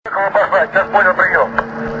Некого послать. Сейчас понял, прием.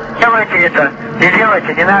 Делайте это, не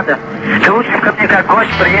делайте, не надо. Ты лучше ко мне как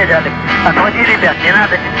гость приедет. Отводи ребят, не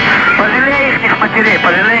надо. Пожалей их матерей,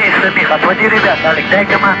 пожалей их самих. Отводи ребят, Алик, дай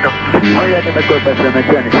команду. Ну я не такой большой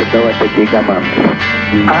начальник, чтобы давать такие команды.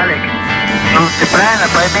 Алик, ну ты правильно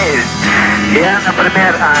пойми. Я,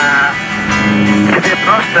 например, тебе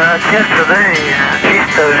просто от сердца, да, и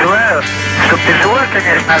чисто желаю, чтобы ты живой,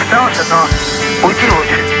 конечно, остался, но уйди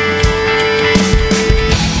лучше.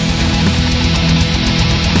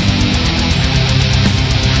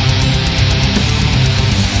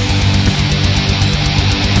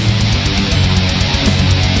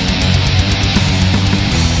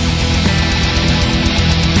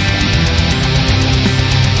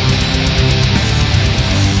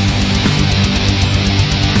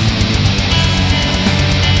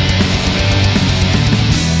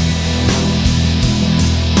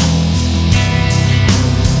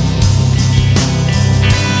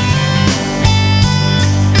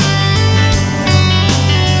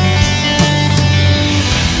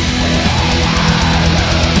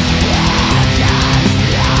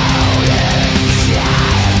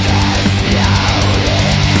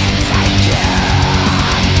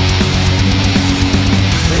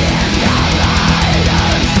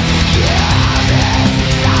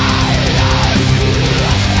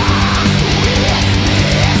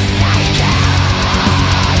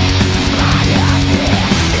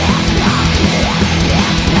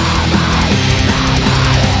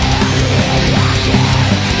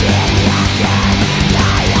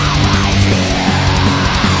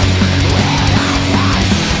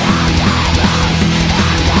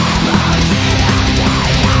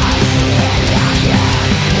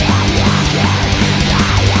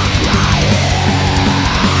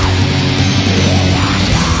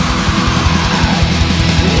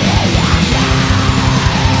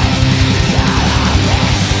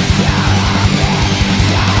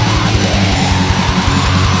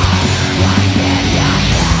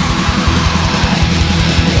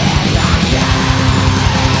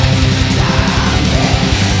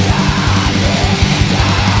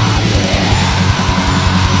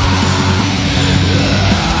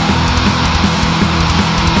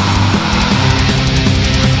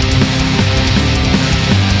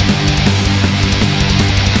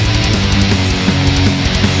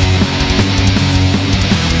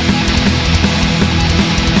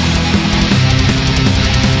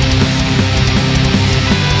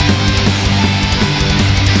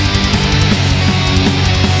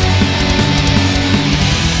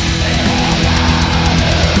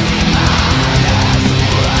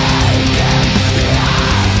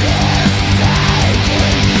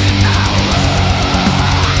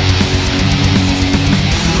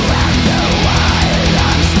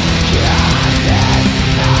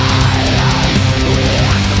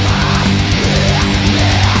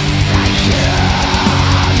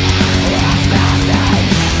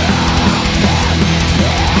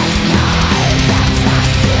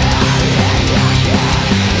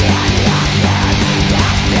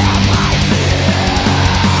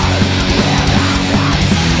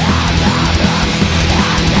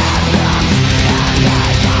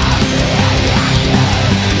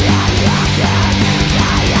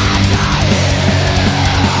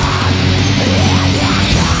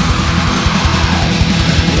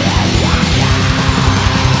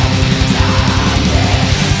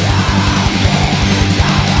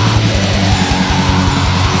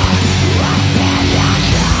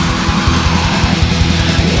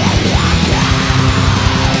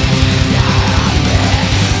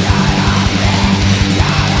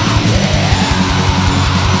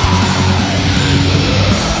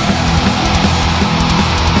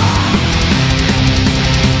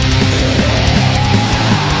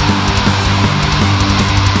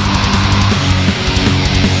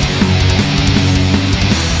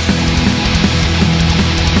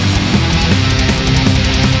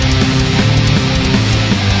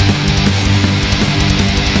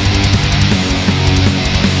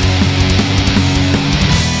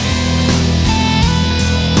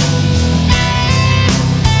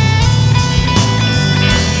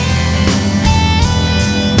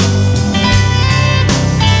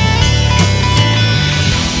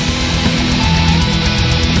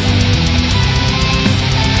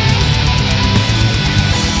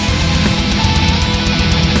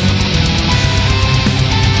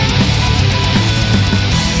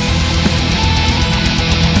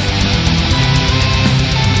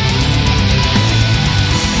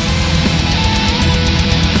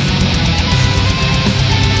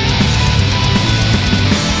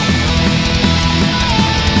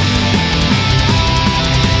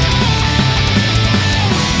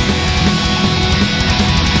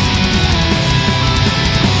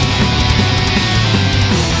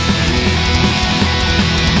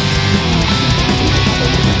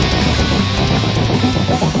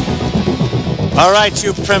 All right,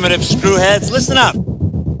 you primitive screwheads, listen up.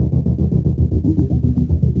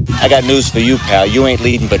 I got news for you, pal. You ain't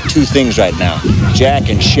leading but two things right now. Jack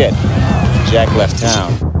and shit. Jack left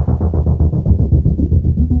town.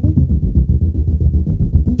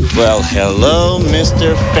 Well, hello,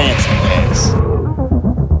 Mr. Fancy Pants.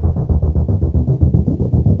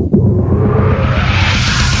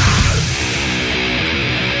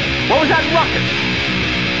 What was that ruckus?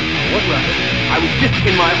 What ruckus? I was just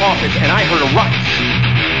in my office and I heard a ruckus.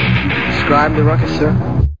 Describe the ruckus, sir.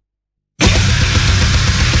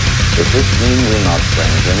 Does this mean we're not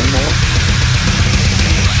friends anymore?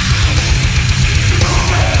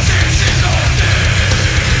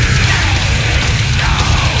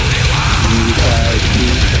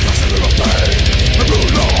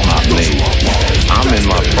 Not me. I'm in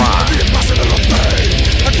my prime.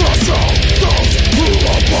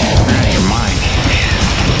 Out of your mind.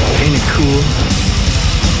 Ain't it cool?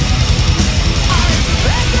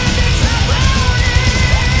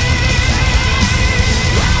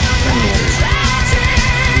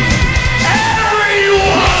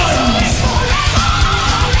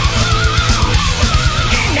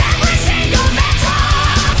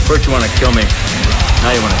 First you want to kill me,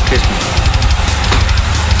 now you want to kiss me.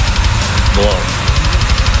 Blow.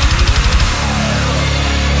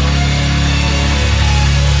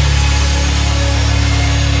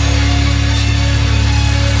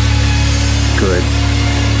 Good.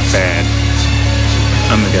 Bad.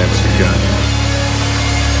 I'm the guy with the gun.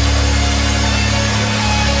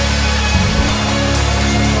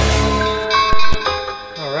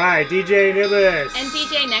 Alright, DJ Anubis. And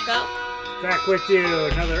DJ Neko. Back with you.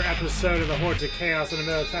 Another episode of the Hordes of Chaos in the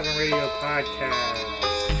Middle of Tavern Radio podcast.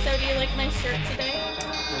 So do you like my shirt today?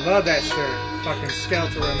 I love that shirt. Fucking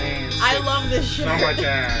skeletal remains. I love this shirt. So much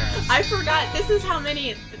ass. I forgot. This is how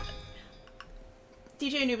many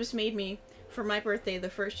DJ Anubis made me for my birthday the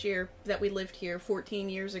first year that we lived here 14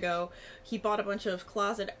 years ago. He bought a bunch of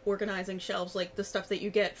closet organizing shelves, like the stuff that you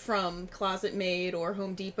get from Closet Maid or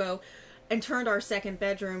Home Depot, and turned our second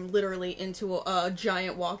bedroom literally into a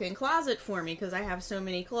giant walk-in closet for me because I have so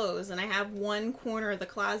many clothes, and I have one corner of the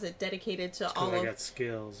closet dedicated to all of. I got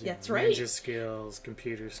skills. That's right. Ninja skills,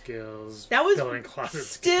 computer skills. That was filling closet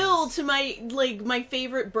still skills. to my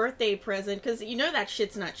favorite birthday present because you know that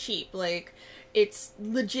shit's not cheap. Like, it's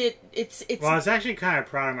legit. It's. Well, I was actually kind of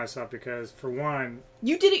proud of myself because, for one,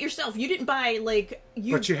 you did it yourself. You didn't buy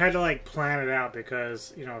But you had to plan it out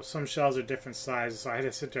because some shelves are different sizes, so I had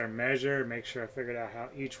to sit there and measure, make sure I figured out how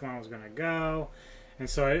each one was going to go, and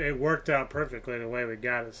so it worked out perfectly the way we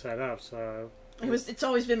got it set up. So it's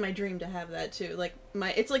always been my dream to have that too.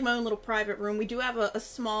 It's like my own little private room. We do have a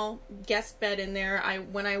small guest bed in there.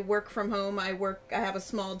 When I work from home, I have a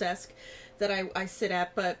small desk that I sit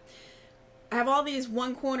at, but I have all these.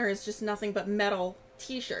 One corner is just nothing but metal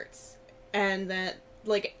t-shirts, and that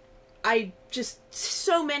I just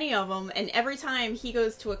so many of them, and every time he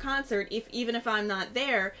goes to a concert, even if I'm not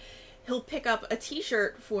there, he'll pick up a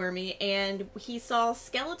t-shirt for me, and he saw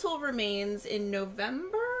Skeletal Remains in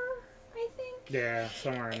November, I think. Yeah,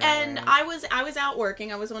 somewhere in there. And I was out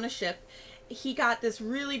working, I was on a ship. He got this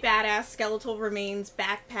really badass Skeletal Remains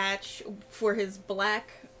back patch for his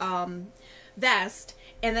black vest.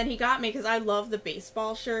 And then he got me, because I love the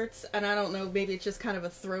baseball shirts, and I don't know, maybe it's just kind of a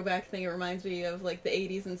throwback thing. It reminds me of, the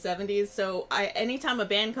 80s and 70s. So anytime a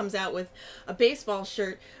band comes out with a baseball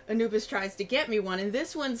shirt, Anubis tries to get me one. And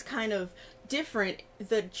this one's kind of different.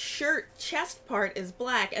 The shirt chest part is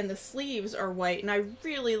black, and the sleeves are white, and I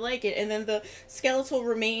really like it. And then the Skeletal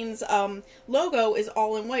Remains logo is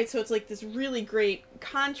all in white, so it's this really great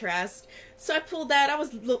contrast. So I pulled that. I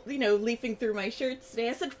was, leafing through my shirts today.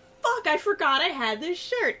 I said, fuck, I forgot I had this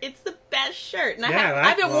shirt. It's the best shirt. And I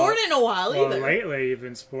haven't worn it in a while either. Lately you've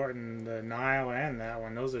been sporting the Nile and that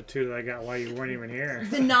one. Those are two that I got while you weren't even here.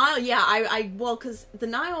 The Nile, yeah. Because the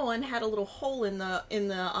Nile one had a little hole in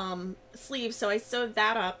the sleeve, so I sewed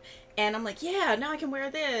that up. And I'm like, yeah, now I can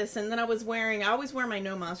wear this. And then I always wear my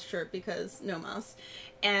No Mas shirt because No Mas.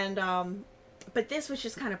 And, but this was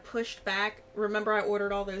just kind of pushed back. Remember, I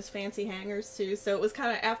ordered all those fancy hangers too. So it was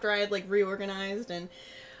kind of after I had reorganized, and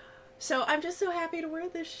so I'm just so happy to wear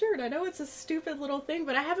this shirt. I know it's a stupid little thing,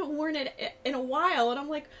 but I haven't worn it in a while, and I'm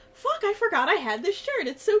like, fuck, I forgot I had this shirt.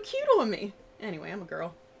 It's so cute on me. Anyway, I'm a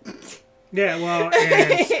girl. Yeah, well,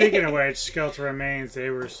 and speaking of which, Skeletal Remains, they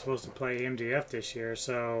were supposed to play MDF this year,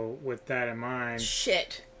 so with that in mind...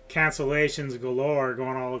 Shit. Cancellations galore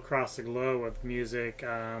going all across the globe with music.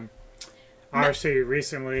 Obviously,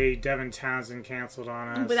 recently, Devin Townsend canceled on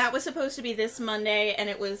us. But that was supposed to be this Monday, and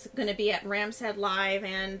it was going to be at Ram's Head Live,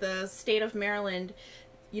 and the state of Maryland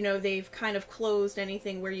they've kind of closed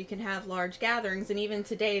anything where you can have large gatherings, and even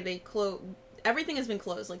today everything has been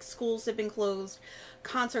closed. Like, schools have been closed,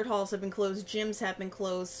 concert halls have been closed, gyms have been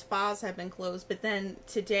closed, spas have been closed. But then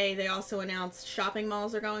today they also announced shopping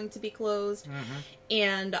malls are going to be closed,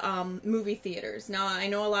 and movie theaters. Now, I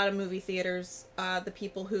know a lot of movie theaters, the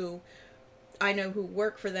people who I know who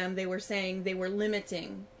work for them, they were saying they were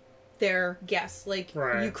limiting their guests. Like,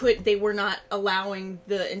 they were not allowing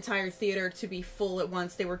the entire theater to be full at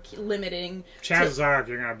once. They were limiting. Chances are, if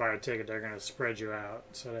you're going to buy a ticket, they're going to spread you out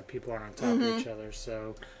so that people aren't on top of each other.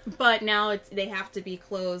 So, but now they have to be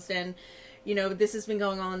closed, and this has been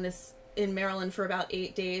going on in Maryland for about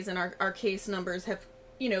 8 days, and our case numbers have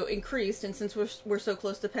increased. And since we're so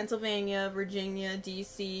close to Pennsylvania, Virginia,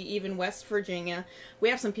 DC, even West Virginia, we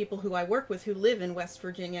have some people who I work with who live in West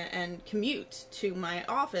Virginia and commute to my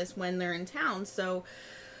office when they're in town. So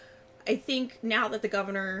I think now that the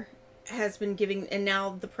governor has been giving, and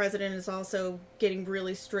now the president is also getting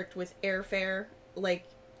really strict with airfare, like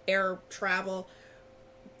air travel,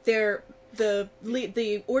 the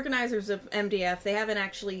organizers of MDF, they haven't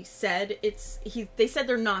actually said they said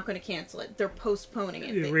they're not going to cancel it. They're postponing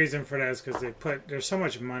it. The reason for that is because there's so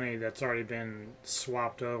much money that's already been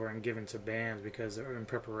swapped over and given to bands because they're in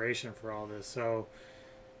preparation for all this. So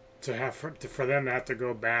for them to have to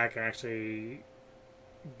go back and actually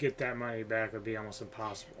get that money back would be almost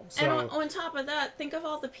impossible. So, and on top of that, think of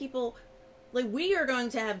all the people, like, we are going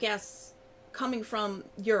to have guests coming from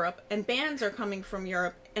Europe, and bands are coming from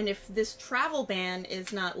Europe, and if this travel ban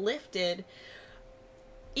is not lifted,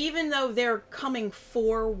 even though they're coming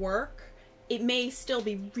for work, it may still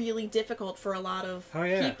be really difficult for a lot of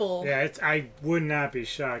people. Yeah, I would not be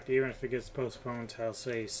shocked, even if it gets postponed till,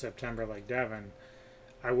 say, September, like Devin.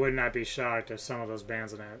 I would not be shocked if some of those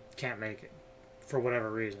bands can't make it for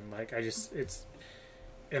whatever reason. Like,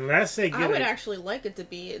 unless they get I would actually like it to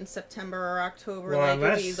be in September or October. Well,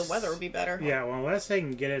 the weather would be better. Yeah, well, unless they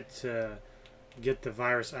can get the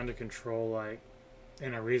virus under control, like,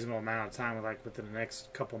 in a reasonable amount of time, like within the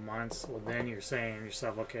next couple months, well, then you're saying to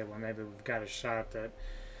yourself, okay, well, maybe we've got a shot that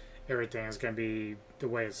everything is going to be the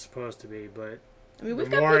way it's supposed to be. But the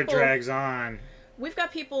more it drags on, we've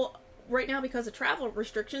got people right now, because of travel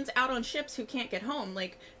restrictions, out on ships who can't get home.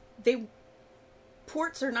 Like,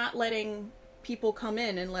 ports are not letting people come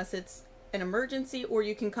in unless it's an emergency, or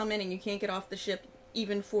you can come in and you can't get off the ship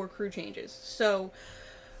even for crew changes. So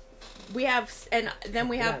we have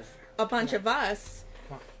a bunch of us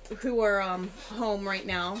who are home right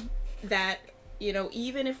now that,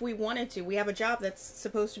 even if we wanted to, we have a job that's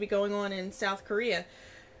supposed to be going on in South Korea.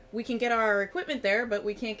 We can get our equipment there, but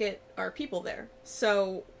we can't get our people there.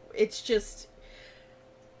 So it's just,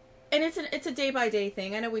 and it's a day-by-day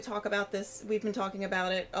thing. I know we talk about this, we've been talking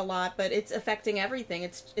about it a lot, but it's affecting everything.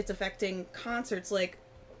 It's affecting concerts. Like,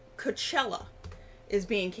 Coachella is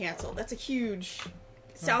being canceled. That's a huge...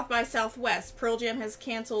 South by Southwest. Pearl Jam has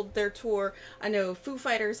canceled their tour. I know Foo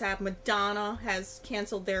Fighters have. Madonna has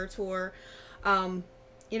canceled their tour.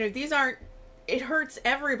 These aren't... It hurts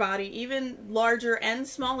everybody, even larger and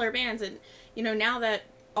smaller bands. And, now that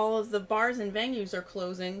all of the bars and venues are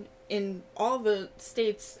closing in all the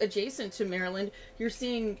states adjacent to Maryland, you're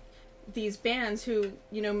seeing these bands who,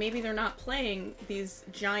 maybe they're not playing these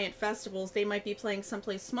giant festivals. They might be playing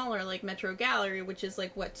someplace smaller, like Metro Gallery, which is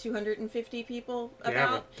like, 250 people about? Yeah,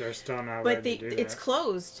 but they're still not ready to do that. It's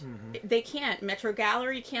closed. Mm-hmm. They can't. Metro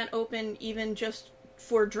Gallery can't open even just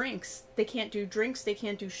for drinks. They can't do drinks. They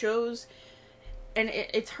can't do shows. And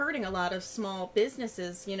it's hurting a lot of small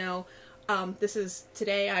businesses, This is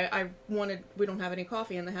today. We don't have any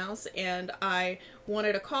coffee in the house, and I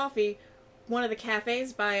wanted a coffee. One of the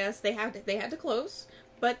cafes by us, they had to close,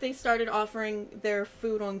 but they started offering their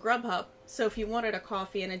food on Grubhub. So if you wanted a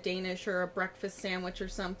coffee and a Danish or a breakfast sandwich or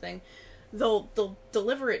something, they'll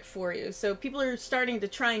deliver it for you. So people are starting to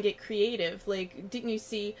try and get creative. Like, didn't you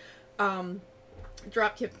see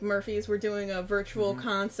Dropkick Murphys were doing a virtual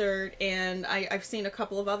concert, and I've seen a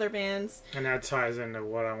couple of other bands. And that ties into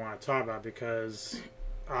what I want to talk about, because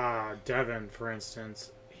Devin, for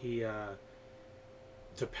instance, he...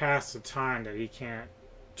 to pass the time that he can't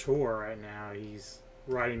tour right now, he's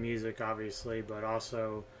writing music, obviously, but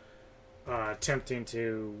also attempting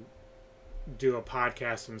to do a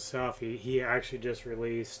podcast himself. He actually just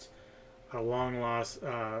released a long-lost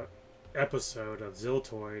episode of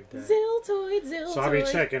Ziltoid. Ziltoid. So I'll be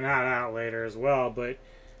checking that out later as well. But,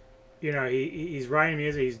 he's writing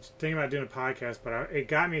music, he's thinking about doing a podcast, but it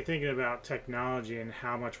got me thinking about technology and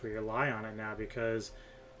how much we rely on it now, because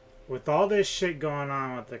with all this shit going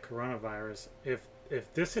on with the coronavirus,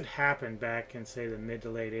 if this had happened back in, say, the mid to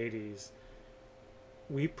late 80s,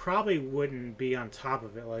 we probably wouldn't be on top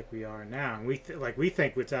of it like we are now. And we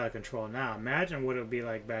think it's out of control now. Imagine what it would be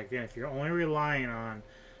like back then if you're only relying on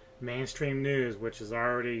mainstream news, which has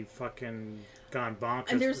already fucking gone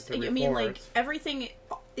bonkers. And there's, I mean, like, everything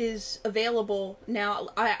is available now.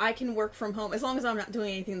 I can work from home as long as I'm not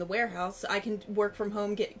doing anything in the warehouse. I can work from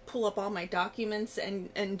home, pull up all my documents,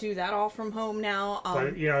 and do that all from home now.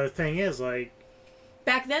 But you know, the thing is, like,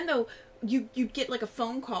 back then though, you'd get like a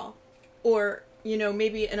phone call, or you know,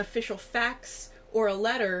 maybe an official fax or a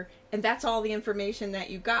letter, and that's all the information that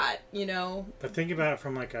you got. You know. But think about it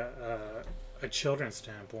from like a children's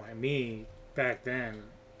standpoint. Me back then,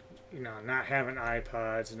 you know, not having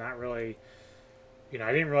iPods, not really, you know,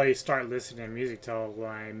 I didn't really start listening to music till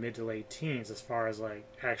my mid to late teens as far as like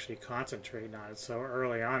actually concentrating on it. So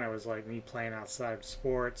early on it was like me playing outside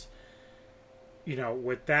sports. You know,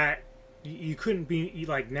 with that, you couldn't be,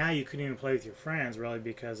 like now you couldn't even play with your friends really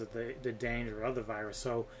because of the danger of the virus.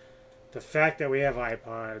 So the fact that we have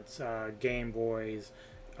iPods, Game Boys,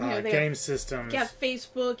 game systems. You got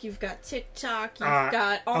Facebook, you've got TikTok, you've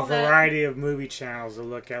got all a variety of movie channels to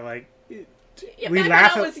look at. Like, we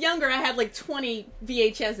back when I was younger, I had like 20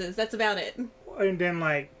 VHSs. That's about it. And then,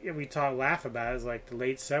 like, we laugh about it. It's like the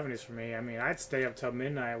late 70s for me. I mean, I'd stay up till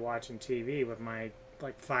midnight watching TV with my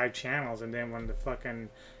like 5 channels, and then when the fucking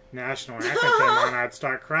national anthem came on, I'd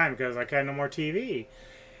start crying because I had no more TV.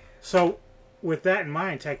 So, with that in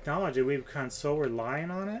mind, technology, we've become so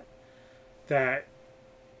reliant on it that,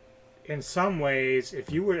 in some ways, if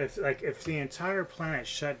the entire planet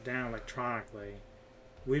shut down electronically,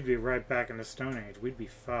 we'd be right back in the Stone Age. We'd be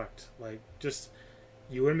fucked. Like, just,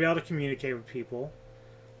 you wouldn't be able to communicate with people.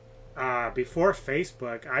 Before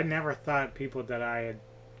Facebook, I never thought people that I had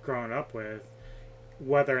grown up with,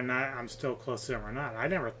 whether or not I'm still close to them or not, I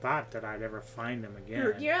never thought that I'd ever find them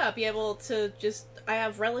again. Yeah, be able to just, I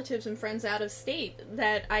have relatives and friends out of state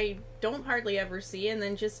that I don't hardly ever see, and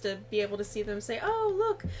then just to be able to see them say, oh,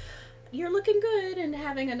 look, you're looking good, and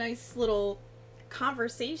having a nice little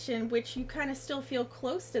conversation, which you kind of still feel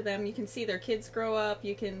close to them. You can see their kids grow up,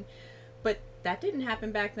 but that didn't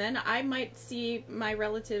happen back then. I might see my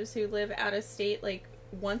relatives who live out of state like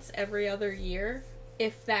once every other year,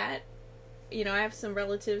 if that. You know, I have some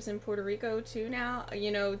relatives in Puerto Rico too now,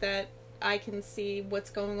 you know, that I can see what's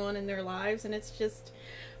going on in their lives, and it's just,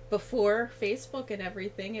 before Facebook and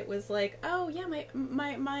everything, it was like, oh yeah,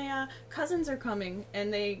 my cousins are coming,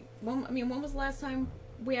 and when was the last time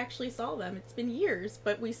we actually saw them? It's been years,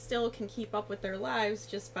 but we still can keep up with their lives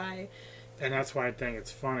just by... And that's why I think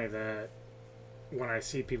it's funny that when I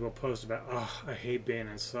see people post about, oh, I hate being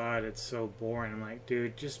inside, it's so boring. I'm like,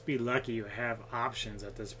 dude, just be lucky you have options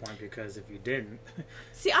at this point, because if you didn't...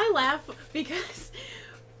 See, I laugh because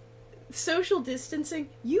social distancing,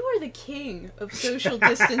 you are the king of social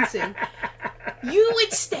distancing. You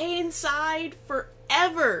would stay inside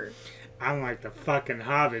forever. I'm like the fucking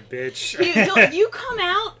Hobbit, bitch. You come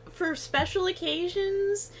out for special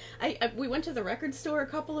occasions. We went to the record store a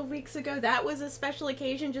couple of weeks ago. That was a special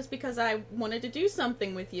occasion just because I wanted to do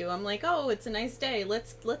something with you. I'm like, oh, it's a nice day.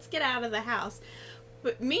 Let's get out of the house.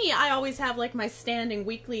 But me, I always have like my standing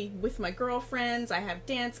weekly with my girlfriends. I have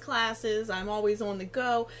dance classes. I'm always on the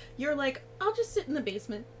go. You're like, I'll just sit in the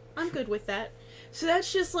basement. I'm good with that. So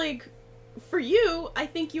that's just like, for you, I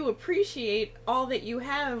think you appreciate all that you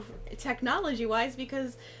have technology-wise,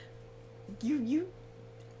 because you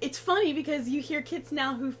it's funny because you hear kids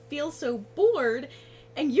now who feel so bored,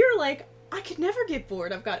 and you're like, I could never get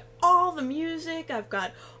bored. I've got all the music, I've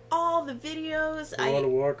got all the videos. World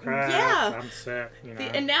of Warcraft. Yeah. I'm set, you know.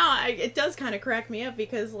 And now it does kind of crack me up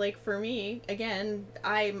because, like, for me, again,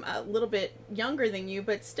 I'm a little bit younger than you,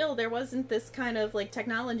 but still, there wasn't this kind of, like,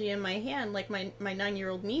 technology in my hand like my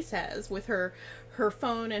 9-year-old niece has with her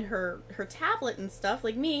phone and her tablet and stuff.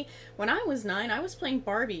 Like me, when I was 9, I was playing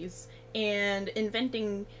Barbies and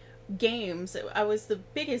inventing games. I was the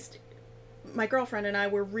biggest... My girlfriend and I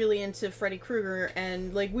were really into Freddy Krueger,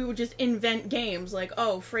 and like we would just invent games like,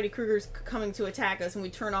 oh, Freddy Krueger's coming to attack us, and we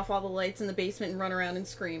turn off all the lights in the basement and run around and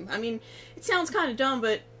scream. I mean, it sounds kind of dumb,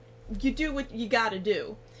 but you do what you gotta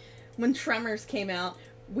do. When Tremors came out,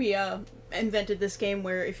 we invented this game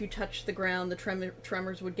where if you touched the ground, the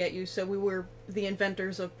tremors would get you. So we were the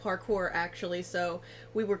inventors of parkour, actually. So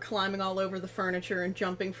we were climbing all over the furniture and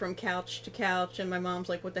jumping from couch to couch. And my mom's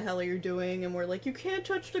like, what the hell are you doing? And we're like, you can't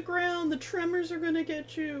touch the ground. The tremors are going to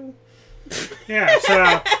get you. Yeah,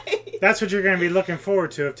 so that's what you're going to be looking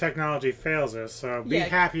forward to if technology fails us. So be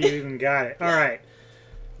happy you even got it. All right.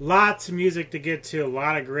 Lots of music to get to. A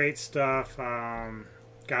lot of great stuff.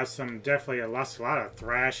 Got definitely a lot of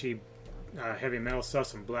thrashy heavy metal stuff,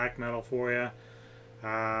 some black metal for you.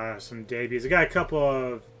 Some debuts. I got a couple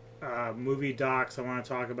of movie docs I want to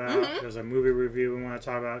talk about. Mm-hmm. There's a movie review we want to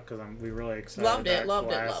talk about because we're really excited. Loved it.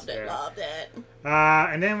 Loved it.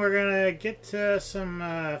 And then we're gonna get to some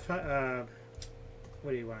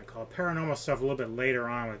what do you want to call it? Paranormal stuff a little bit later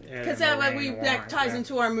on with Ed. Because that ties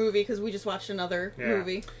into our movie because we just watched another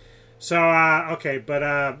movie. So but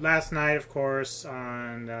last night, of course,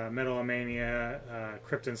 on Metal Mania,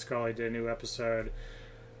 Crypt and Scully did a new episode.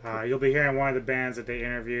 You'll be hearing one of the bands that they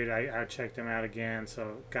interviewed. I checked them out again,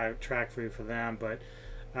 so got a track for you for them. But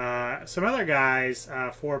some other guys,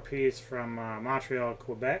 4-piece from Montreal,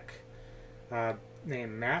 Quebec,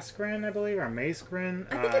 named Mascarin, I believe, or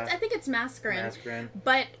Mascarin. I think it's Mascarin.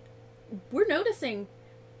 But we're noticing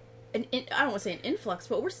I don't want to say an influx,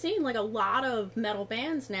 but we're seeing like a lot of metal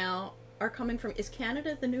bands now are coming from. Is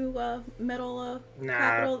Canada the new metal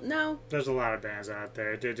capital? No. There's a lot of bands out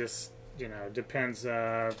there. They're just, depends.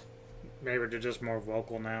 Maybe they're just more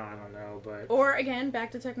vocal now. I don't know, but or again,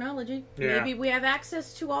 back to technology. Yeah. Maybe we have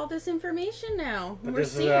access to all this information now. But we're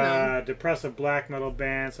this seeing is a them. depressive black metal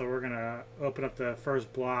band, so we're gonna open up the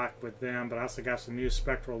first block with them. But I also got some new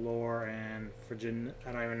spectral lore and I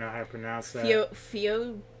don't even know how to pronounce that.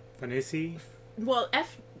 Fanisi? Well,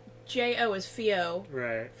 FJO is Fio.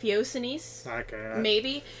 Right. Fiocines? Okay.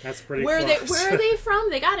 Maybe. That's pretty close. Where are they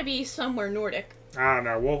from? They gotta be somewhere Nordic. I don't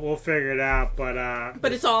know. We'll figure it out, but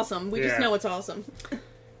it's awesome. We just know it's awesome.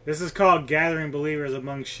 This is called Gathering Believers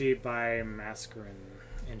Among Sheep by Mascarin.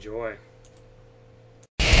 Enjoy.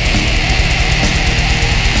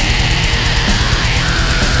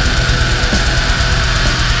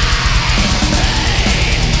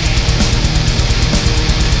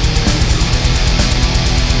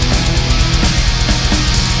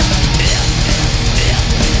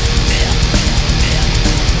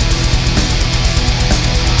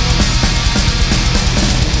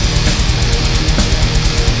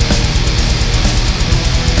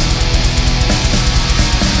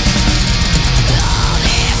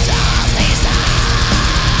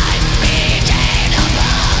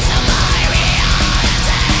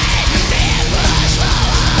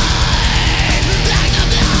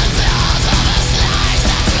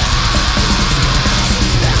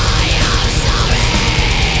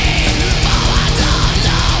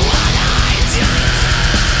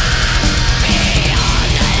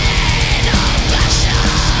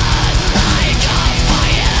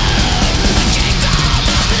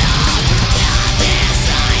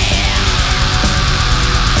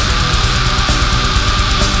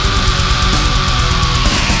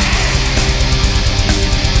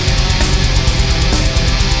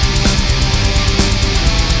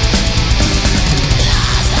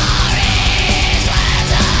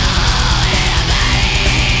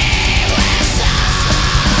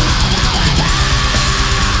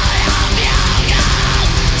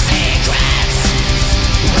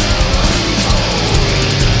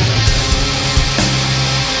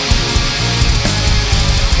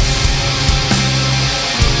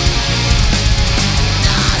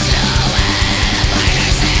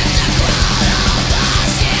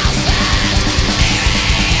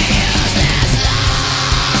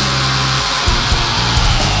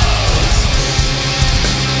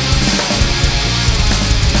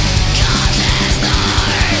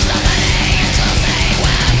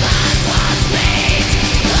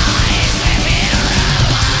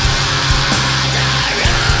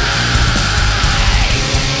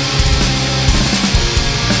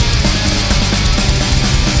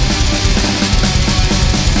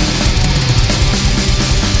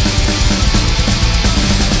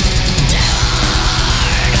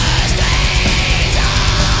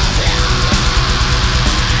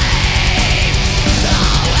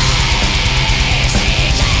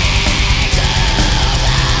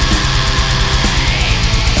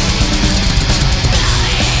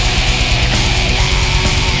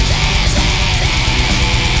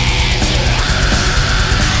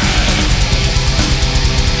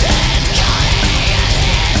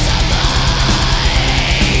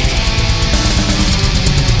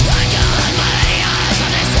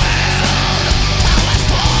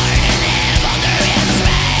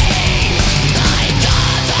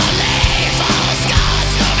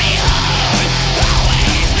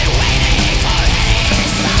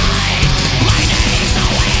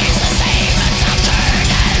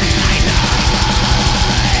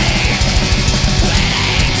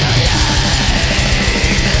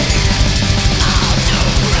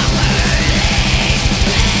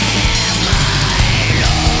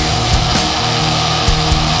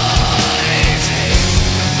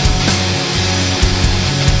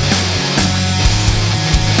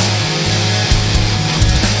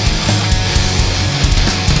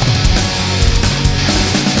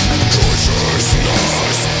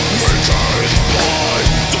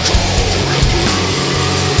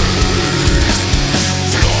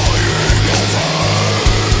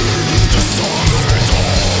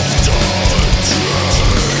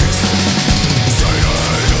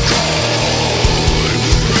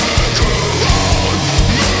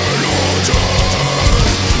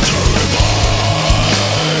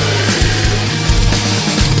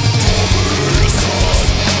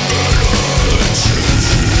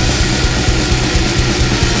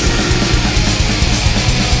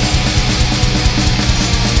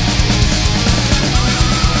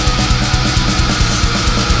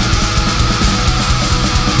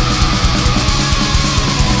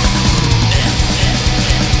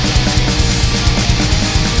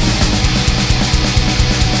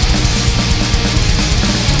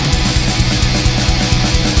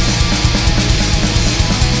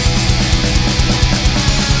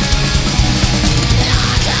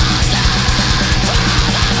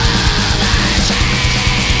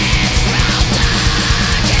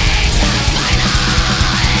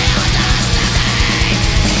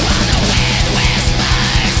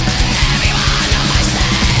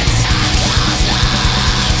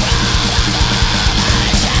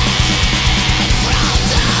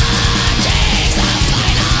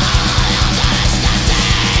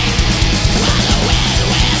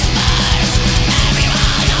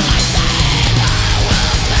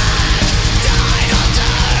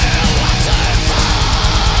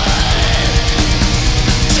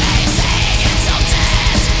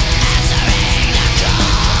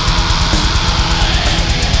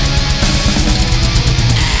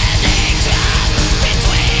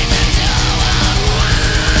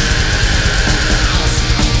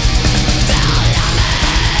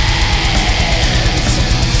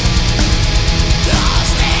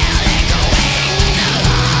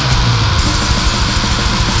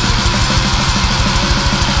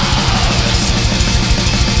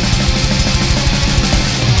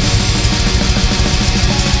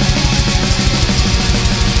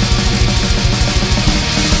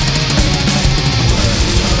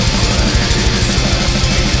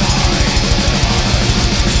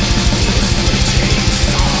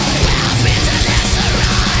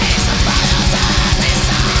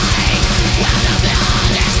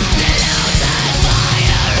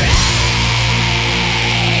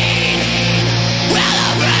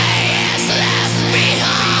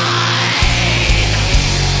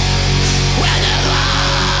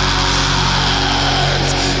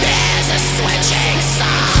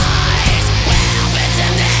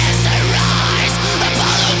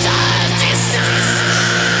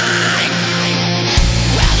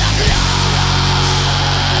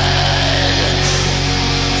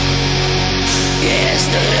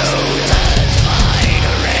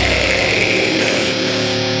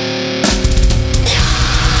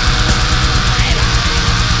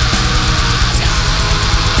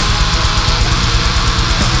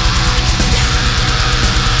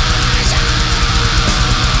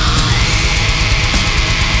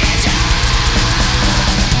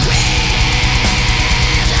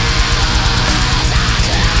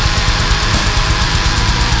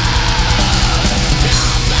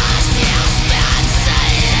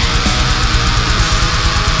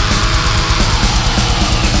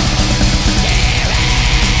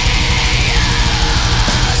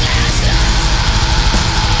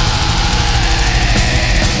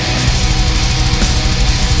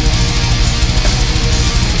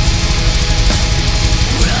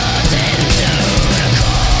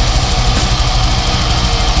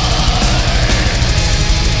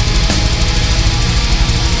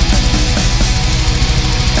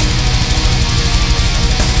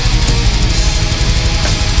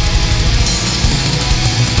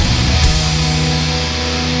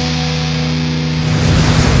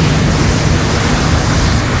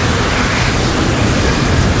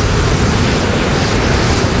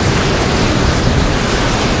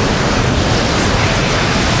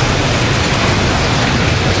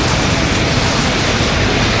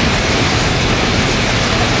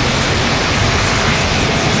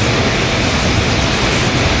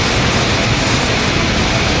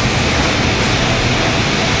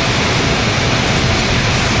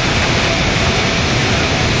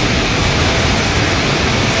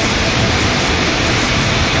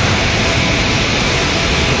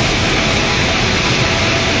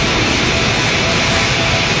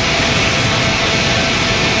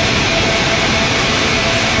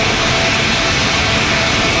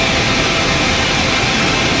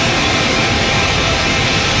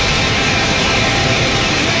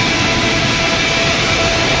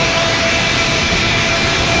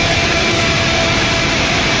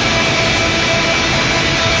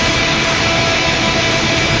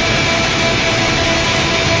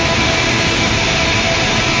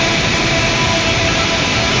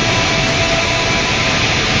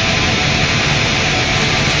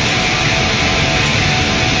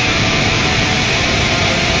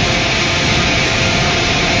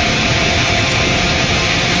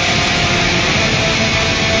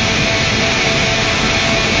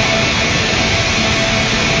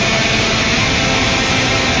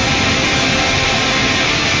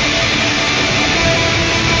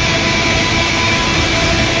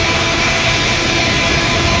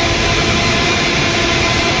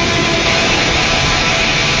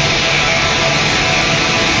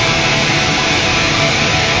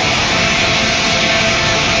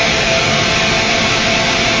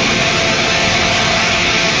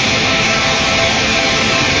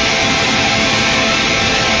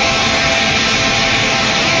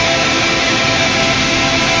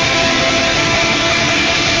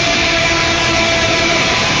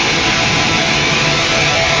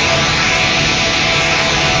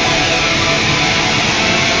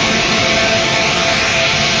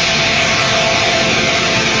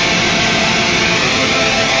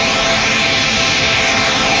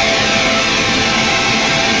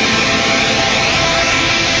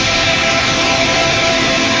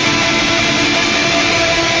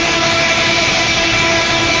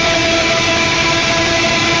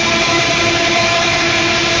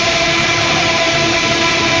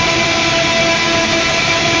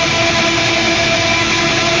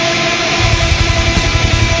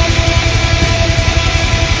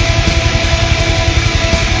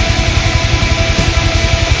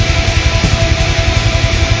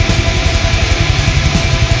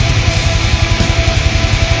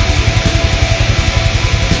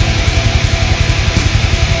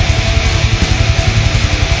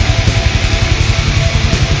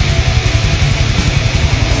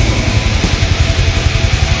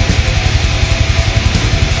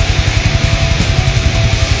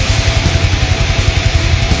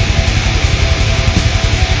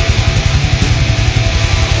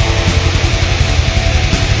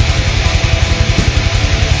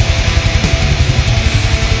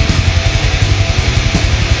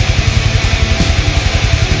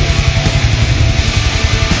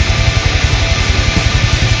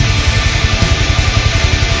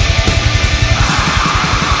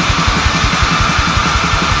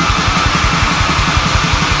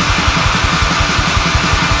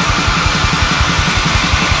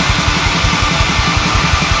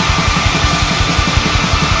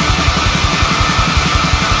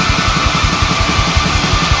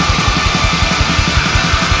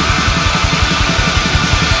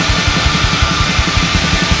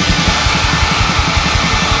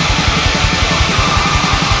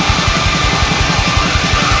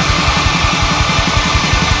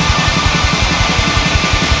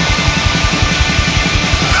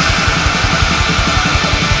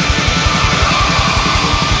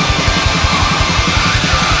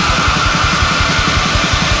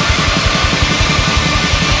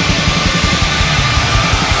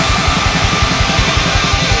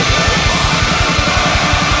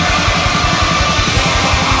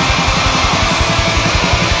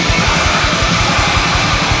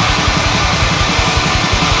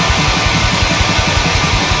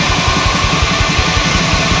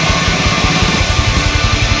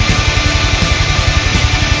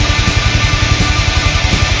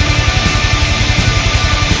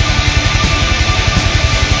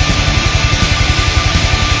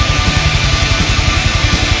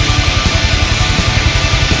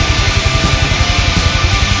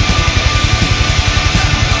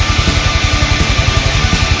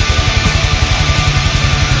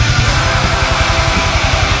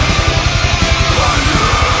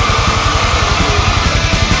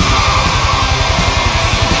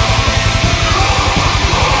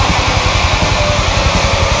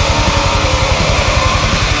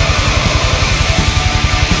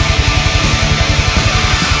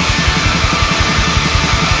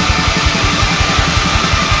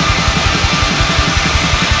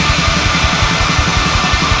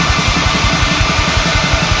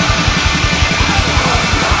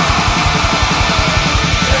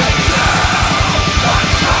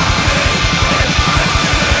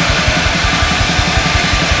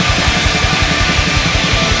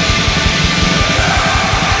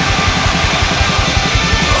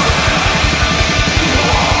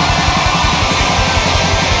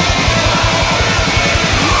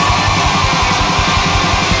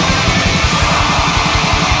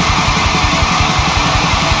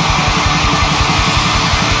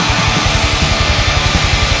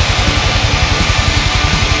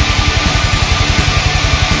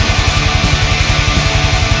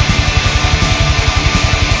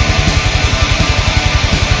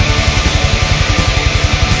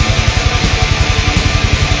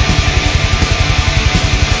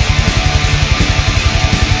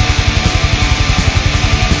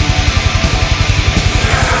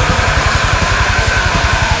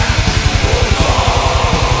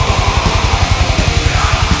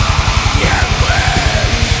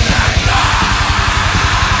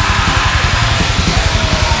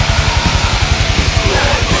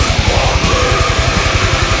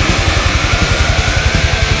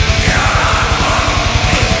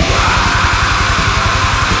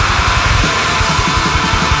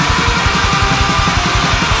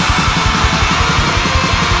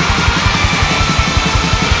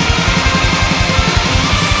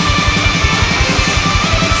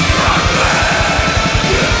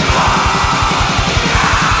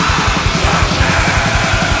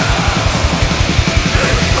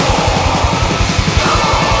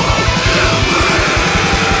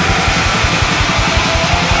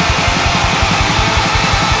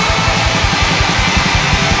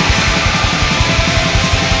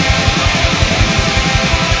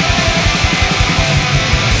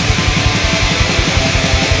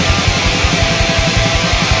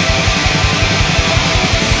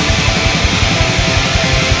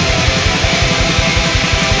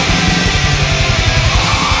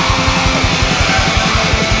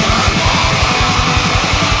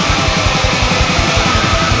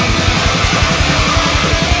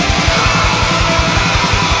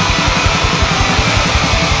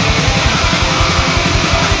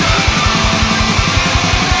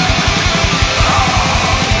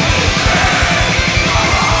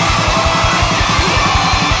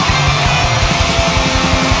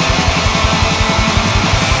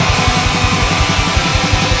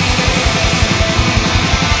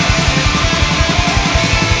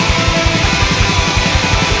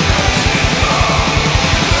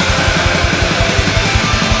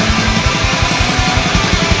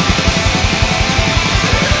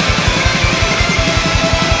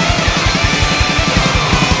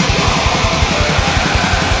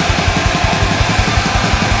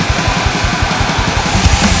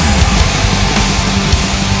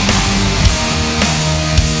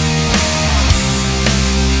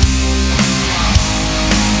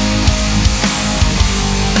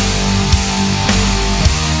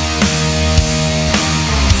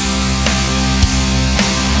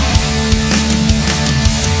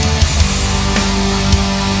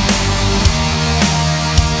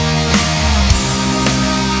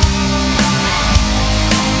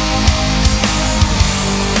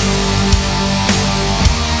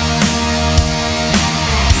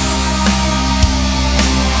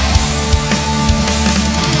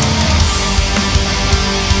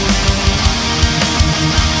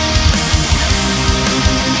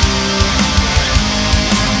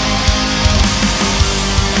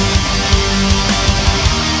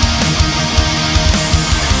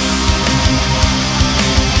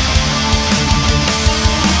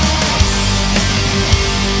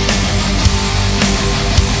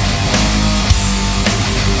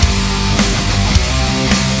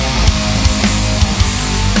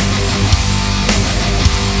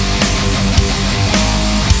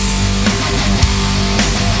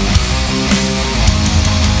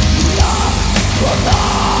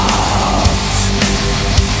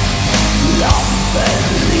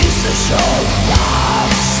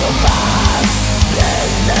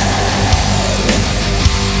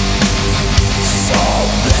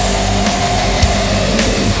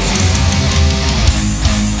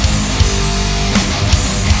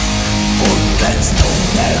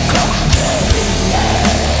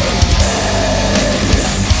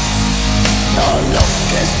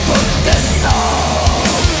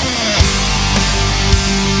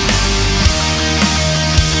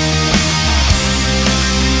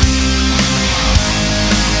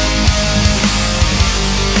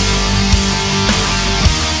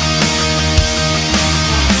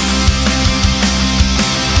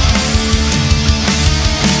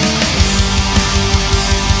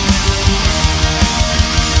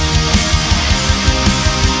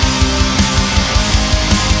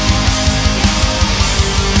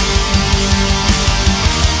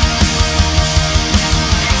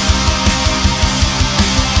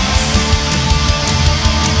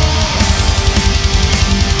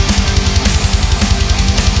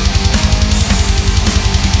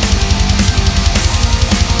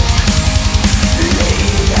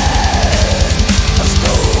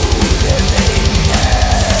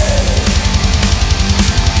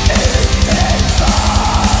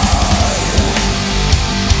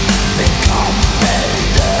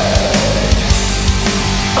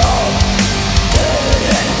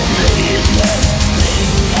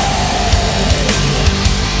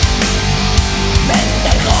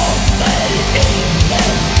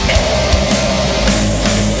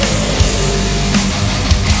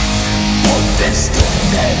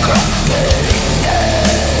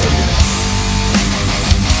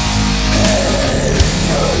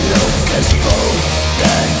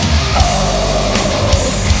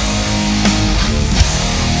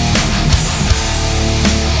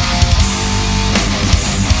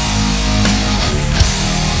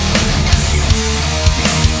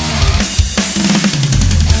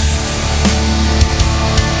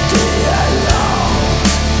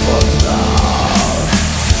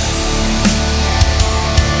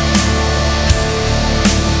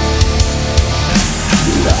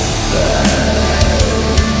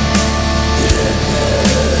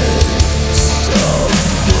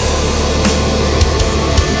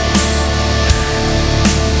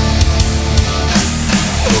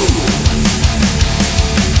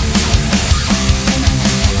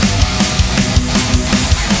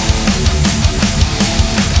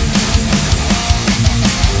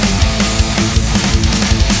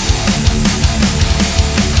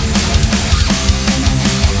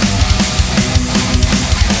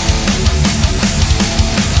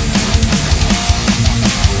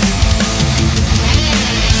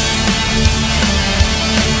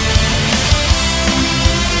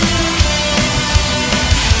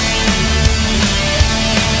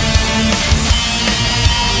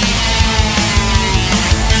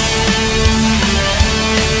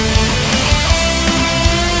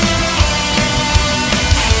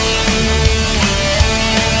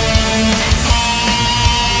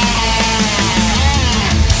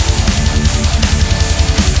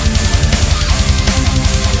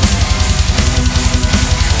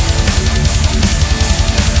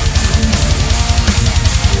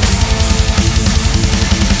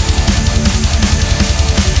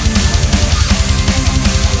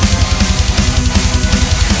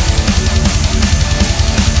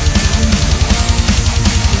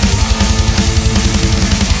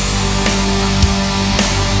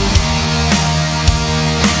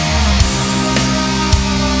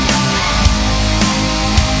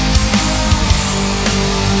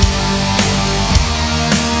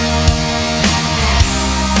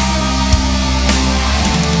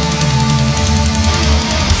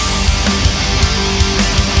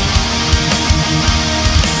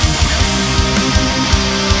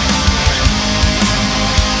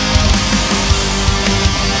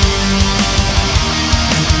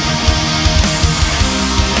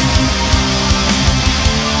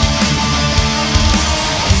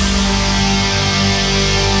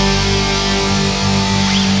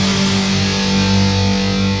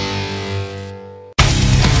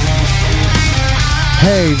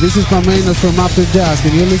 Hey, this is Pamenos from After Dusk,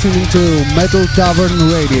 and you're listening to Metal Tavern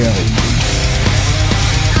Radio.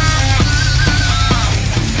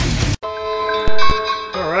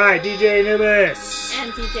 Alright, DJ Anubis.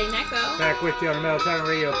 And DJ Neko. Back with you on the Metal Tavern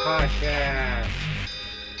Radio podcast.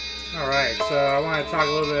 Alright, so I want to talk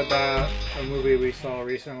a little bit about a movie we saw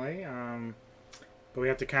recently. But we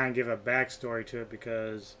have to kind of give a backstory to it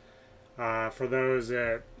because for those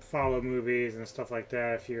that follow movies and stuff like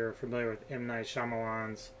that, if you're familiar with M. Night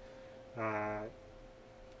Shyamalan's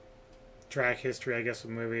track history, I guess,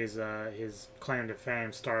 with movies. His claim to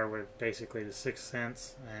fame started with basically The Sixth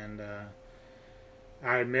Sense, and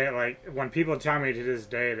I admit, like, when people tell me to this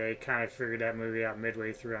day they kind of figured that movie out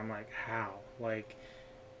midway through, I'm like, how? Like,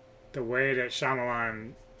 the way that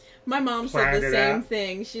Shyamalan... My mom said the same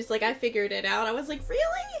thing. She's like, I figured it out. I was like,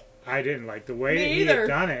 really? I didn't. Like, the way that he had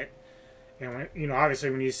done it, and, when, you know, obviously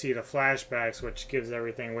when you see the flashbacks, which gives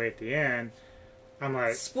everything away at the end, I'm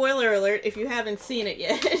like... Spoiler alert if you haven't seen it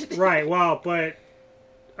yet. Right, well, but,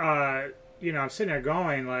 you know, I'm sitting there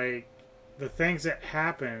going, like, the things that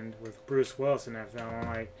happened with Bruce Willis in that film,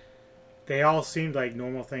 like, they all seemed like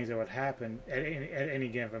normal things that would happen at any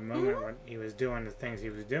given moment when he was doing the things he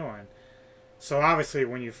was doing. So obviously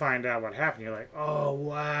when you find out what happened, you're like, oh,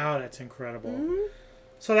 wow, that's incredible.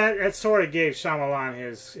 So that sort of gave Shyamalan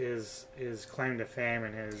his claim to fame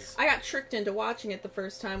and his... I got tricked into watching it the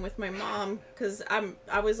first time with my mom, because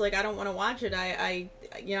I was like, I don't want to watch it. I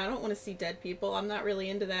don't want to see dead people. I'm not really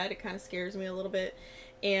into that. It kind of scares me a little bit.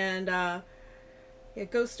 And, yeah,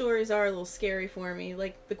 ghost stories are a little scary for me.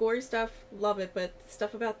 Like, the gory stuff, love it, but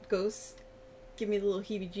stuff about ghosts give me the little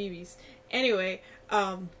heebie-jeebies. Anyway,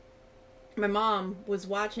 my mom was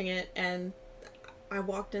watching it, and I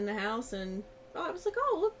walked in the house, and I was like,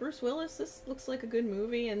 oh, look, Bruce Willis, this looks like a good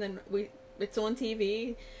movie, and then it's on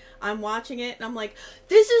TV. I'm watching it, and I'm like,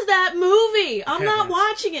 this is that movie! I'm not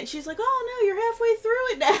watching it! And she's like, oh, no, you're halfway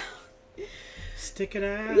through it now. Stick it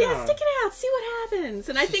out. Yeah, stick it out. See what happens.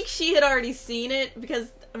 And I think she had already seen it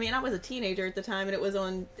because, I mean, I was a teenager at the time and it was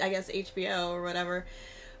on, I guess, HBO or whatever.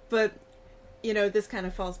 But, you know, this kind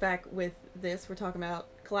of falls back with this. We're talking about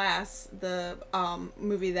Glass, the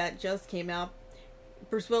movie that just came out.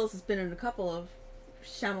 Bruce Willis has been in a couple of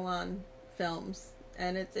Shyamalan films.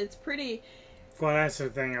 And it's pretty... Well, that's the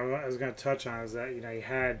thing I was going to touch on is that, you know, you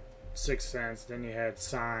had Sixth Sense, then you had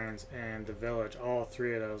Signs and The Village. All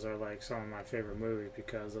three of those are like some of my favorite movies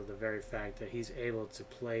because of the very fact that he's able to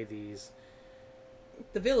play these...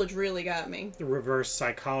 The Village really got me. The reverse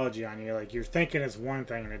psychology on you. Like, you're thinking it's one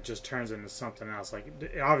thing and it just turns into something else. Like,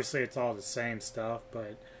 obviously it's all the same stuff,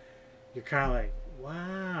 but you're kind of like,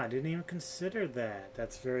 wow, I didn't even consider that.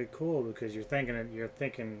 That's very cool because you're thinking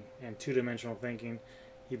in two-dimensional thinking.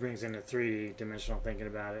 He brings in the 3D-dimensional thinking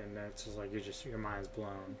about it, and it's just like your mind's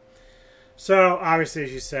blown. So, obviously,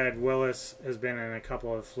 as you said, Willis has been in a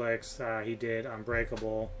couple of flicks. He did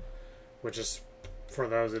Unbreakable, which is, for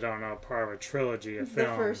those that don't know, part of a trilogy of films.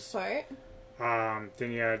 The first part.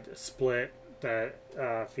 Then you had Split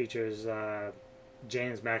that features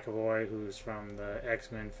James McAvoy, who's from the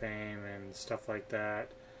X-Men fame and stuff like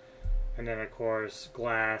that. And then, of course,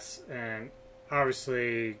 Glass. And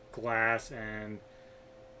obviously, Glass and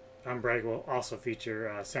Unbreakable also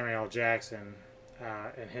feature Samuel L. Jackson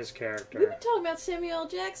and his character. We've been talking about Samuel L.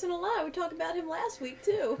 Jackson a lot. We talked about him last week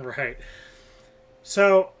too. Right.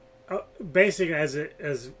 So basically,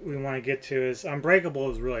 as we want to get to is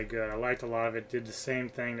Unbreakable is really good. I liked a lot of it. Did the same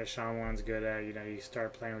thing that Shyamalan's good at. You know, you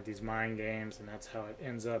start playing with these mind games, and that's how it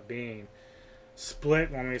ends up being.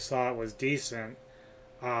 Split, when we saw it, was decent.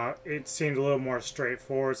 It seemed a little more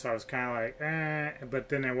straightforward, so I was kind of like, eh. But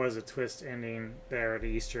then there was a twist ending there, the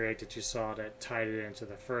Easter egg that you saw that tied it into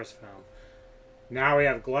the first film. Now we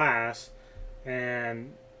have Glass,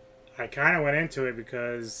 and I kind of went into it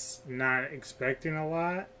because not expecting a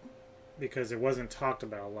lot, because it wasn't talked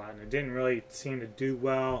about a lot, and it didn't really seem to do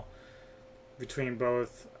well between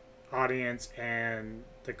both audience and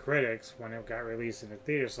the critics when it got released in the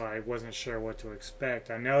theater, so I wasn't sure what to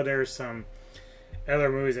expect. I know there's some other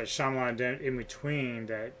movies that Shyamalan did in between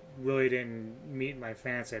that really didn't meet my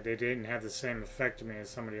fancy. They didn't have the same effect to me as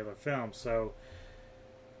some of the other films. So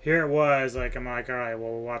here it was, like, I'm like, all right,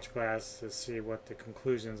 well, we'll watch Glass to see what the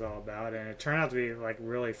conclusion's all about, and it turned out to be like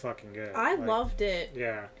really fucking good. I loved it.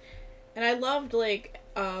 Yeah. And I loved, like,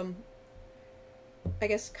 I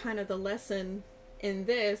guess kind of the lesson in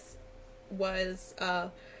this was,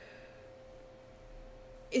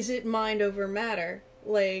 is it mind over matter?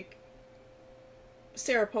 Like,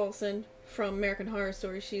 Sarah Paulson from American Horror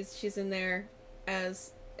Story, she's in there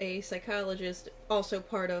as a psychologist, also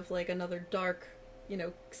part of, like, another dark, you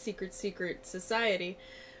know, secret society.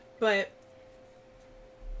 But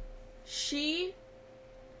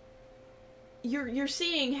you're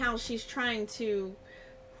seeing how she's trying to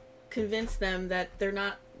convince them that they're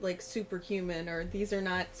not, like, superhuman, or these are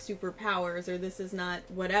not superpowers, or this is not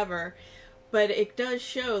whatever. But it does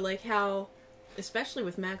show, like, how, especially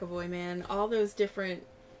with McAvoy, man, all those different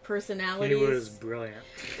personalities. He was brilliant.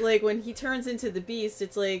 Like, when he turns into the Beast,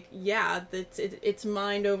 it's like, yeah, it's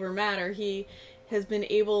mind over matter. He has been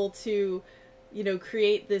able to, you know,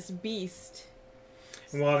 create this beast.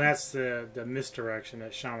 Well, that's the misdirection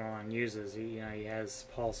that Shyamalan uses. He has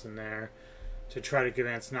Paulson there to try to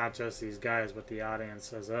convince not just these guys, but the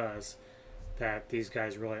audience as us, that these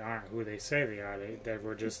guys really aren't who they say they are. They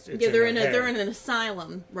were just they're in an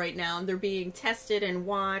asylum right now, and they're being tested and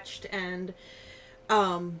watched, and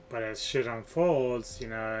but as shit unfolds,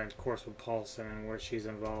 and of course with Paulson and what she's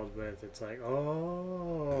involved with, it's like,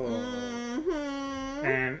 oh. Mm-hmm.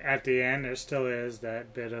 And at the end, there still is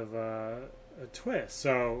that bit of a twist.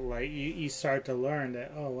 So, like, you start to learn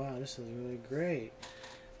that, oh, wow, this is really great.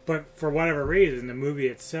 But for whatever reason, the movie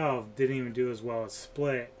itself didn't even do as well as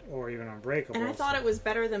Split or even Unbreakable. And I thought it was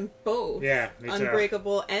better than both. Yeah, me too.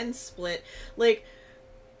 Unbreakable and Split. Like,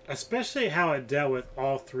 especially how it dealt with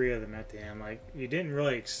all three of them at the end. Like, you didn't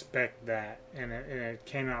really expect that, and it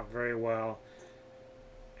came out very well.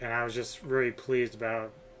 And I was just really pleased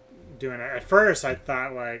about doing it. At first, I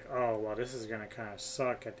thought, like, oh, well, this is going to kind of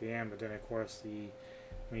suck at the end. But then, of course,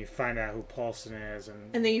 when you find out who Paulson is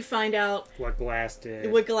and then you find out what Glass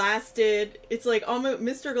did. It's like, almost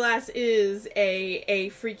Mr. Glass is a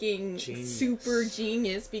freaking super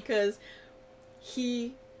genius, because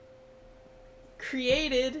he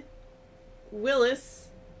created Willis's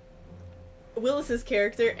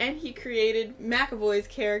character, and he created McAvoy's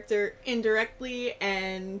character indirectly,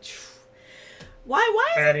 and why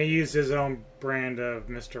is and he used his own brand of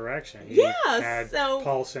misdirection. He had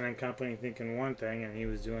Paulson and company thinking one thing, and he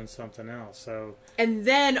was doing something else. So, and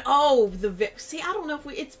then see, I don't know if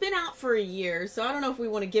it's been out for a year, so I don't know if we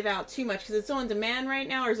want to give out too much, because it's on demand right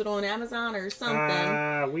now, or is it on Amazon or something?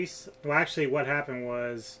 Actually, what happened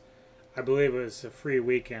was, I believe it was a free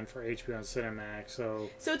weekend for HBO and Cinemax. So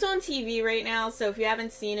it's on TV right now. So if you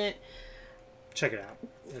haven't seen it, check it out.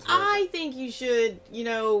 I think you should.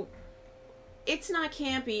 It's not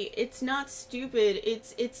campy. It's not stupid.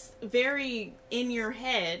 It's very in your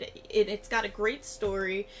head. It's got a great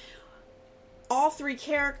story. All three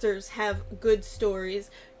characters have good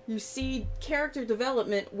stories. You see character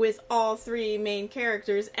development with all three main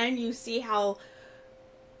characters, and you see how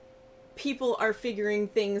people are figuring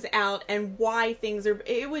things out and why things are.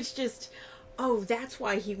 It was just, oh, that's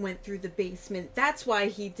why he went through the basement. That's why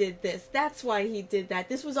he did this. That's why he did that.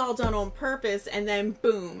 This was all done on purpose, and then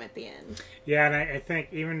boom at the end. Yeah, and I think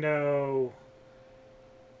even though,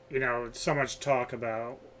 so much talk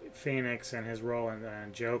about Phoenix and his role in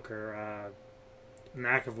Joker,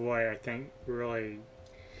 McAvoy, I think, really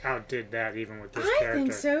outdid that even with this character. I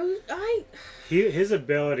think so. His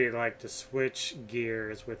ability to switch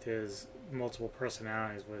gears with his multiple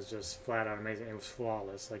personalities was just flat out amazing. It was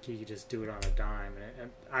flawless. Like, he could just do it on a dime, and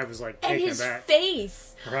I was like taken aback. And his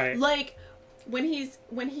face, right? Like when he's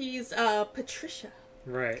Patricia,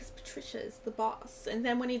 right? Because Patricia is the boss, and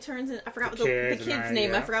then when he turns in, I forgot what the kid's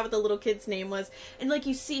name. Yeah. I forgot what the little kid's name was, and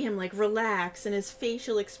you see him relax, and his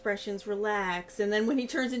facial expressions relax, and then when he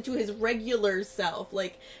turns into his regular self,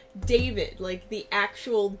 David, the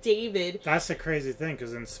actual David. That's the crazy thing,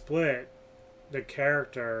 because in Split, the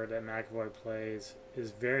character that McAvoy plays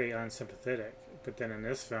is very unsympathetic. But then in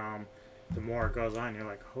this film, the more it goes on, you're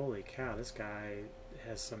like, holy cow, this guy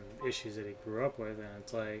has some issues that he grew up with. And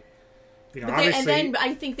it's like, obviously... And then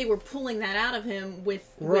I think they were pulling that out of him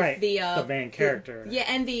with the main character.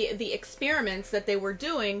 And the experiments that they were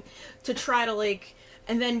doing to try to,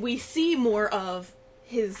 and then we see more of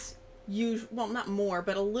his not more,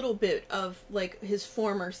 but a little bit of, his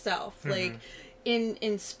former self. Mm-hmm.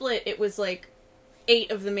 In Split, it was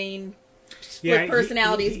 8 of the main Split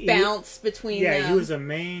personalities bounce between them. Yeah, he was a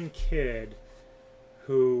main kid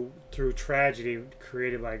who, through tragedy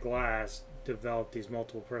created by Glass, developed these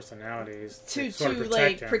multiple personalities to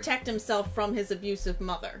protect himself from his abusive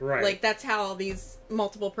mother. Right. That's how all these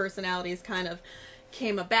multiple personalities kind of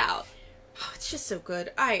came about. Oh, it's just so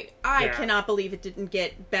good. I cannot believe it didn't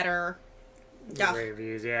get better. Great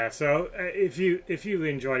reviews, yeah. So if you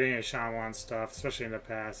enjoyed any of Shyamalan's stuff, especially in the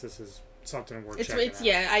past, this is something worth checking out.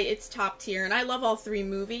 Yeah, it's top tier, and I love all 3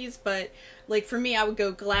 movies. But for me, I would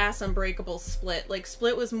go Glass, Unbreakable, Split.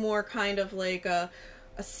 Split was more kind of a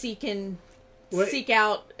seek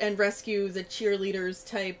out and rescue the cheerleaders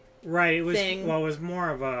type. Right. It was thing. Well, it was more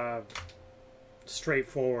of a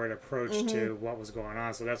straightforward approach to what was going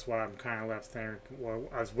on. So that's why I'm kind of left there. Well,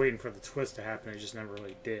 I was waiting for the twist to happen. It just never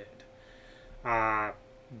really did.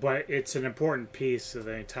 But it's an important piece of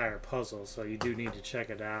the entire puzzle, so you do need to check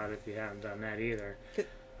it out if you haven't done that either.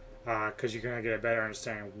 Because you're going to get a better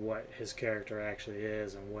understanding of what his character actually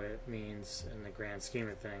is and what it means in the grand scheme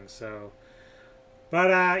of things. So,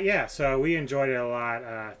 But yeah, so we enjoyed it a lot.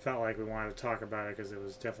 Felt like we wanted to talk about it because it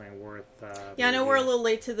was definitely worth. Yeah, I know we're a little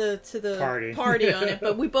late to the party on it,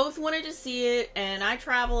 but we both wanted to see it, and I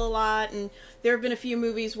travel a lot, and there have been a few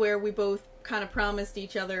movies where we both kind of promised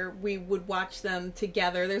each other we would watch them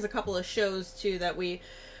together. There's a couple of shows too that we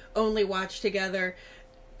only watch together.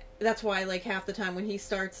 That's why, like, half the time when he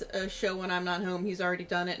starts a show when I'm not home, he's already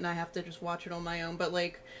done it, and I have to just watch it on my own. But,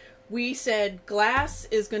 like, we said Glass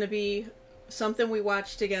is going to be something we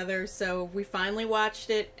watched together, so we finally watched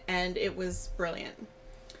it, and it was brilliant.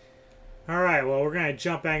 Alright, well, we're going to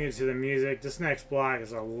jump back into the music. This next block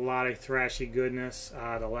is a lot of thrashy goodness.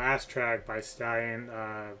 The last track by Stallion,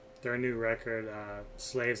 their new record,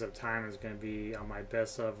 Slaves of Time, is going to be on my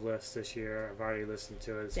best of list this year. I've already listened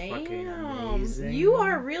to it. It's fucking amazing. You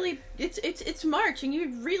are really... It's March, and you're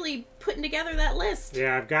really putting together that list.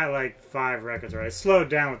 Yeah, I've got like 5 records already. It slowed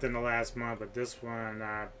down within the last month, but this one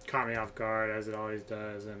caught me off guard, as it always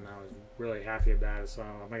does, and I was really happy about it. So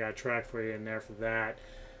I got a track for you in there for that.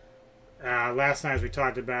 Last night, as we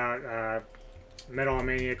talked about, Metal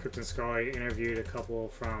Mania, Krypton Scully interviewed a couple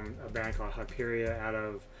from a band called Hyperia out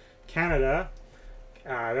of Canada.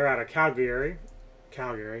 They're out of Calgary,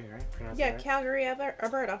 right? Pronounce Yeah, that right? Calgary,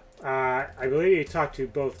 Alberta. I believe he talked to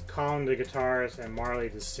both Colin, the guitarist, and Marley,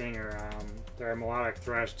 the singer. They're a melodic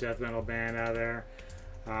thrash death metal band out there.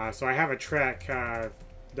 So I have a track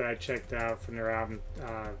that I checked out from their album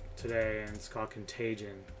today, and it's called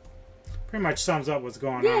Contagion. Pretty much sums up what's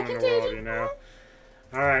going on in the world, you know.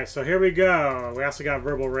 Alright, so here we go. We also got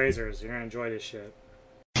Verbal Razors. You're going to enjoy this shit.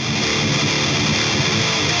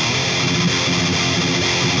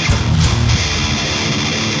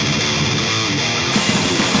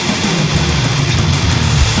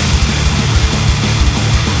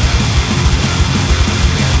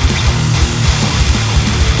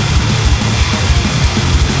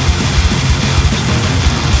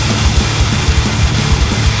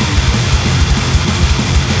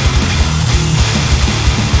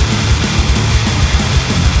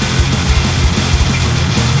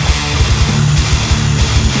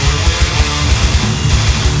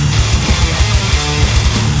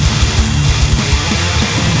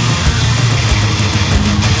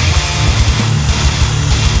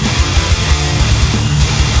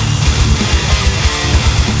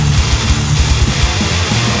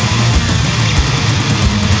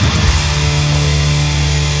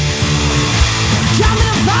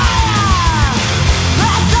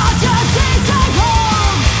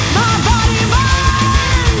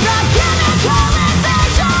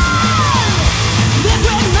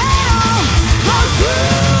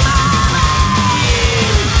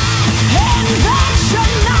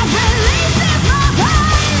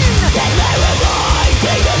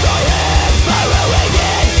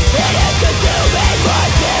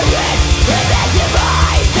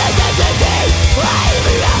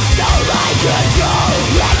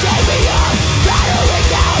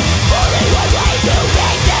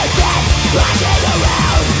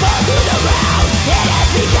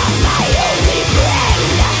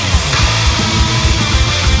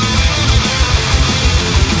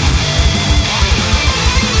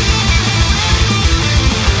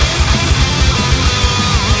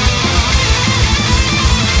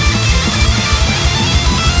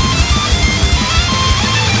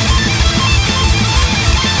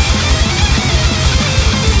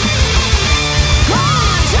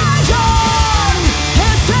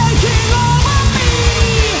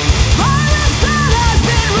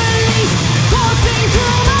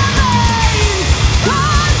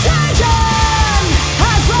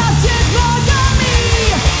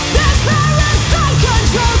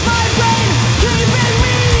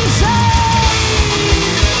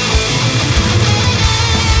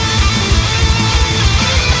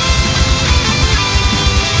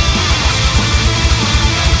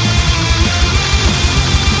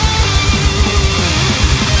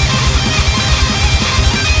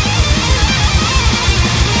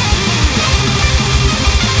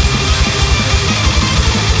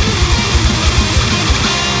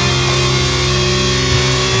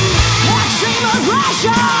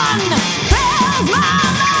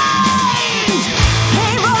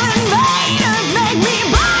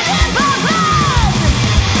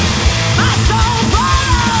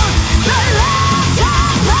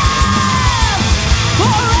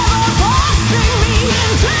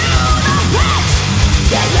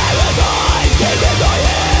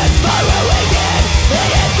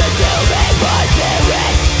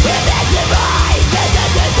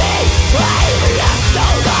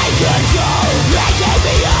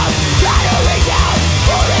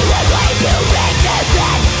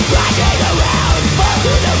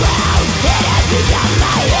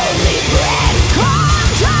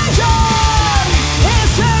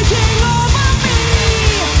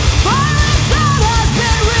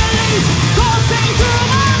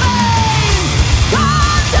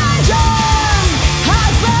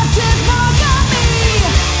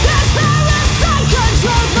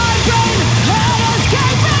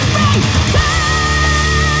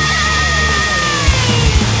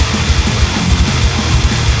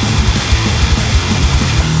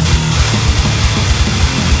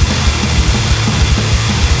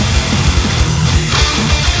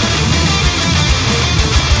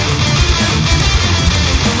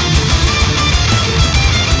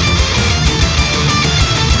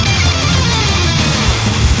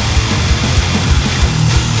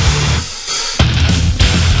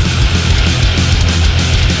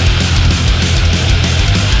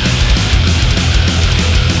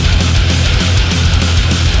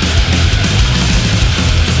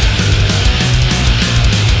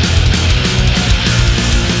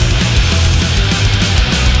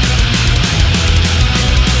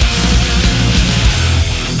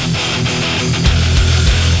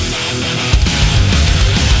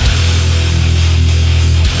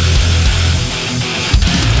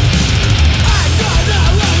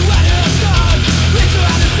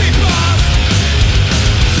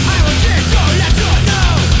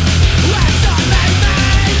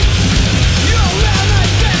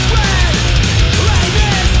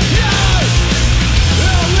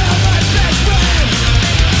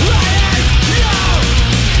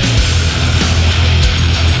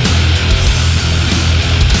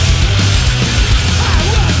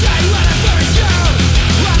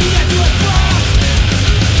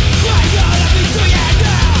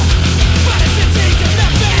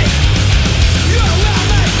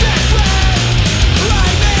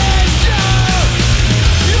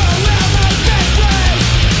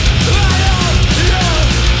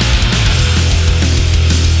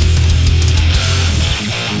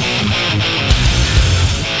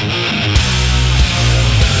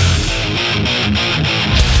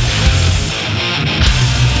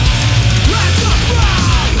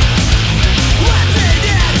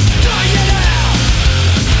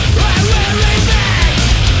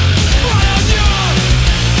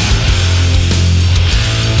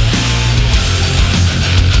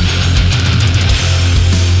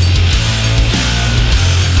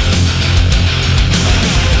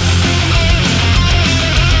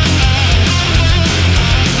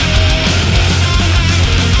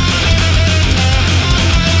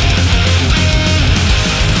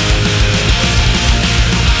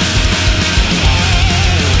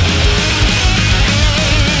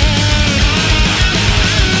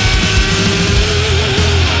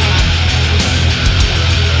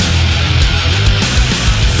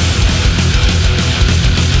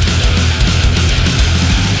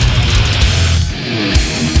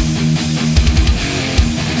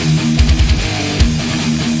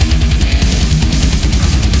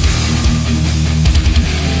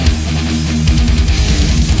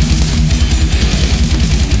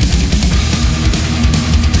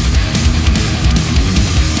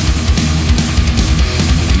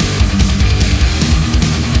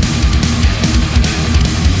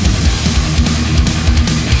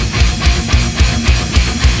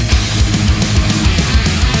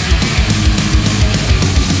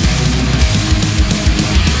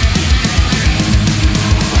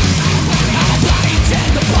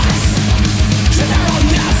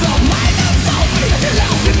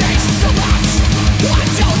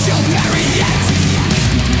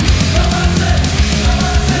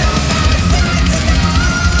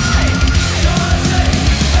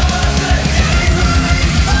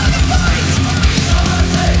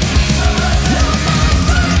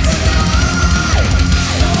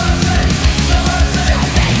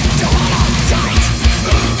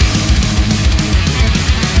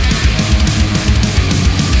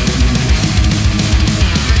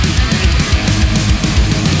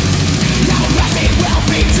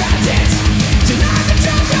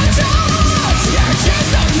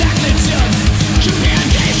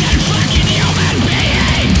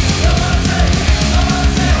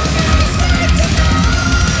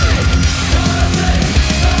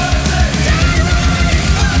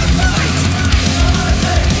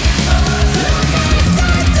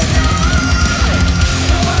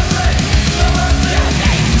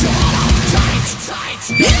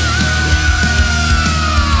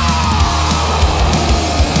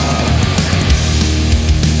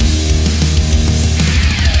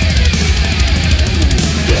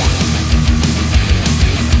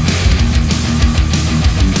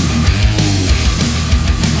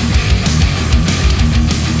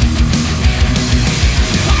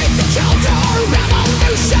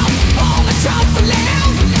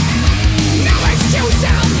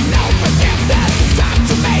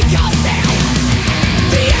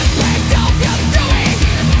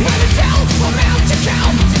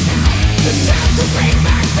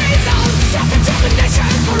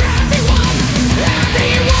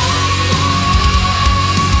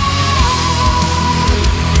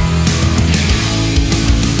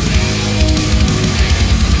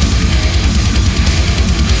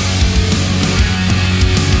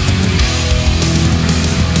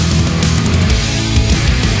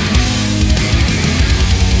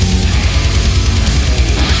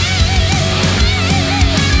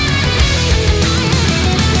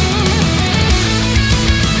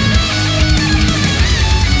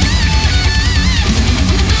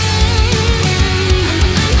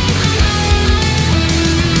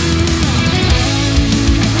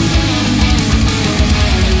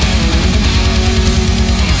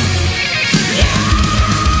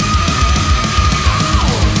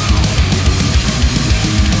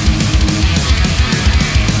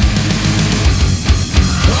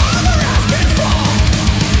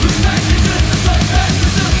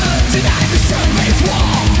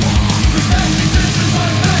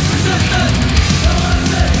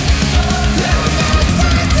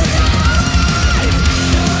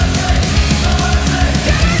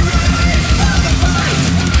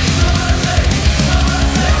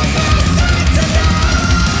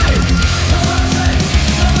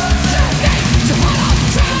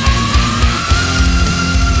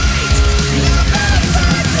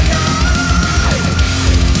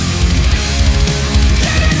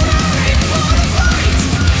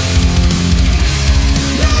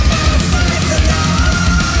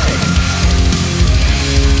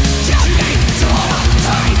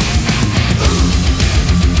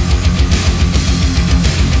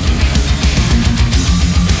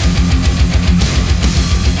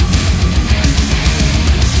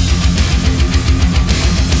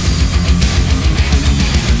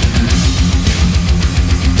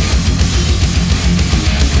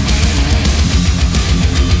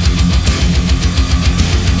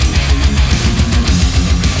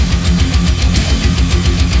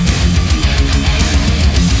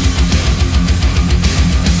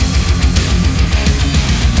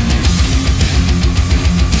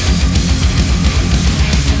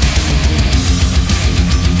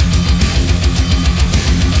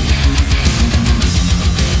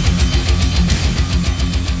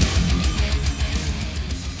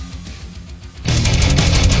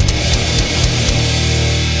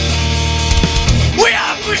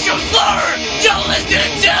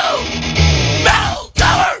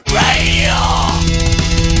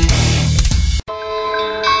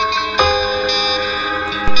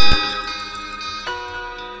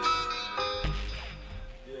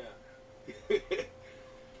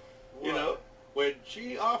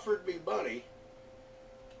 offered me money.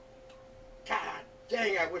 God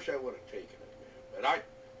dang, I wish I would have taken it, man. But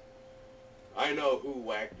I know who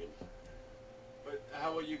whacked him. But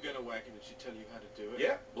how are you going to whack him? Did she tell you how to do it?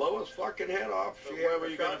 Yeah, blow his fucking head off. But where were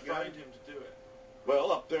you going to find him to do it?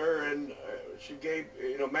 Well, up there, and she gave,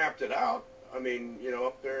 mapped it out. I mean,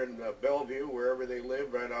 up there in Bellevue, wherever they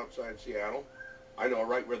live, right outside Seattle. I know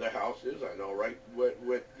right where the house is. I know right what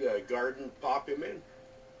garden pop him in.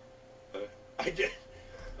 I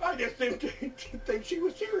just didn't think she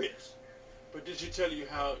was serious. But did she tell you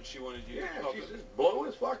how she wanted you to help him? She says, blow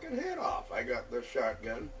his fucking head off. I got the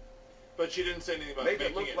shotgun. But she didn't say anything about making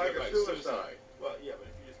it look like a suicide. Well, yeah, but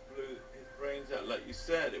if you just blew his brains out, like you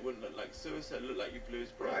said, it wouldn't look like suicide. It looked like you blew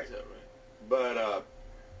his brains out, right? But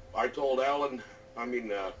I told Alan,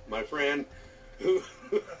 my friend, who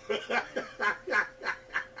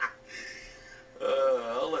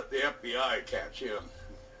I'll let the FBI catch him.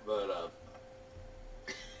 But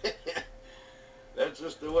that's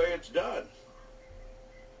just the way it's done.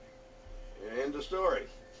 End of story.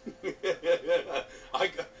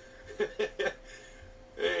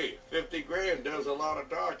 Hey, 50 grand does a lot of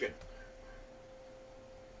talking.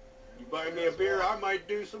 You buy me a beer, I might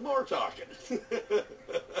do some more talking.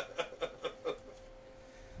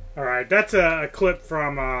 All right, that's a clip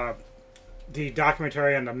from the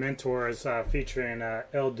documentary on the Mentors featuring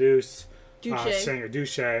El Deuce, singer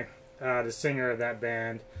Duce, the singer of that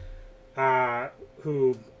band,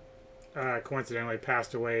 who coincidentally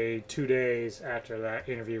passed away 2 days after that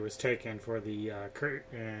interview was taken for the Kurt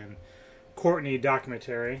and Courtney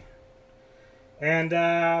documentary. And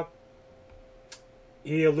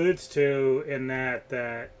he alludes to in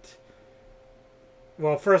that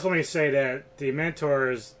well, first let me say that the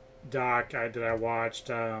Mentors doc that I watched,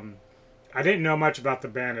 I didn't know much about the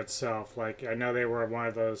band itself. Like, I know they were one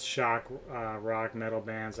of those shock rock metal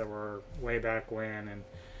bands that were way back when, and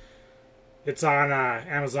it's on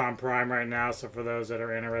Amazon Prime right now, so for those that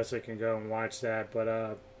are interested can go and watch that. But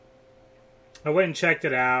I went and checked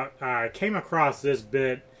it out. I came across this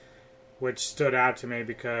bit which stood out to me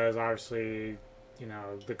because obviously, you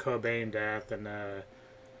know, the Cobain death and the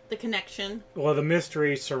connection. Well, the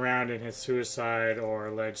mystery surrounding his suicide or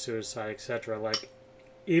alleged suicide, etc. Like,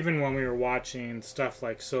 even when we were watching stuff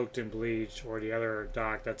like Soaked in Bleach or the other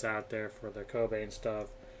doc that's out there for the Cobain stuff,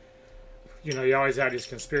 you know, you always had these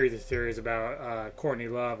conspiracy theories about Courtney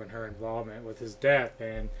Love and her involvement with his death.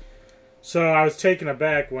 And so I was taken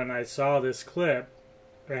aback when I saw this clip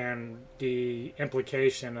and the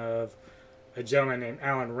implication of a gentleman named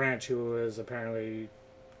Alan Wrench, who is apparently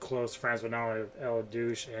close friends with not only El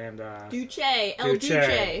Douche and Duce, El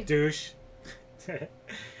Duce. Douche.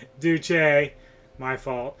 Duce, my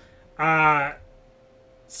fault.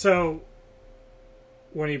 So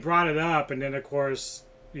when he brought it up, and then of course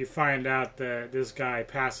you find out that this guy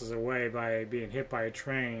passes away by being hit by a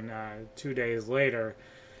train 2 days later,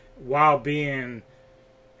 while being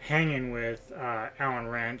hanging with Alan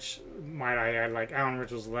Wrench. Might I add, like, Alan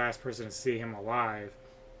Wrench was the last person to see him alive.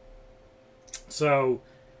 So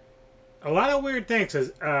a lot of weird things.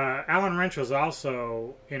 Alan Wrench was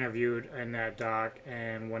also interviewed in that doc,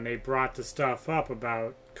 and when they brought the stuff up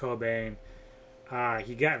about Cobain,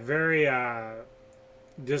 he got very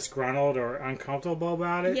disgruntled or uncomfortable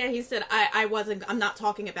about it. Yeah, he said, I'm not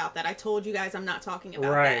talking about that. I told you guys I'm not talking about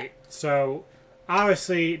that. Right. So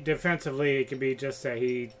obviously, defensively, it could be just that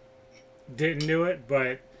he didn't do it,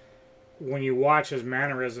 but when you watch his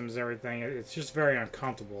mannerisms and everything, it's just very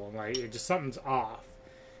uncomfortable. Like, it just, something's off.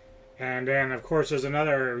 And then, of course, there's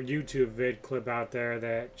another YouTube vid clip out there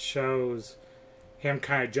that shows him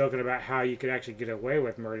kind of joking about how you could actually get away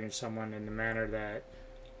with murdering someone in the manner that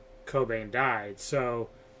Cobain died. So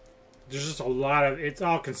there's just a lot of, it's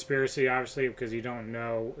all conspiracy, obviously, because you don't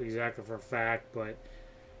know exactly for a fact, but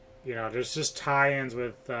you know, there's just tie-ins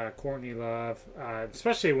with Courtney Love,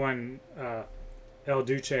 especially when El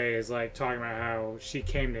Duce is like talking about how she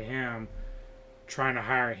came to him trying to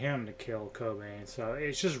hire him to kill Cobain. So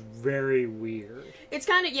it's just very weird. It's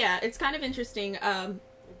kind of interesting.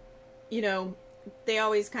 You know, they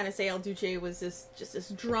always kind of say El Duce was just this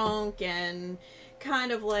drunk and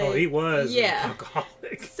kind of like, he was an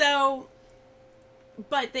alcoholic. So,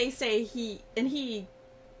 but they say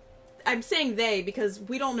I'm saying they because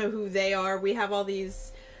we don't know who they are. We have all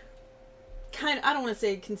these kind of, I don't want to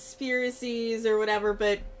say conspiracies or whatever,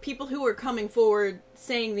 but people who are coming forward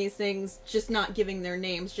saying these things, just not giving their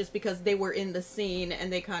names just because they were in the scene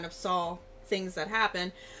and they kind of saw things that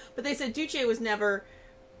happen. But they said Duce was never,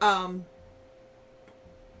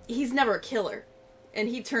 he's never a killer. And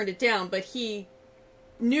he turned it down, but he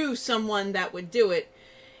knew someone that would do it.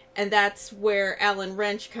 And that's where Alan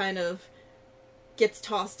Wrench kind of gets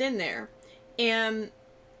tossed in there. And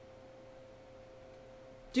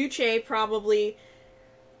Duce probably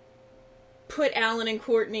put Alan and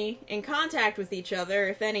Courtney in contact with each other,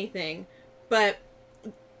 if anything. But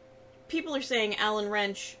people are saying Alan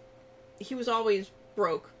Wrench, he was always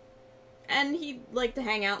broke. And he liked to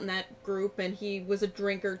hang out in that group, and he was a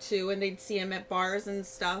drinker too, and they'd see him at bars and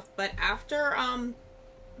stuff. But after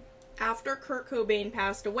Kurt Cobain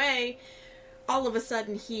passed away, all of a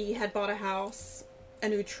sudden he had bought a house, a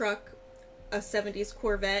new truck, a 70s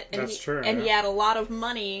Corvette, and he had a lot of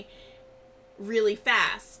money really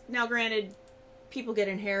fast. Now, granted, people get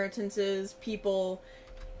inheritances, It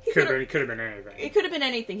could have been anything. It could have been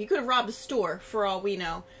anything. He could have robbed a store, for all we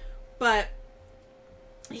know. But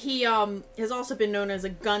he has also been known as a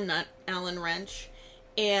gun nut, Alan Wrench.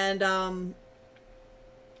 And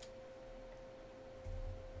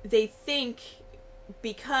they think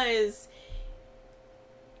because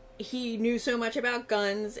he knew so much about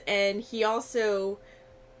guns, and he also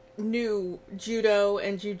knew judo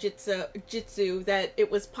and jujitsu, that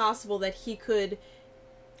it was possible that he could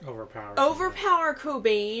overpower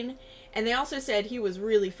Cobain. And they also said he was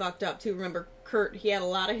really fucked up too. Remember, Kurt, he had a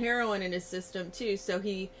lot of heroin in his system too, so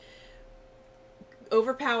he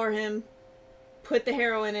overpower him, put the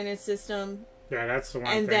heroin in his system. Yeah, that's the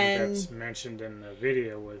one thing that's mentioned in the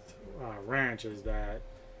video with Wrench, is that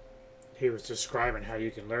he was describing how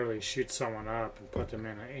you can literally shoot someone up and put them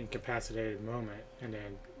in an incapacitated moment, and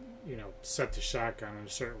then, you know, set the shotgun in a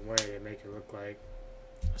certain way to make it look like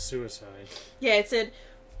a suicide. Yeah, it said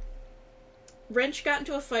Wrench got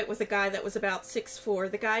into a fight with a guy that was about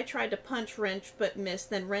 6'4". The guy tried to punch Wrench but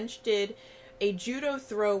missed. Then Wrench did a judo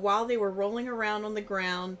throw while they were rolling around on the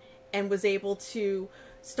ground and was able to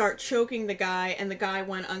start choking the guy, and the guy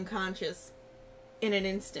went unconscious in an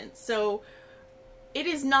instant. So it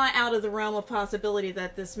is not out of the realm of possibility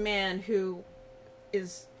that this man, who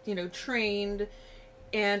is, you know, trained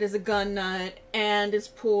and is a gun nut and is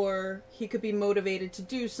poor, he could be motivated to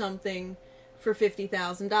do something for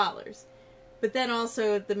 $50,000. But then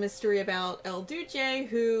also the mystery about El Duce,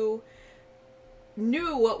 who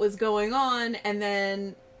knew what was going on and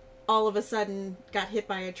then all of a sudden got hit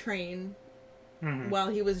by a train while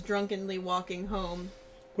he was drunkenly walking home.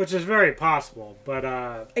 Which is very possible, but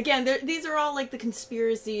again, these are all like the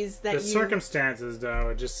conspiracies that the circumstances,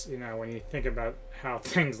 though, just, you know, when you think about how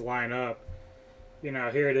things line up, you know,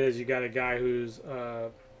 here it is, you got a guy who's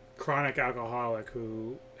a chronic alcoholic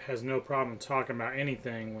who has no problem talking about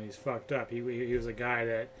anything when he's fucked up. He was a guy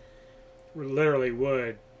that literally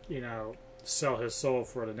would, you know, sell his soul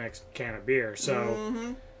for the next can of beer.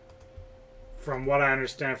 So, from what I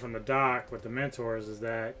understand from the doc with the mentors, is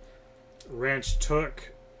that Wrench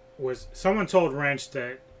someone told Wrench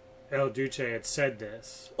that El Duce had said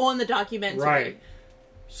this on the documentary, right?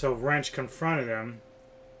 So Wrench confronted him,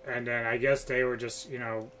 and then I guess they were just, you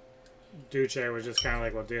know, Duce was just kind of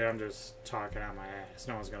like, well, dude, I'm just talking out my ass.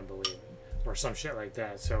 No one's gonna believe it, or some shit like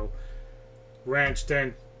that. So Wrench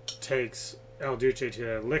then takes El Duce to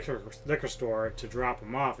the liquor store to drop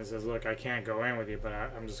him off and says, look, I can't go in with you, but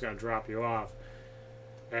I'm just gonna drop you off.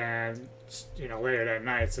 And, you know, later that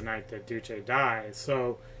night, it's the night that Duce dies.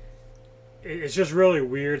 So it's just really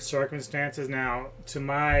weird circumstances. Now, to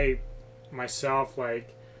myself,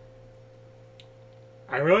 like,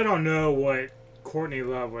 I really don't know what Courtney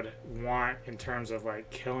Love would want in terms of, like,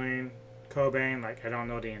 killing Cobain. Like, I don't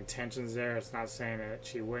know the intentions there. It's not saying that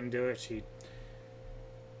she wouldn't do it. She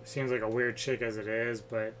seems like a weird chick as it is,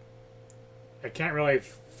 but I can't really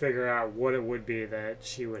figure out what it would be that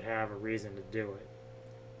she would have a reason to do it.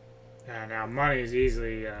 Now, money is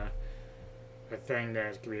easily a thing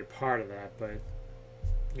that could be a part of that, but,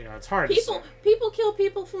 you know, it's hard to say. People kill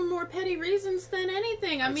people for more petty reasons than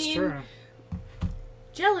anything. I mean, true.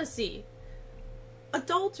 Jealousy,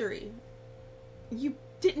 adultery. You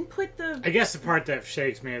didn't put the... I guess the part that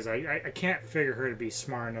shakes me is I can't figure her to be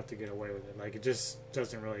smart enough to get away with it. Like, it just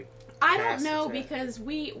doesn't really... I don't know, because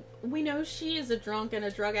we know she is a drunk and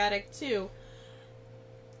a drug addict, too.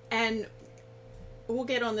 And we'll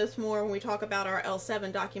get on this more when we talk about our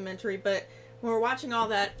L7 documentary, but when we're watching all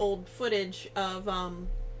that old footage of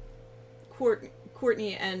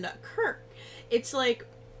Courtney and Kirk, it's like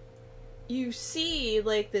you see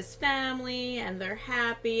like this family and they're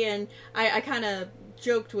happy, and I kind of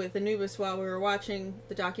joked with Anubis while we were watching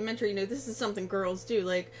the documentary, you know, this is something girls do.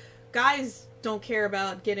 Like, guys don't care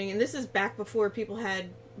about getting, and this is back before people had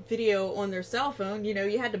video on their cell phone, you know,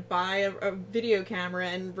 you had to buy a video camera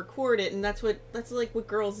and record it, and that's like what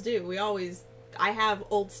girls do. I have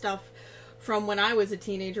old stuff from when I was a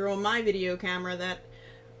teenager on my video camera that,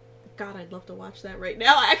 God, I'd love to watch that right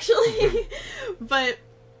now, actually. But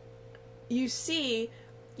you see,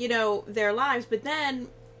 you know, their lives, but then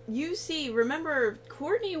you see, remember,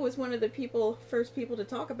 Courtney was one of the first people to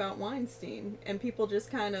talk about Weinstein, and people just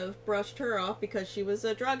kind of brushed her off because she was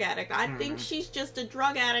a drug addict. I think she's just a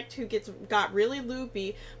drug addict who got really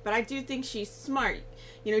loopy, but I do think she's smart.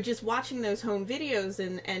 You know, just watching those home videos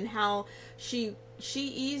and how she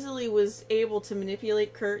easily was able to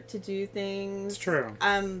manipulate Kurt to do things. It's true.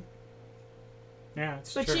 Yeah,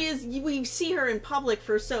 it's but true. we see her in public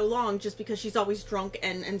for so long just because she's always drunk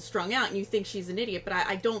and strung out, and you think she's an idiot, but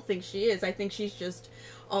I don't think she is. I think she's just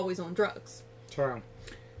always on drugs. True.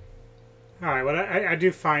 Alright, well, I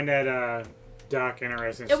do find that doc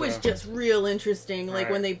interesting. It was just real interesting, like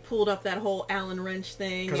right. when they pulled up that whole Alan Wrench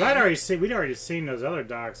thing. Because we'd already seen those other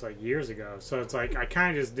docs like years ago, so it's like I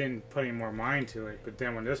kind of just didn't put any more mind to it, but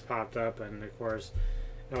then when this popped up, and of course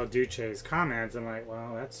El Duce's comments, I'm like,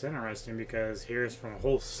 well, that's interesting, because here's from a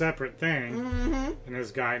whole separate thing. And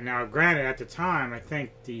this guy, now granted, at the time, I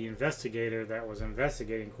think the investigator that was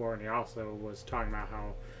investigating Courtney also was talking about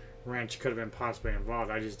how Wrench could have been possibly involved.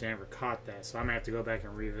 I just never caught that, so I'm gonna have to go back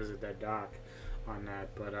and revisit that doc on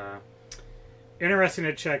that. But interesting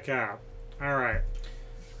to check out. Alright,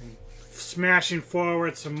 smashing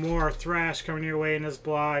forward, some more thrash coming your way in this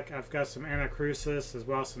block. I've got some Anacrusis as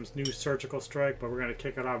well as some new Surgical Strike, but we're going to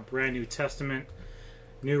kick it off brand new Testament.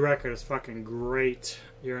 New record is fucking great.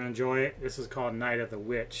 You're going to enjoy it. This is called Night of the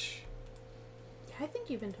Witch. I think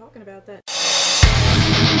you've been talking about that.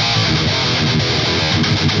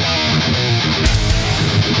 Night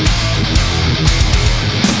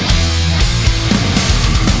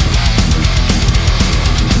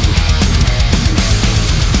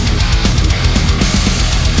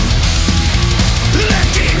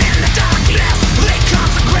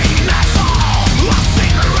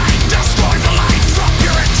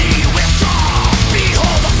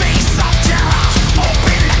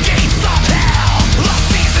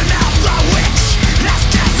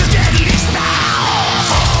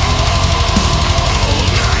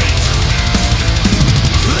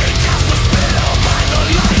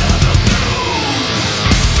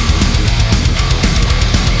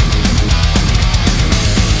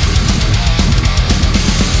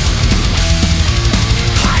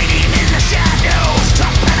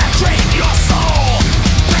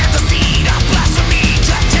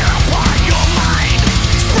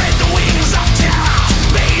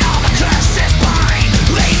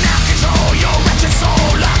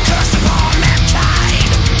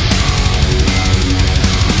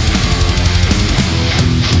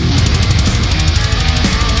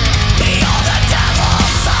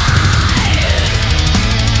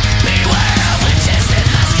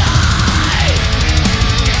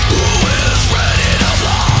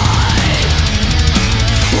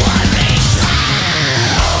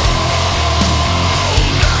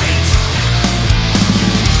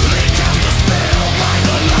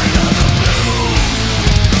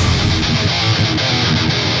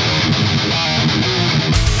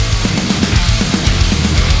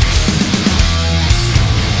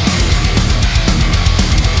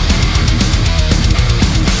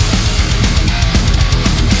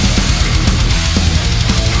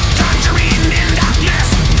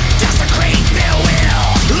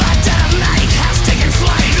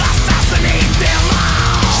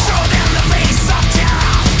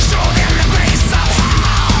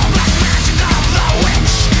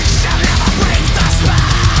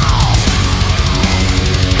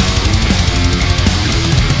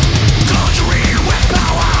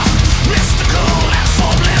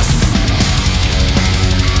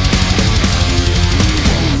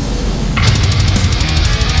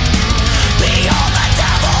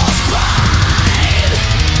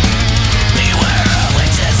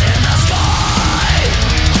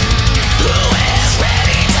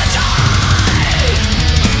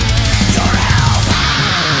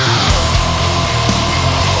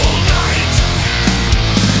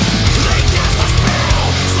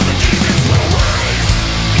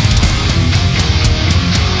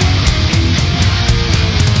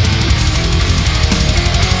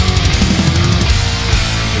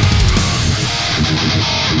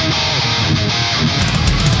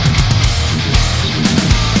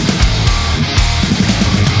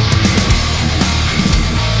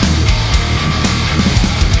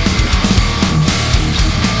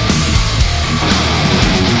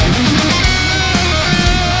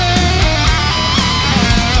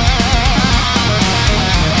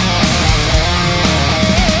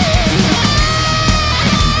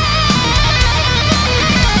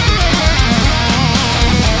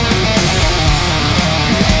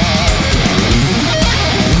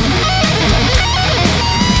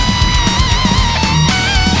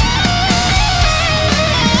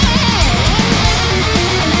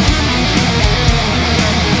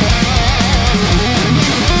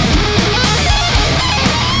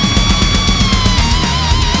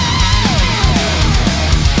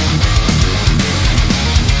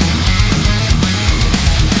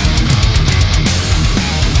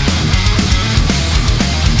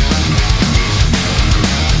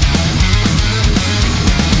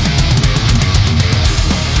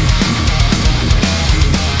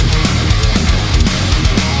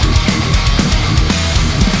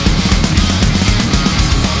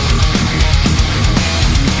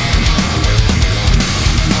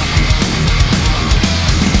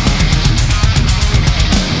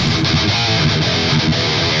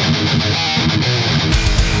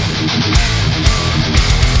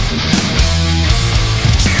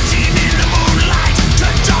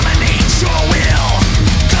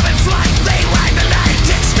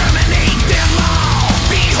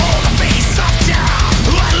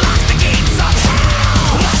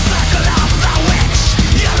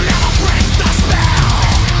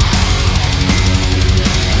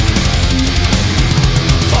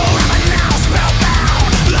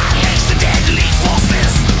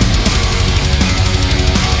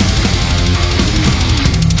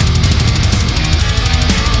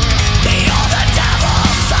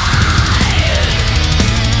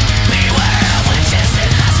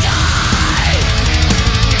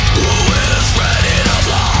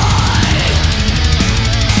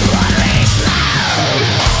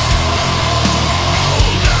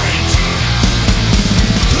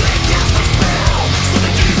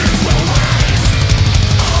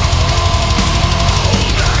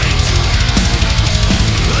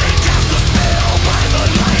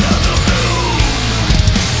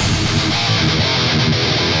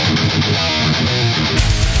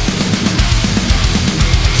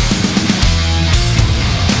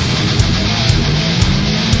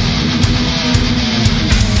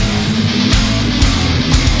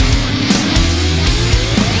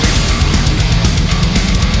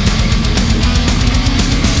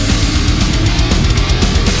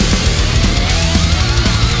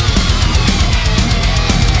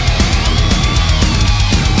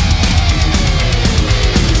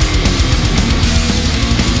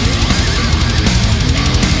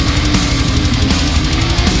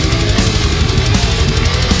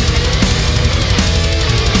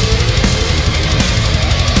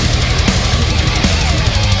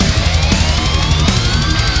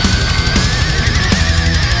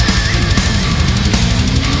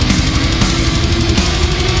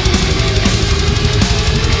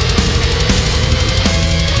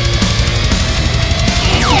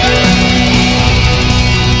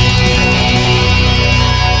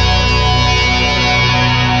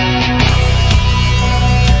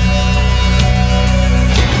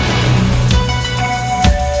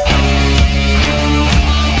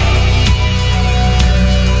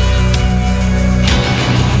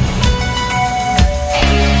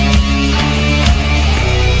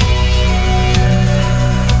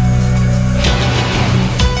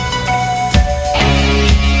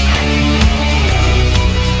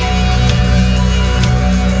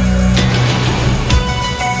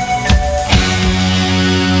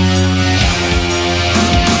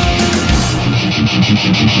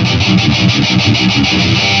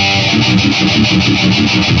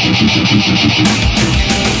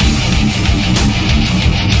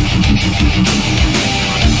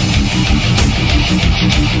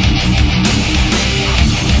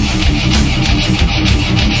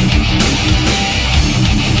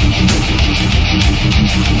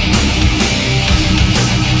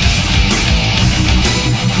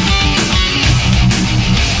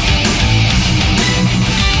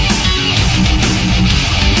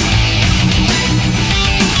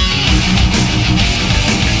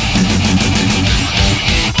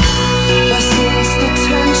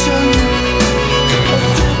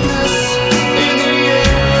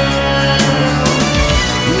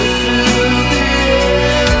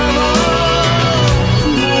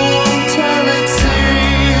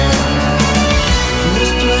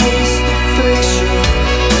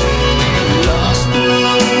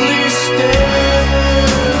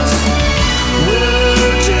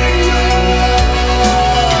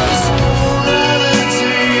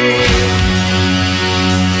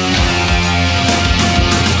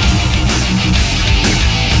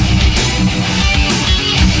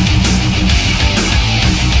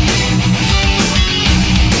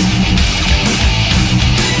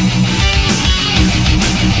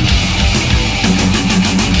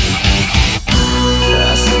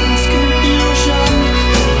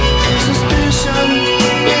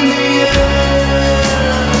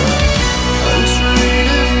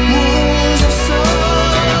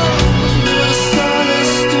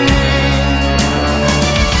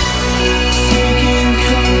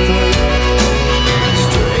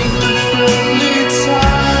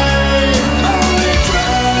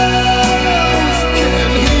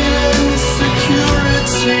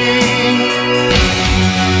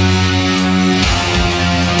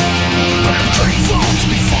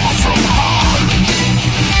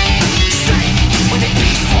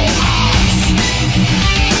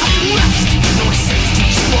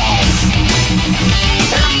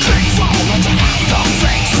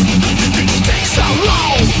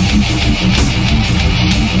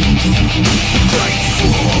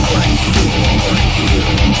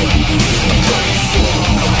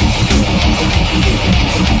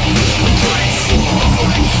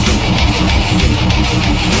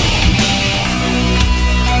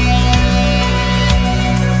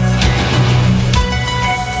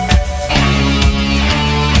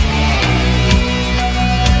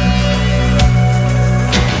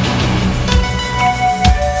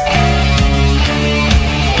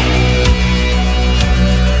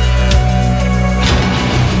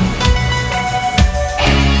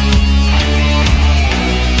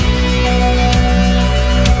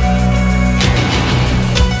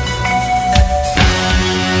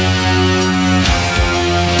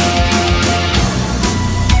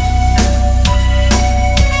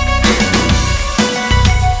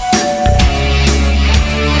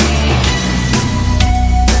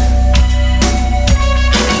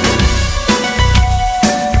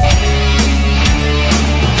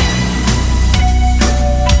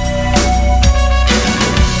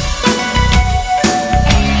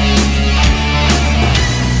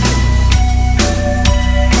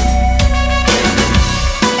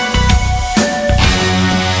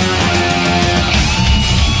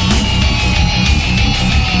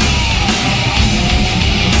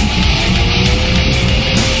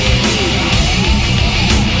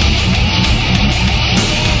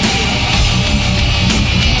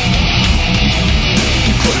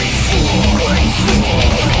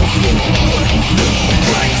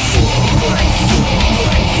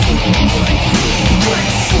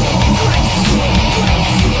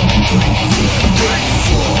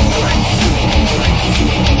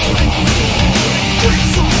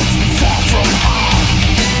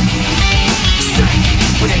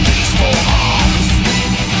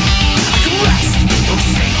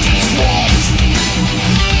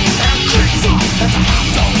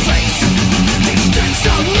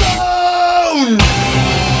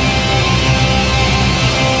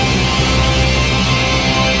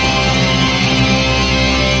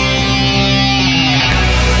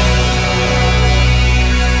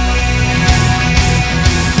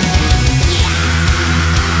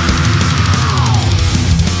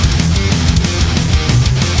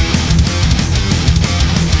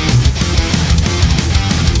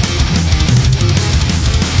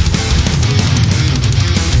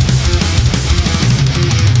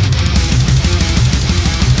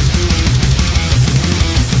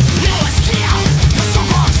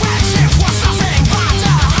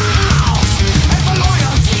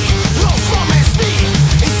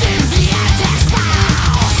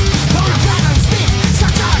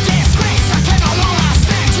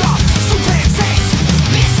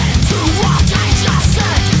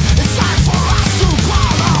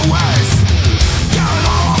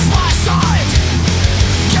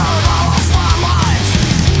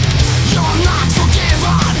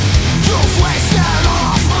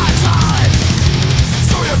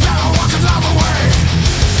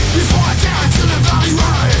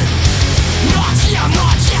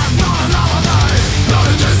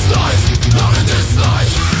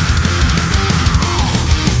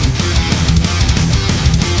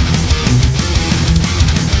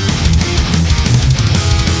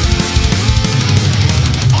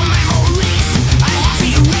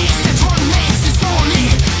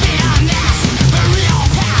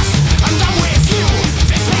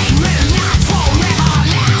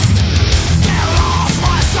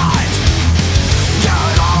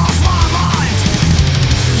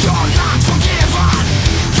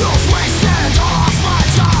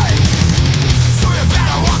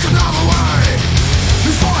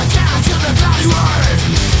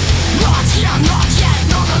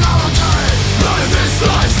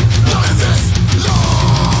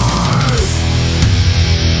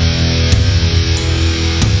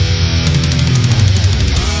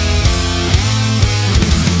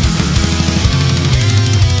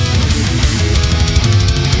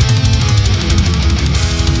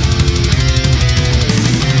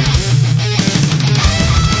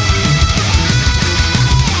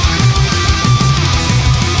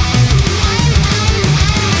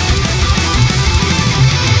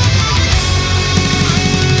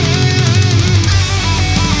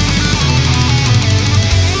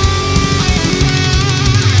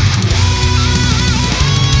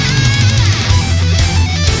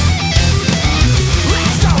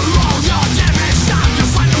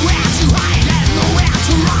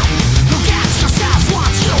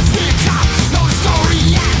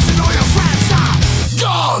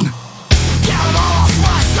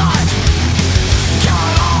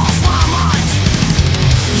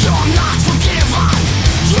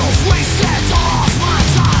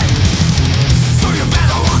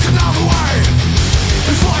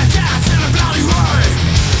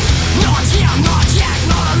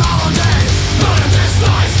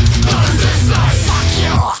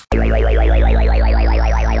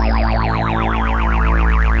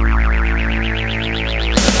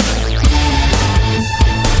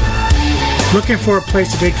Looking for a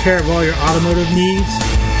place to take care of all your automotive needs?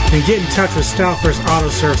 Then get in touch with Stylefirst Auto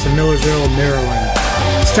Service in Millersville, Maryland.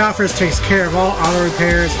 Stylefirst takes care of all auto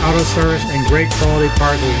repairs, auto service, and great quality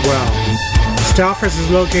parts as well. Stylefirst is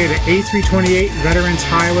located at 8328 Veterans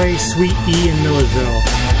Highway, Suite E in Millersville.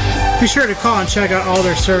 Be sure to call and check out all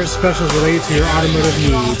their service specials related to your automotive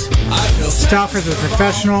needs. Stylefirst is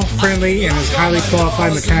professional, friendly, and is highly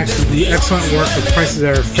qualified mechanics who do excellent work with prices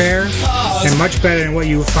that are fair and much better than what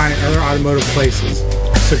you will find at other automotive places.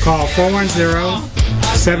 So call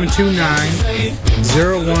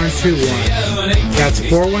 410-729-0121. That's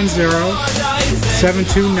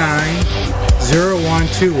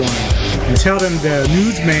 410-729-0121. And tell them the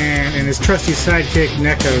newsman and his trusty sidekick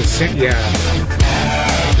Neko sent ya.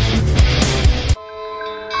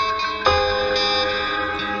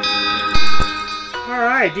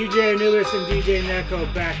 Alright, DJ Anubis and DJ Neko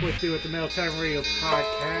back with you with the Metal Tavern Radio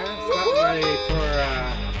podcast. About ready for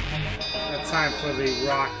time for the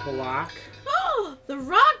rock block. Oh, the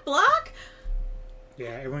rock block? Yeah,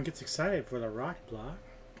 everyone gets excited for the rock block.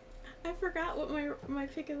 I forgot what my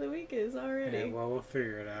pick of the week is already. Yeah, well, we'll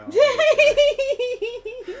figure it out.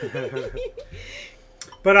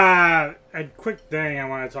 But a quick thing I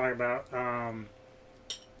want to talk about.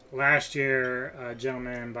 Last year, a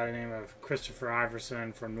gentleman by the name of Christopher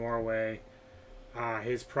Iverson from Norway,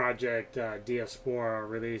 his project Diaspora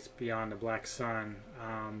released Beyond the Black Sun.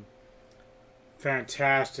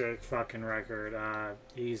 Fantastic fucking record.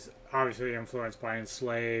 He's obviously influenced by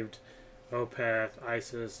Enslaved, Opeth,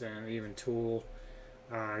 ISIS, and even Tool,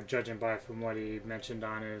 judging from what he mentioned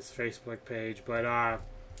on his Facebook page. But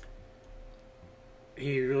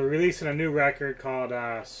he released a new record called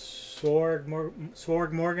Sorg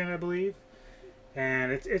Morgan, I believe.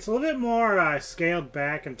 And it's a little bit more scaled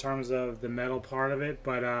back in terms of the metal part of it.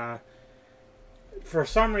 But for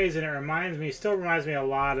some reason, it still reminds me a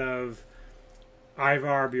lot of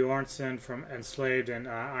Ivar Bjornsson from Enslaved and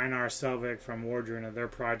Einar Selvik from Wardrun of their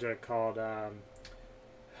project called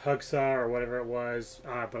Hugsa or whatever it was.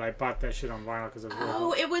 But I bought that shit on vinyl because it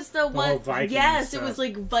was it was the one. Viking yes, stuff. It was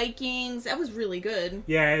like Vikings. That was really good.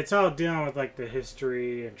 Yeah, it's all dealing with like the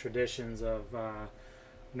history and traditions of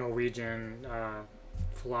Norwegian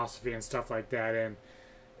philosophy and stuff like that. And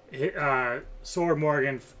Sorg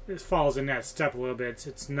Morgan falls in that step a little bit.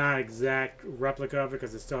 It's not an exact replica of it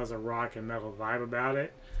because it still has a rock and metal vibe about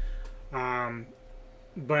it.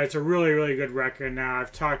 But it's a really, really good record. Now,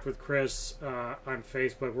 I've talked with Chris on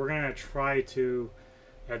Facebook. We're going to try to,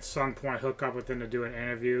 at some point, hook up with him to do an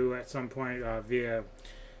interview at some point via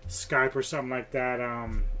Skype or something like that.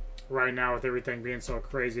 Right now, with everything being so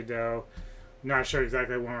crazy, though, I'm not sure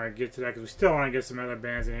exactly when we're going to get to that because we still want to get some other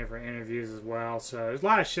bands in here for interviews as well. So there's a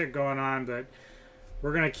lot of shit going on, but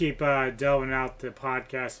we're going to keep delving out the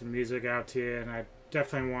podcast and music out to you. And I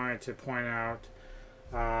definitely wanted to point out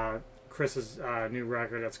Chris's new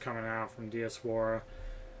record that's coming out from Diaspora.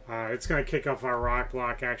 It's going to kick off our rock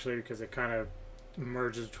block, actually, because it kind of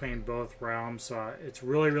merges between both realms. So it's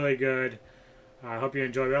really, really good. I hope you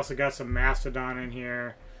enjoy it. We also got some Mastodon in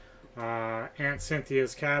here. Aunt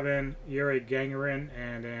Cynthia's Cabin, Yuri Gagarin,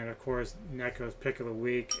 and then, of course, Neko's Pick of the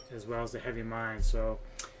Week, as well as the Heavy Mind. So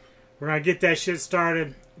we're going to get that shit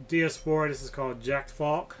started. Diaspora, this is called Jack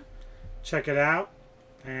Falk. Check it out.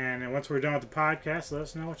 And then once we're done with the podcast, let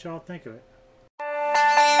us know what y'all think of it.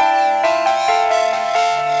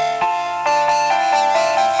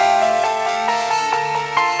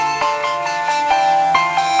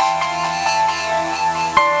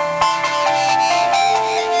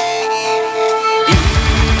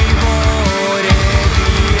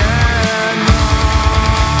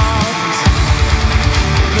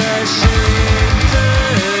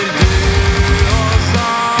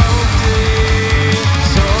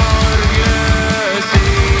 Sorglös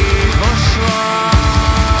i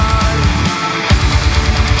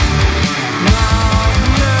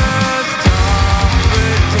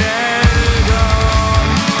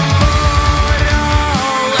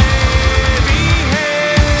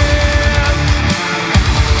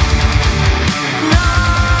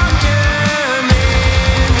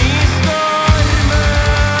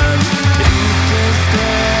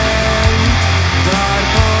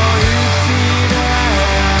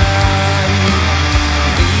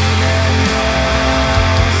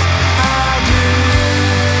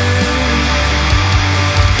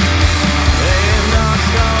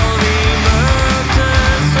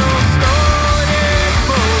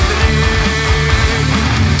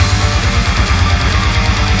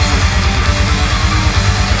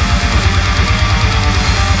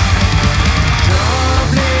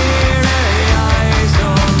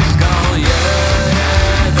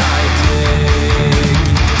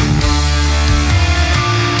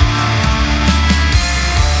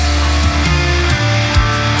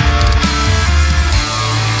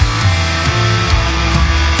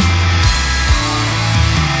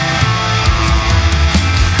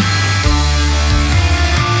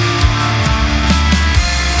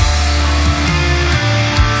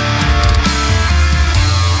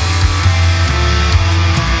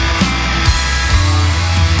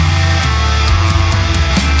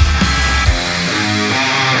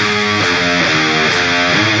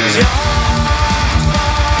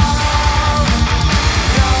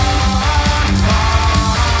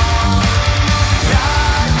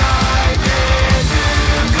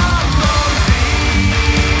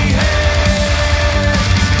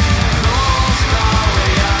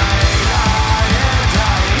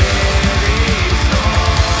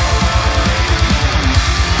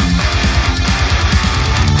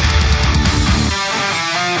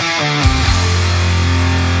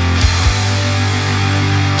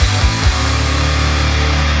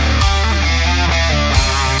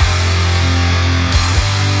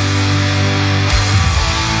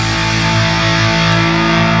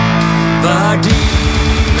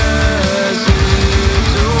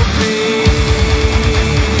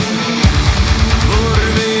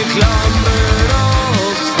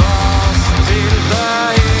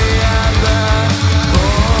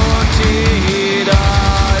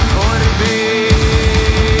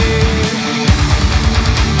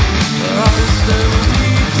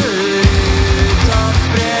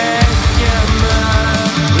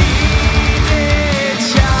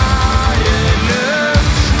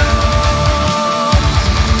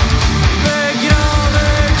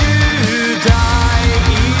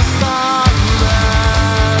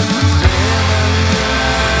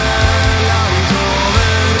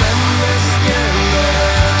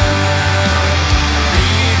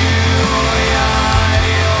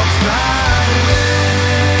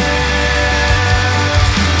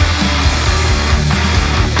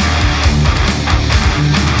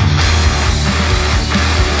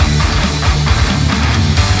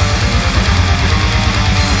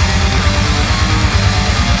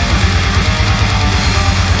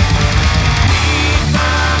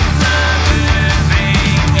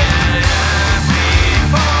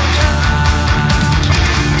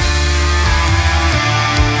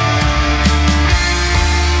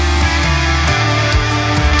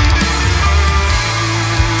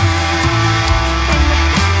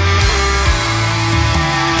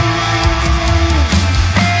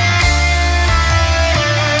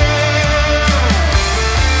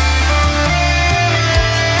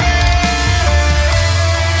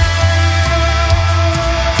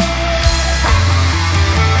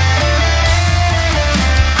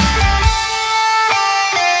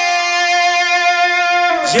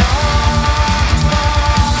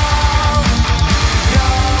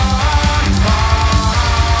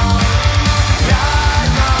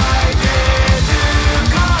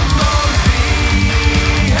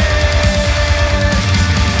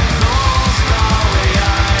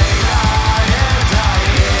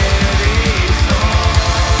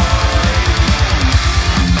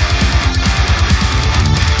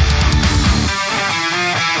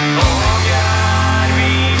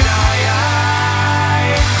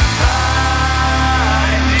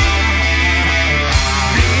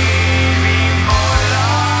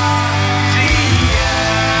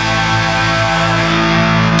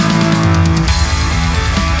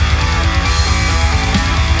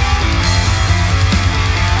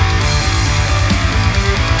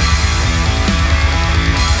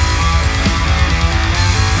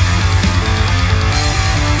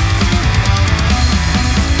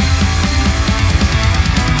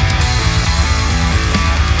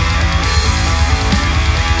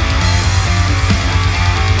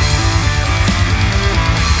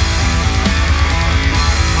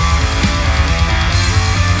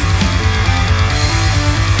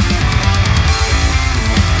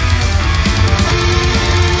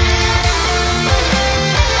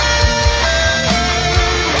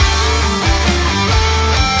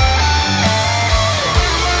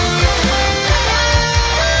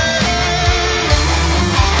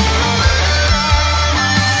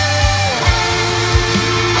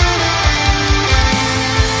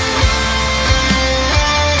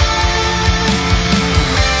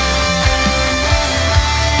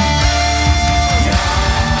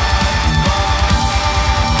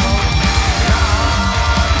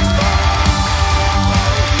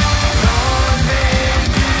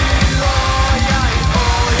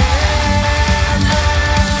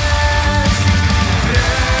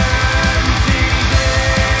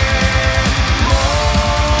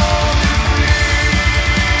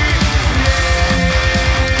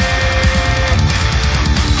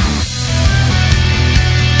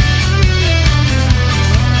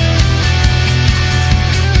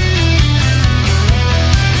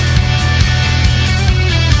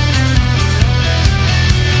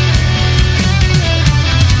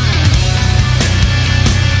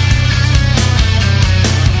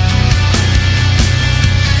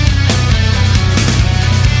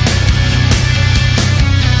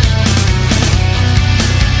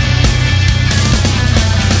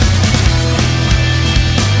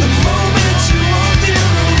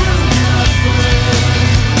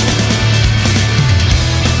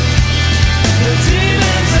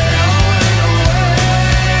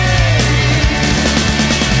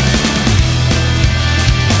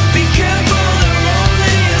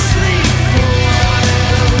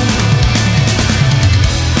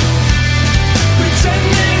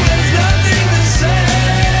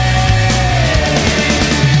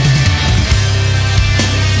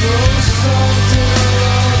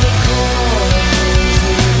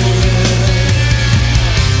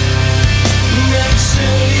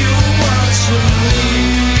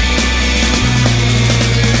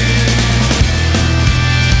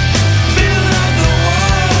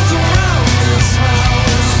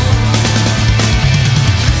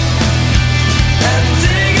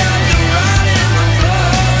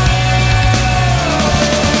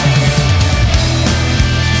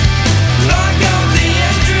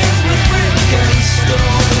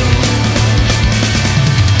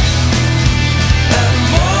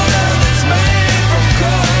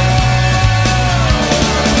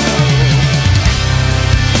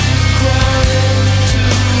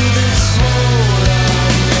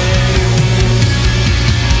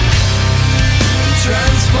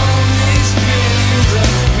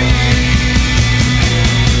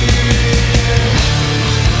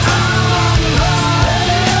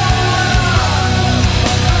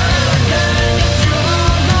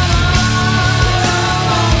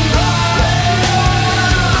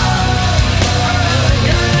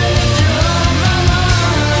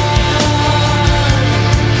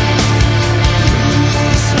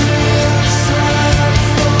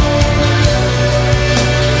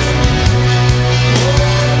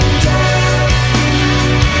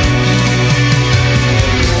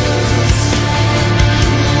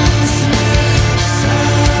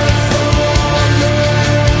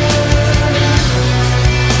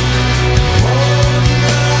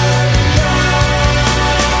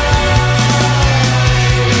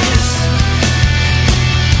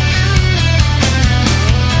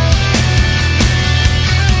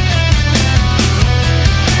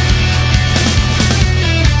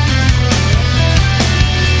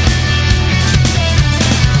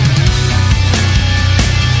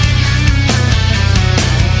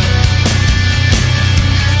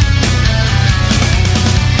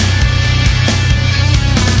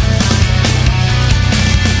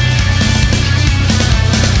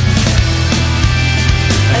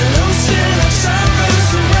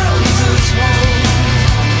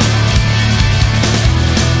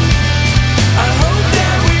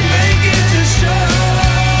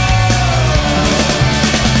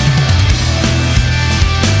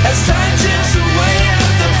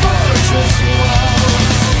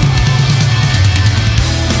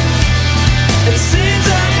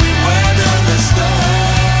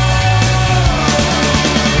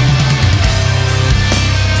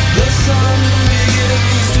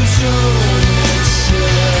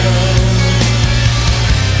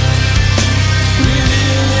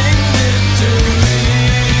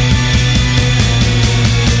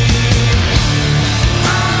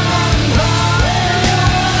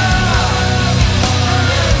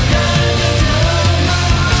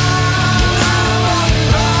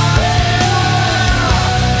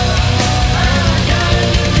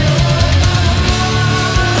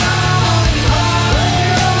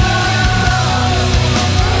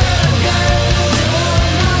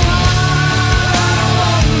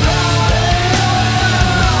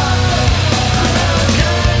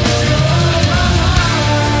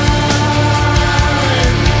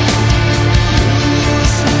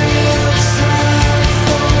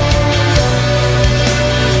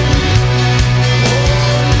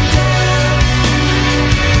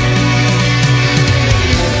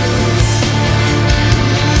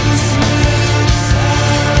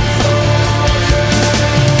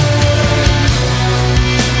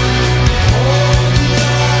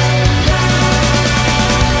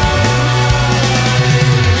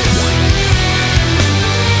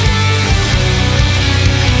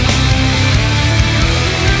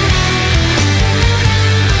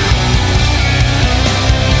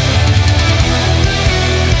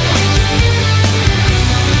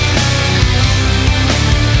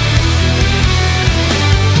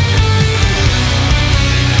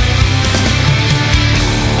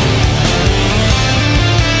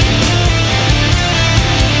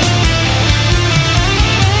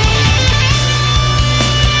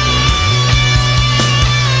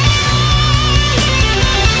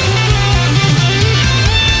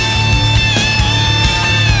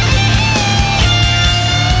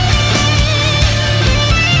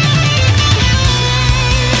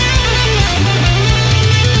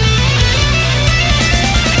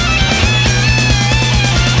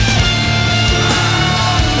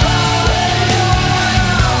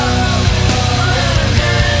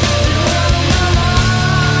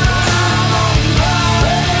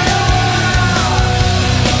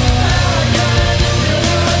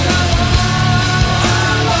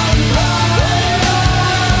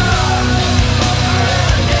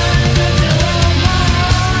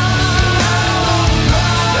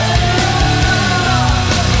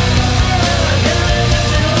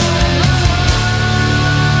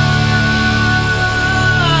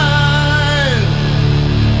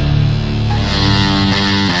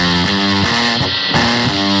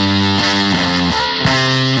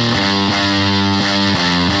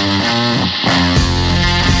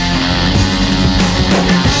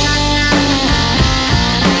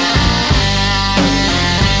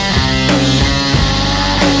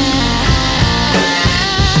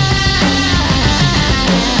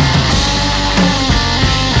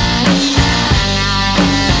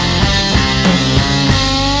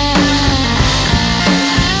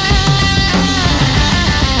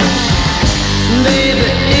Baby,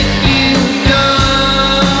 if you go,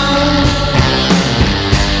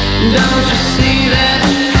 don't you see that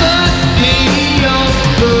you fuck me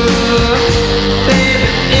over? Baby,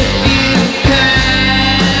 if you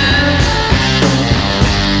can,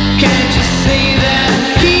 can't you see that I'm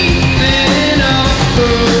keeping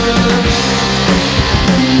over?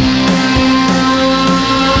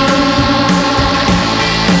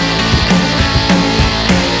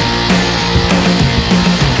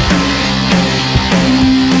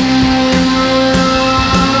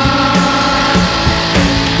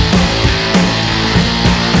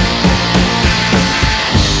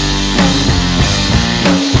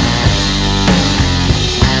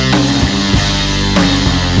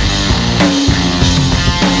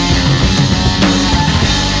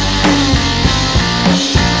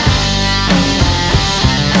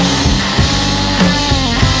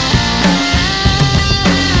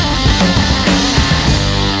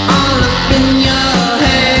 All up in your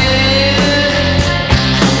head,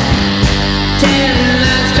 telling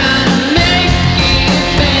lies, trying to make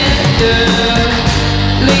it better.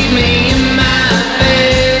 Leave me in my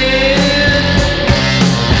bed,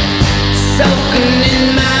 soaking in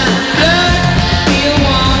my blood, feel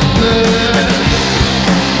warmer.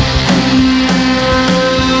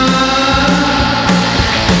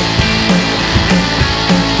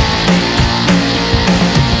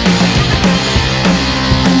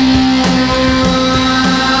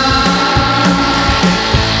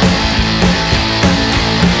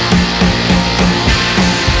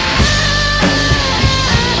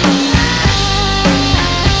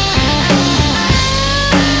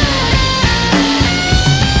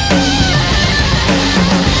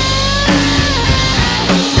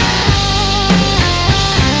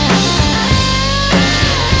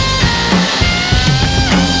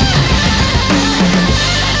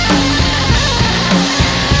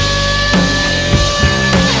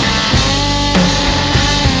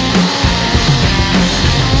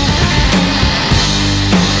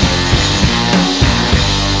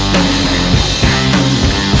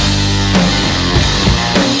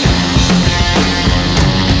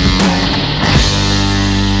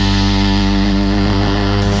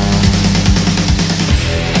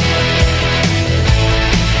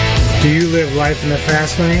 Do you live life in the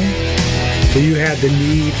fast lane? Do you have the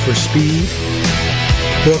need for speed?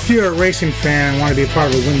 Well, if you're a racing fan and want to be a part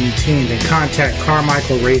of a winning team, then contact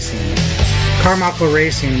Carmichael Racing. Carmichael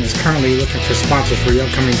Racing is currently looking for sponsors for the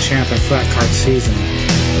upcoming Champ and Flat Kart season.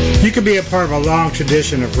 You could be a part of a long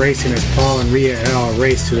tradition of racing as Paul and Rhea L.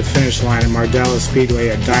 race to the finish line at Mardella Speedway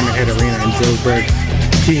at Diamond Head Arena in Dillsburg,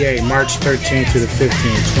 PA, March 13th through the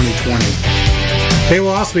 15th, 2020. They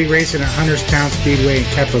will also be racing at Hunterstown Speedway and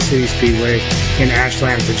Capital City Speedway in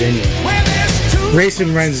Ashland, Virginia.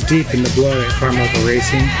 Racing runs deep in the blood at Carmichael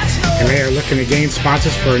Racing, and they are looking to gain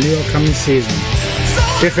sponsors for a new upcoming season.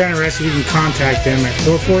 If interested, you can contact them at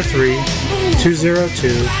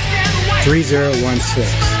 443-202-3016.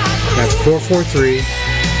 That's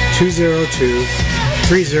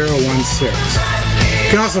 443-202-3016. You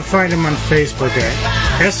can also find them on Facebook at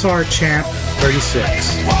SR Champ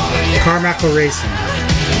 36. Carmichael Racing.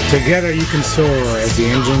 Together you can soar as the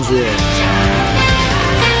engines roar.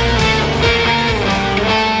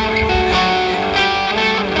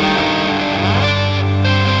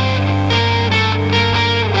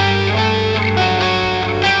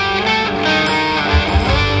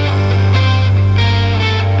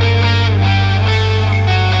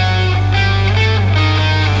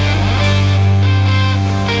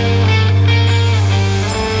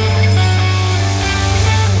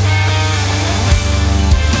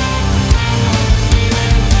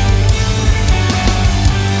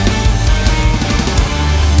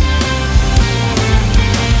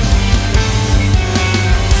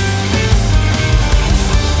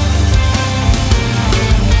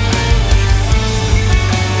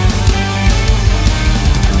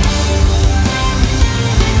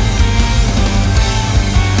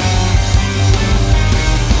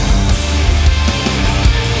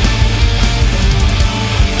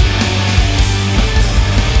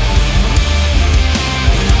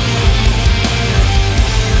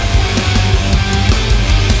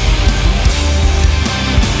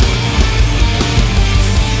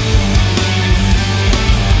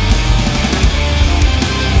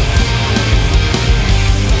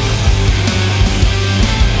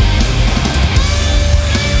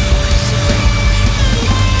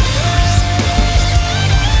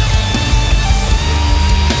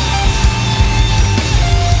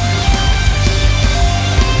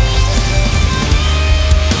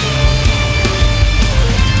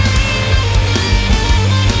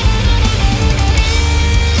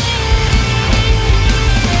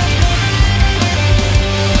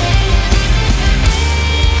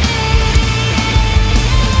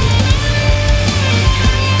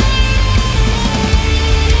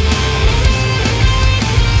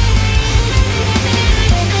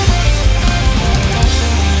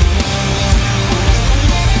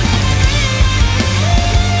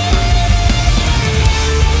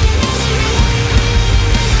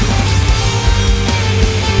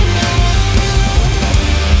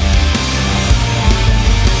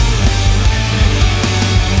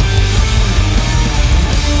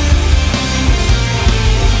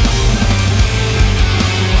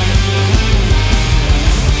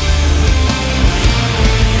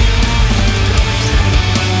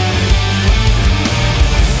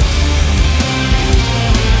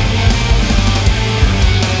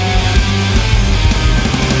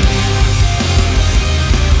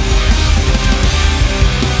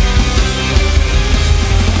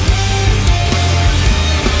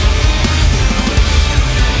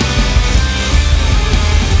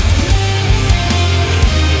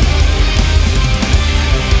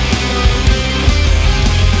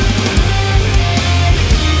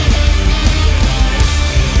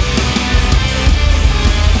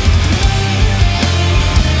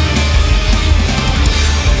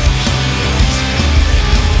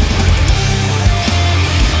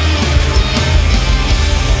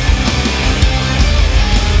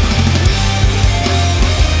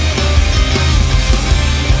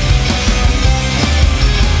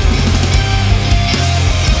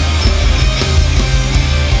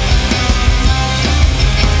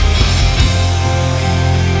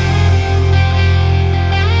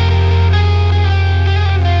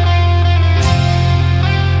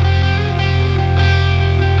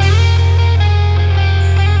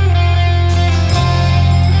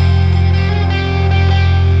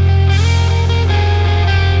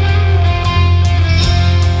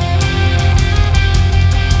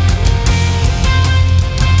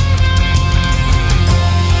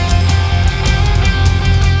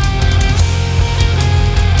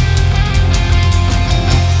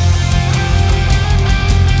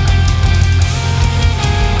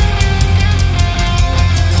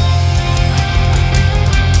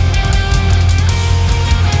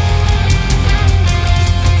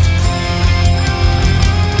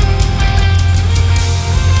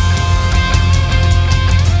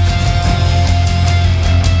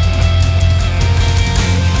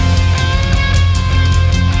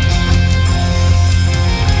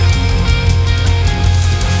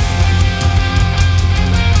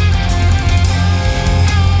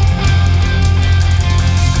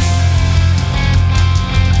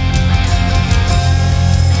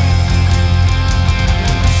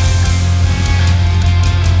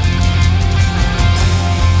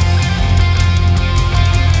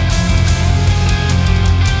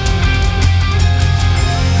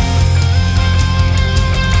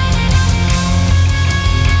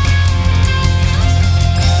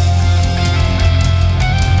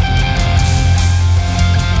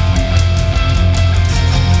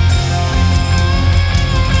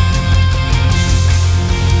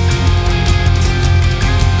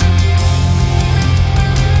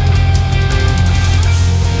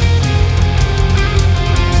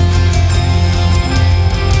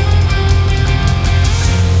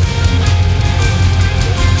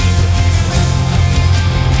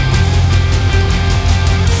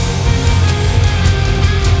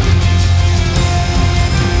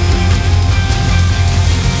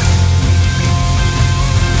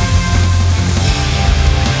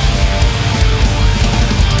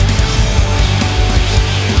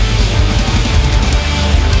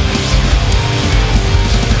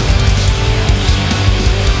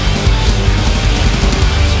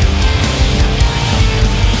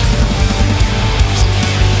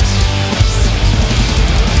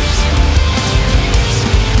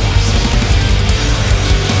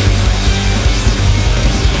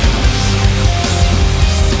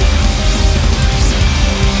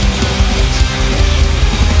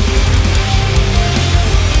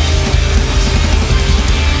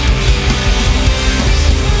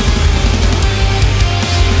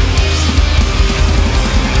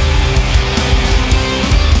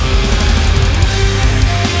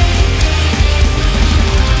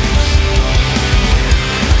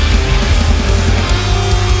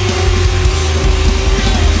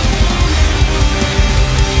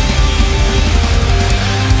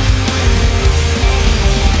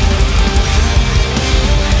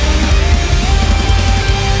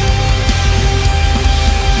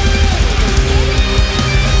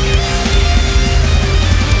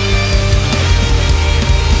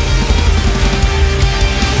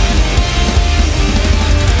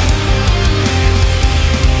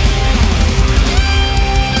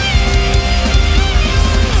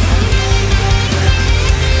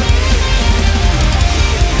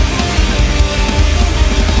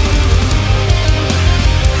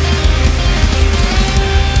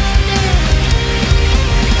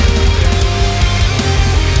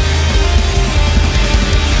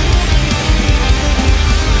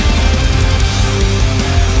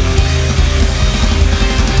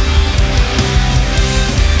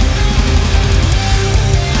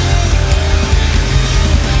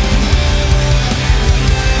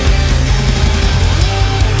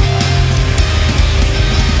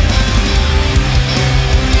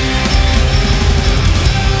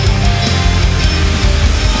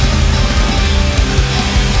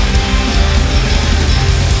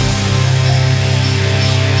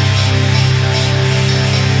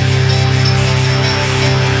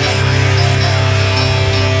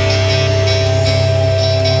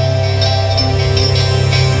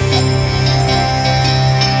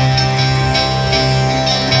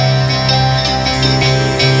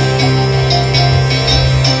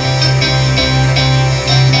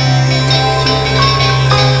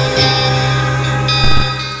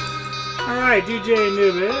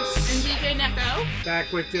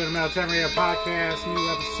 Back with you on the Metal Time Radio Podcast, new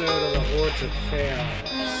episode of the Hordes of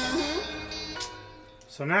Chaos.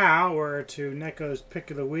 So now we're to Neko's Pick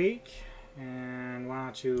of the Week, and why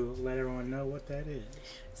don't you let everyone know what that is?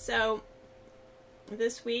 So,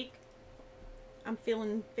 this week, I'm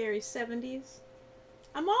feeling very 70s.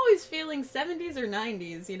 I'm always feeling 70s or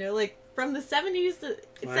 90s, you know, like from the 70s to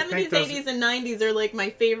 70s, 80s, and 90s are like my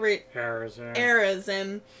favorite eras,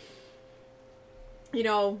 and you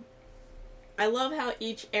know, I love how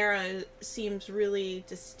each era seems really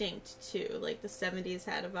distinct too. Like the 70s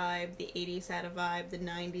had a vibe, the 80s had a vibe, the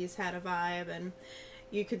 90s had a vibe, and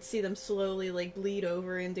you could see them slowly like bleed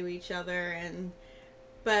over into each other.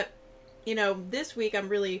 But you know, this week I'm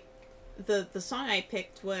really the song I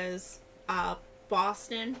picked was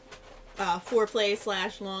Boston,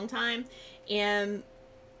 Foreplay / Long Time, and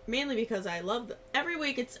mainly because I love every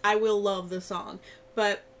week I will love the song,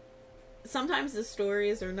 but sometimes the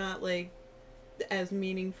stories are not like as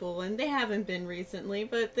meaningful, and they haven't been recently,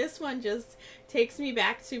 but this one just takes me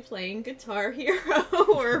back to playing Guitar Hero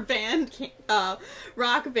or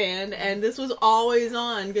Rock Band, and this was always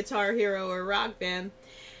on Guitar Hero or Rock Band.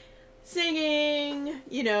 Singing,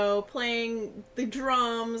 you know, playing the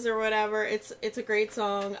drums or whatever. It's a great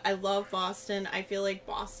song. I love Boston. I feel like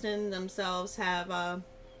Boston themselves have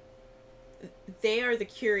they are the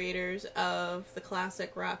curators of the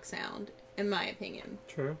classic rock sound, in my opinion.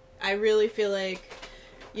 True. I really feel like,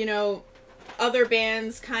 you know, other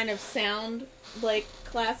bands kind of sound like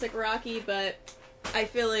classic rocky, but I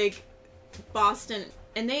feel like Boston,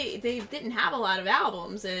 and they didn't have a lot of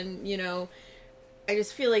albums, and you know, I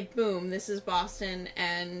just feel like, boom, this is Boston,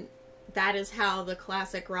 and that is how the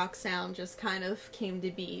classic rock sound just kind of came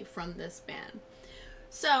to be from this band.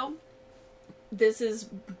 So, this is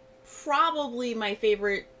probably my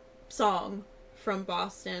favorite song from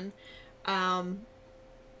Boston,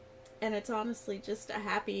 and it's honestly just a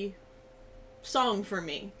happy song for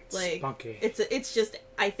me. Like, spunky. It's just,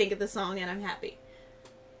 I think of the song and I'm happy.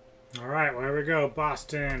 Alright, well, here we go.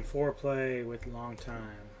 Boston, Foreplay with Long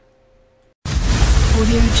Time.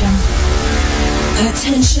 Audio Jungle.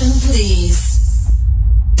 Attention, please.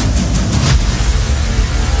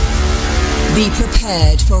 Be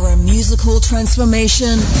prepared for a musical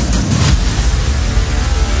transformation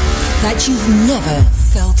that you've never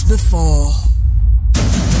felt before.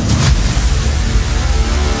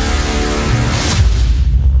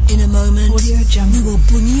 In a moment, we will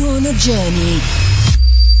bring you on a journey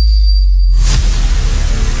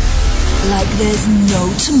like there's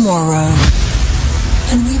no tomorrow.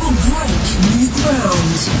 And we will break new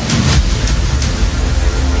ground.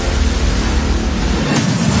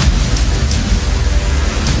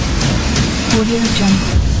 Audio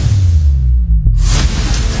Jungle.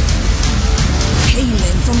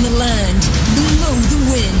 Hailing from the land below the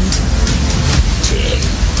wind. 10,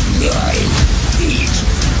 9, 8,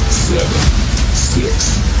 7,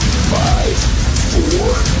 6, 5,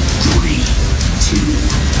 4, 3, 2,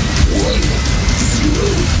 1,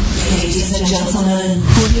 0. Ladies and gentlemen,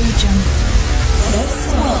 Audio Jungle. Let's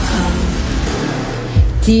welcome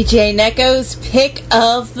DJ Neko's Pick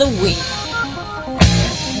of the Week.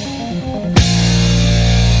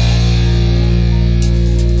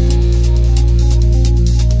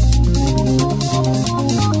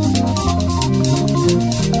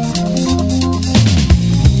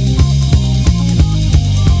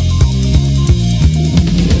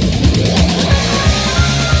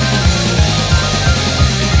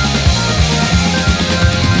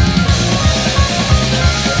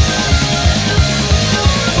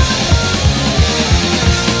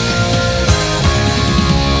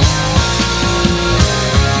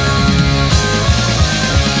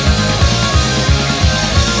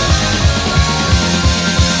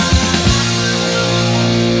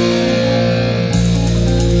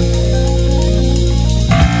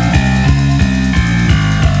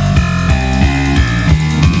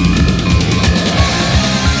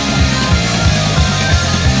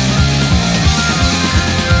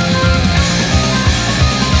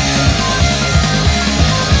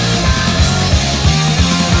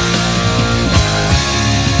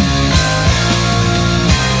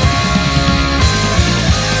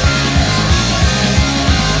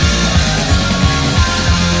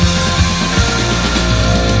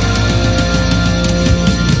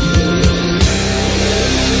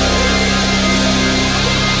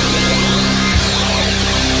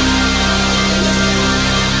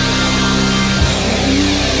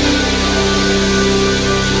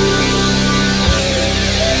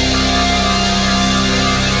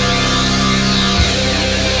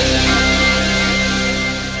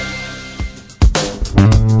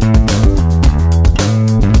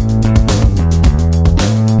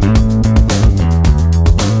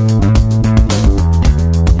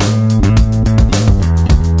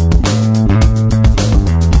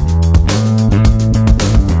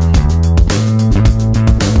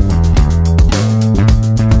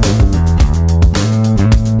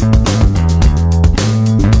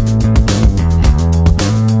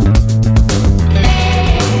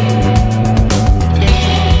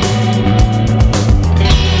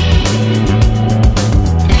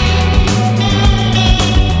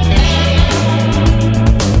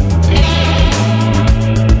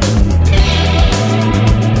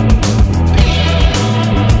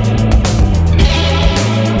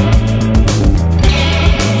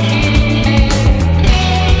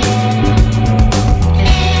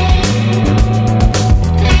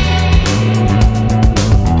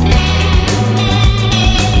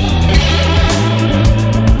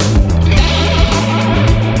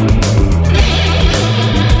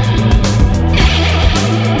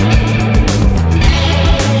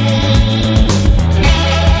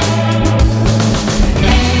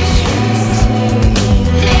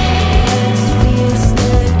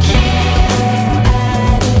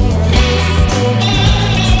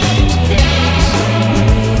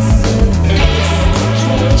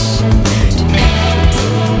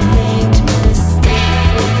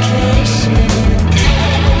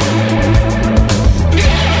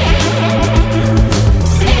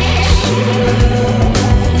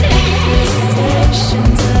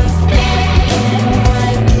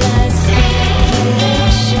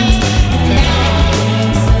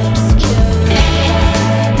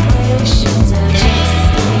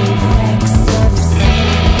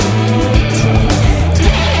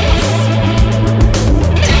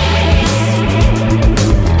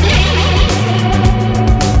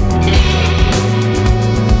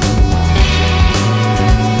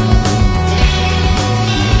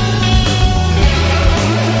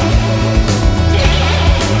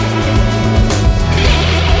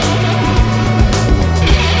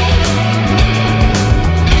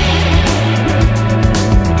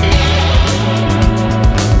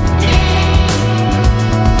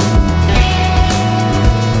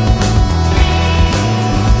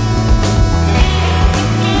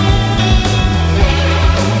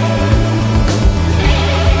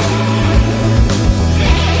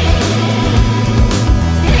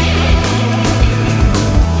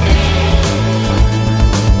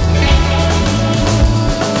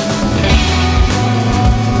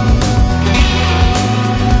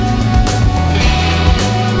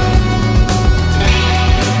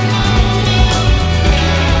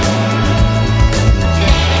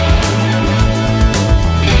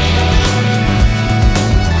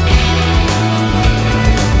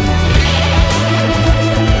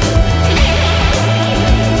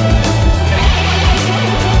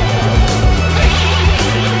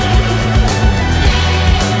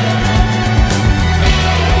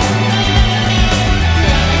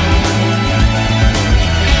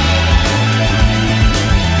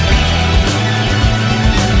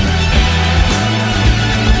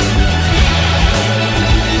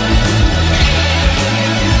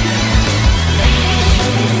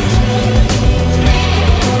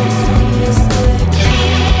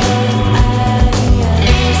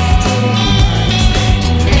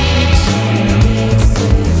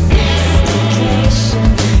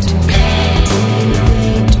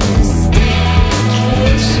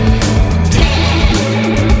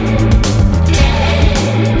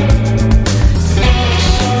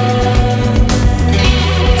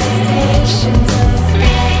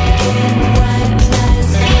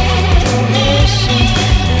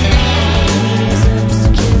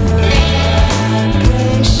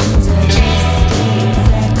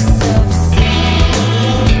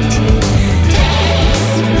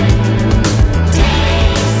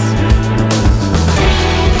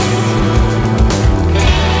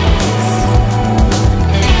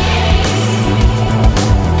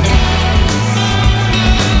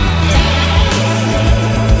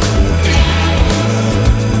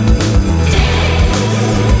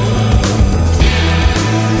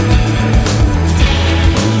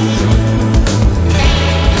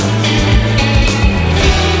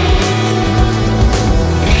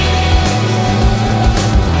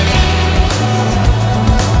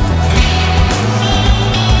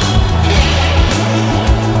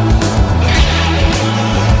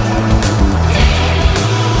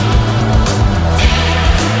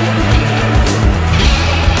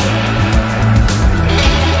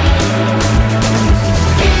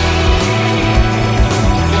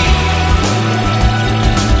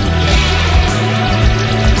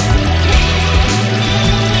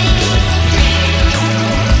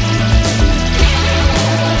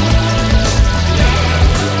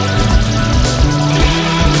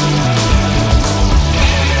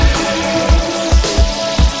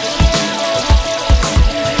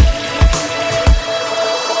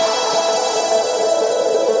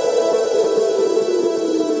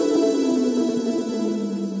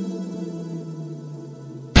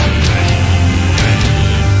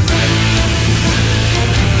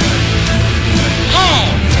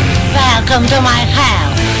 Welcome to my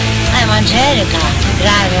house. I'm Angelica,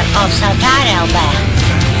 driver of Satire Band.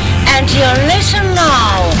 And you listen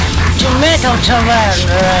now to Metal Tavern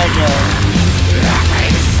Radio.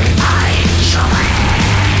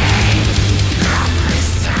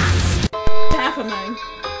 Baphomet.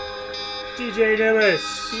 DJ Anubis.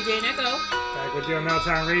 DJ Neko. Back with you on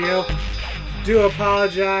Meltdown Radio. Do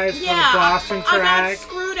apologize for the Boston track. I got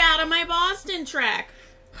screwed out of my Boston track.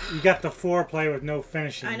 You got the foreplay with no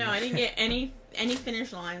finishing. I know, I didn't get any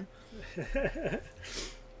finish line. I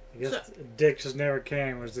guess Dick just never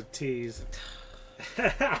came, was the tease.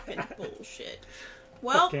 Fucking bullshit.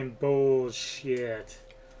 Well, fucking bullshit.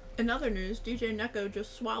 In other news, DJ Neko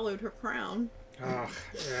just swallowed her crown. Oh,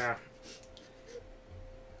 yeah.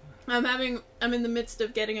 I'm in the midst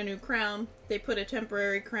of getting a new crown. They put a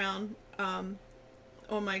temporary crown on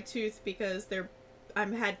my tooth because they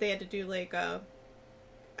had to do like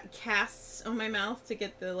casts on my mouth to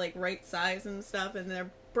get the like right size and stuff, and their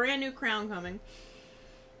brand new crown coming.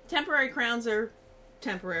 Temporary crowns are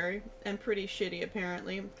temporary and pretty shitty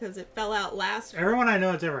apparently because it fell out last. Everyone I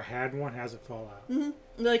know that's ever had one has it fall out. Mm-hmm.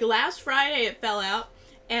 Like last Friday it fell out,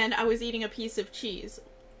 and I was eating a piece of cheese.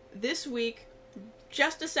 This week,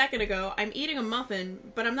 just a second ago, I'm eating a muffin,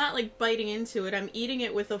 but I'm not like biting into it. I'm eating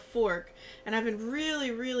it with a fork, and I've been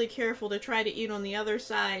really, really careful to try to eat on the other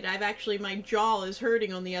side. My jaw is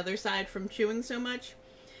hurting on the other side from chewing so much.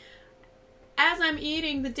 As I'm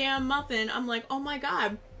eating the damn muffin, I'm like, oh my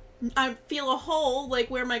god, I feel a hole like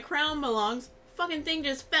where my crown belongs. Fucking thing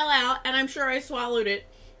just fell out, and I'm sure I swallowed it.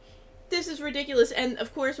 This is ridiculous. And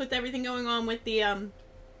of course, with everything going on with the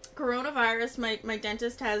coronavirus, my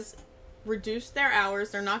dentist has reduced their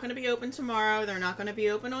hours. They're not going to be open tomorrow. They're not going to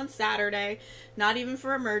be open on Saturday. Not even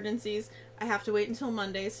for emergencies. I have to wait until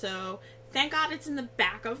Monday, so thank God it's in the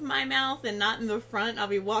back of my mouth and not in the front. I'll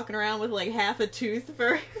be walking around with like half a tooth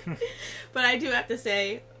for... But I do have to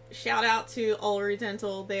say, shout out to Ullery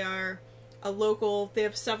Dental. They are a local... They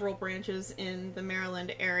have several branches in the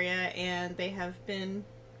Maryland area, and they have been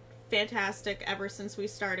fantastic ever since we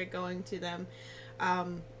started going to them.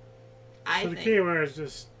 So the key word is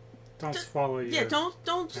just... Don't swallow you. Yeah,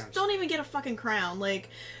 don't even get a fucking crown. Like,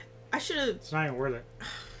 I should have... It's not even worth it.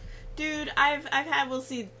 Dude, I've had... Well,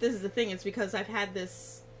 see, this is the thing. It's because I've had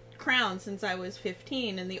this crown since I was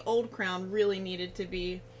 15, and the old crown really needed to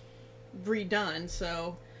be redone,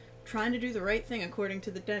 so... Trying to do the right thing according to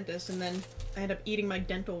the dentist, and then I end up eating my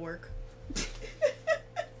dental work.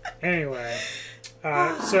 Anyway...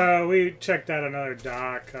 so we checked out another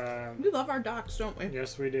doc. We love our docs, don't we?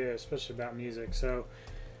 Yes, we do, especially about music. So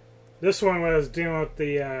this one was dealing with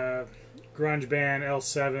the grunge band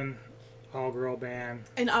L7, all-girl band.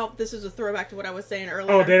 And this is a throwback to what I was saying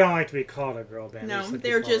earlier. Oh, they don't like to be called a girl band. No,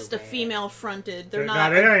 they're just a female-fronted. They're not.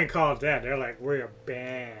 No, they don't even call it that. They're like, we're a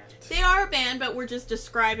band. They are a band, but we're just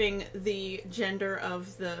describing the gender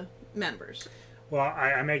of the members. Well,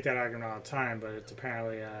 I make that argument all the time, but it's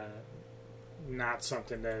apparently... not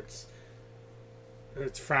something that's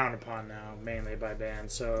frowned upon now, mainly by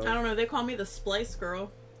bands. So I don't know. They call me the Splice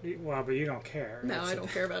Girl. Well, but you don't care. No, I don't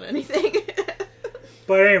care about anything.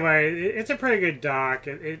 But anyway, it's a pretty good doc.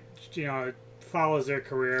 It follows their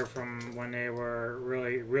career from when they were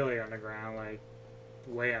really, really underground, like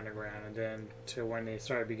way underground, and then to when they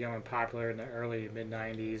started becoming popular in the early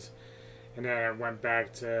mid-90s, and then it went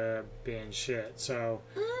back to being shit. So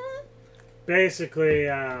basically.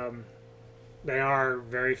 They are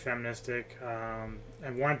very feministic,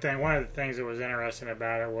 and one of the things that was interesting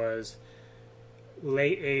about it was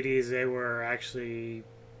late 80s they were actually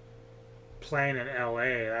playing in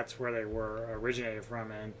LA. That's where they were originated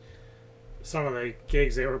from, and some of the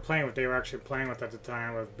gigs they were playing with, they were actually playing with at the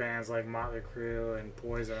time with bands like Motley Crue and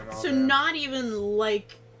Poison and all that. So not even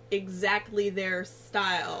like exactly their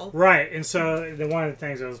style. Right, and so one of the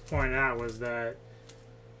things I was pointing out was that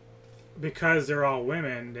because they're all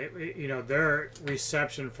women, their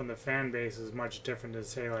reception from the fan base is much different than,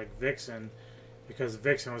 say, like Vixen, because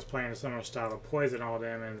Vixen was playing a similar style of Poison, all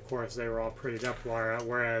them, and of course they were all prettied up,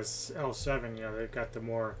 whereas L7, they've got the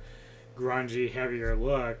more grungy, heavier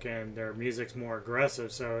look, and their music's more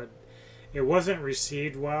aggressive, so it wasn't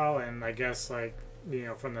received well, and I guess, like,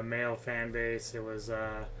 from the male fan base, it was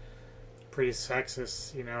pretty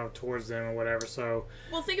sexist, towards them or whatever, so...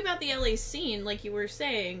 Well, think about the LA scene, like you were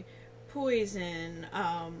saying... Poison,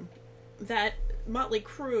 that Motley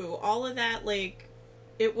Crue, all of that, like,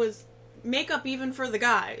 it was makeup even for the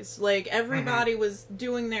guys. Like, everybody was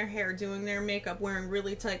doing their hair, doing their makeup, wearing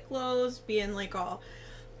really tight clothes, being like all...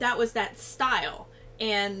 That was that style.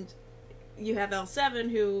 And you have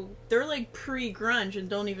L7 who, they're like pre-grunge and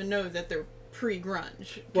don't even know that they're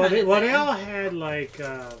pre-grunge. Well, they all had, like,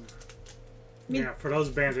 Yeah, for those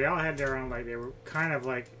bands, they all had their own, like, they were kind of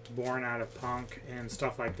like born out of punk and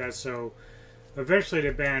stuff like that. So eventually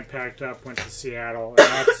the band packed up, went to Seattle, and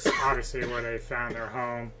that's obviously where they found their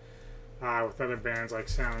home with other bands like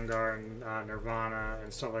Soundgarden, Nirvana,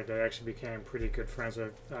 and stuff like that. They actually became pretty good friends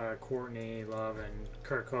with Courtney Love and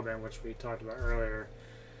Kurt Cobain, which we talked about earlier.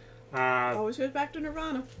 Always goes back to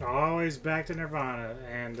Nirvana. Always back to Nirvana.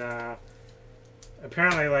 And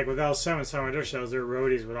apparently, like with L7, some of their shows, their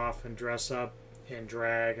roadies would often dress up in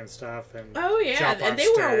drag and stuff. And oh yeah, and they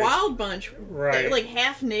were a wild bunch, right? Like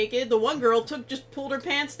half naked. The one girl just pulled her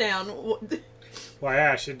pants down. Well,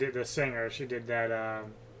 yeah, she did. The singer, she did that.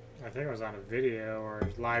 I think it was on a video or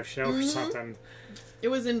a live show or something. It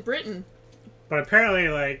was in Britain. But apparently,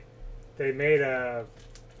 like they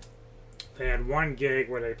had one gig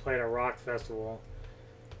where they played a rock festival,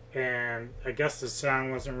 and I guess the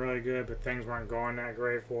sound wasn't really good, but things weren't going that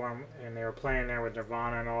great for them, and they were playing there with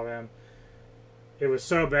Nirvana and all them. It was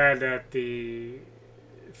so bad that the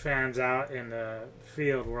fans out in the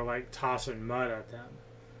field were like tossing mud at them.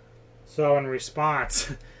 So in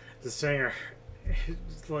response, the singer,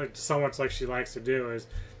 like so much like she likes to do, is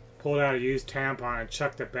pulled out a used tampon and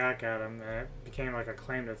chucked it back at him, and it became like a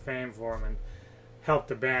claim to fame for him and helped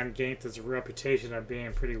the band gain this reputation of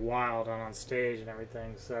being pretty wild on stage and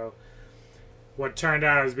everything. So what turned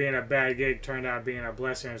out as being a bad gig turned out being a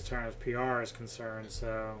blessing as far as PR is concerned.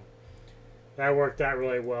 So that worked out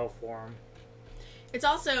really well for him. It's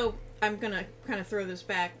also, I'm going to kind of throw this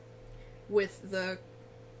back with the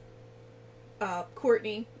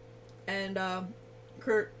Courtney and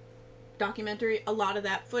Kurt documentary. A lot of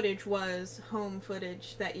that footage was home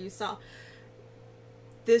footage that you saw.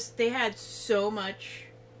 They had so much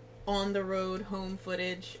on the road home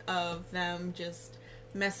footage of them just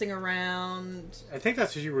messing around. I think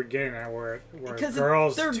that's what you were getting at, where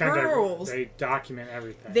girls they're girls. They document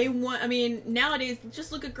everything. They want. I mean, nowadays,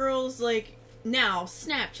 just look at girls like now,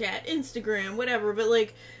 Snapchat, Instagram, whatever. But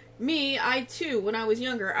like me, I too, when I was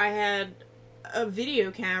younger, I had a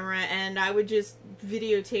video camera and I would just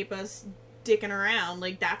videotape us dicking around.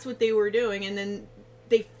 Like that's what they were doing, and then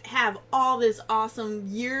they have all this awesome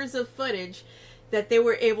years of footage that they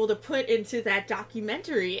were able to put into that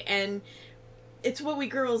documentary, and it's what we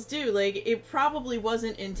girls do. Like, it probably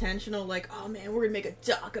wasn't intentional, like, oh man, we're gonna make a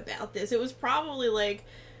doc about this. It was probably like,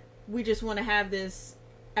 we just want to have this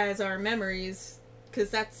as our memories, because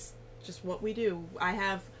that's just what we do. I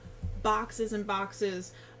have boxes and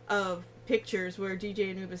boxes of pictures where DJ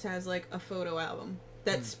Anubis has, like, a photo album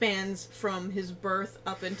that spans from his birth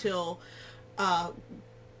up until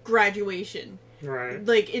graduation. Right.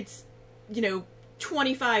 Like, it's,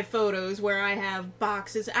 25 photos where I have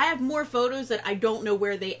boxes. I have more photos that I don't know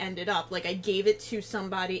where they ended up. Like, I gave it to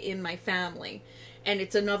somebody in my family, and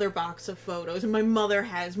it's another box of photos. And my mother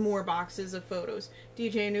has more boxes of photos.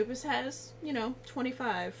 DJ Anubis has,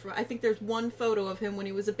 25. I think there's one photo of him when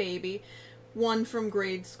he was a baby, one from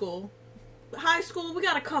grade school. High school, we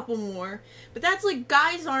got a couple more. But that's like,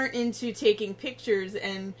 guys aren't into taking pictures,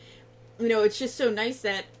 and, it's just so nice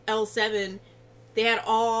that L7... They had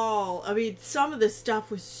some of the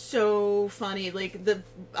stuff was so funny. Like, the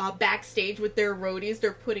backstage with their roadies,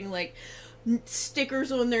 they're putting, like,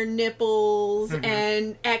 stickers on their nipples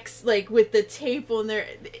and X, like, with the tape on their...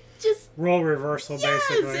 Just... Role reversal,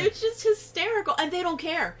 basically. Yes, it's just hysterical. And they don't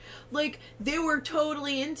care. Like, they were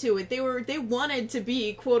totally into it. They wanted to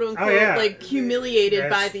be, quote-unquote, like, humiliated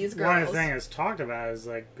by these girls. One of the things that's talked about is,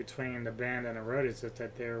 like, between the band and the roadies, is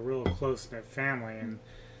that they're a real close-knit family. And,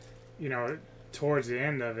 towards the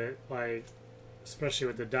end of it, like, especially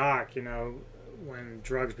with the doc, when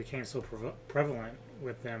drugs became so prevalent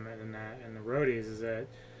with them and the roadies, is that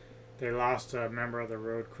they lost a member of the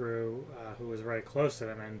road crew who was very close to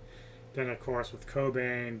them. And then, of course, with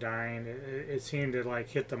Cobain dying, it seemed to, like,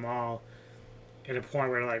 hit them all at a point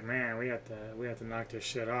where they're like, man, we have to knock this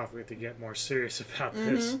shit off. We have to get more serious about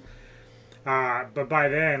this. But by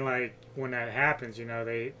then, like, when that happens,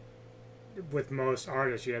 with most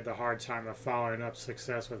artists, you have the hard time of following up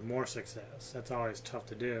success with more success. That's always tough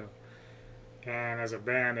to do. And as a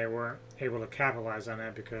band, they weren't able to capitalize on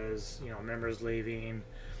that because, members leaving.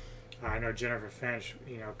 I know Jennifer Finch,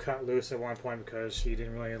 cut loose at one point because she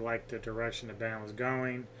didn't really like the direction the band was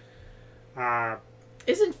going.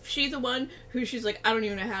 Isn't she the one who she's like, I don't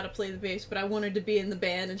even know how to play the bass, but I wanted to be in the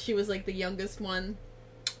band, and she was like the youngest one?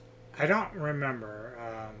 I don't remember.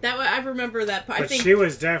 I remember that part. But I think she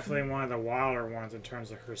was definitely one of the wilder ones in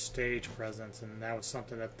terms of her stage presence, and that was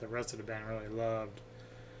something that the rest of the band really loved.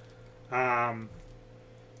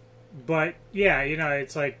 But yeah,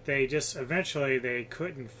 it's like they just eventually they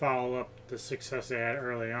couldn't follow up the success they had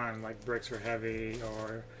early on, like Bricks Are Heavy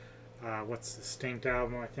or what's the Stink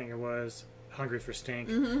album? I think it was Hungry for Stink.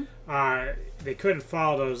 Mm-hmm. They couldn't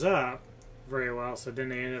follow those up very well, so then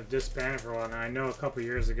they ended up disbanding for a while. Now I know a couple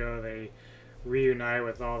years ago they reunited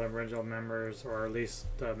with all the original members, or at least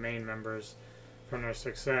the main members from their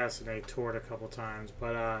success, and they toured a couple times.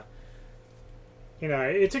 But you know,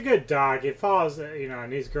 it's a good doc. It follows, you know,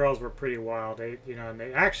 and these girls were pretty wild. They, you know, and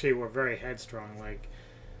they actually were very headstrong. Like,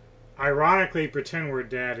 ironically, "Pretend We're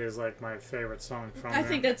Dead" is like my favorite song from them. I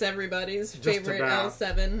think that's everybody's favorite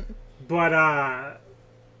L7. But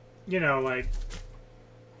you know, like,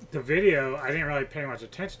 the video, I didn't really pay much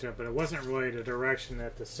attention to it, but it wasn't really the direction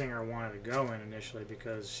that the singer wanted to go in initially,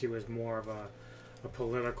 because she was more of a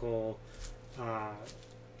political,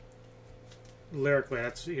 lyrically,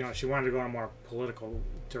 that's, you know, she wanted to go in a more political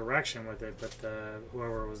direction with it, but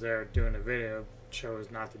whoever was there doing the video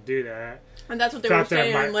chose not to do that. And that's what they were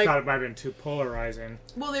saying. Thought it might have been too polarizing.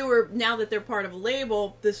 Well, now that they're part of a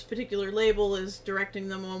label, this particular label is directing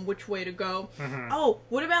them on which way to go. Mm-hmm. Oh,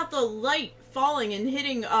 what about the light falling and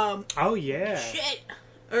hitting, oh, yeah. shit!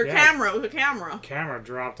 Or yeah. the camera. Camera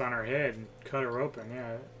dropped on her head and cut her open,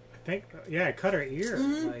 yeah. I think, yeah, it cut her ear.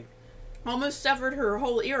 Mm-hmm. Like, almost severed her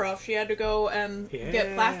whole ear off. She had to go and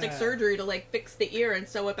get plastic surgery to, like, fix the ear and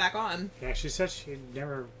sew it back on. Yeah, she said she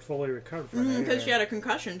never fully recovered from it. Because she had a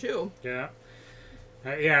concussion, too. Yeah.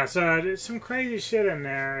 Yeah, so there's some crazy shit in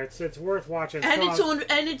there. It's worth watching. And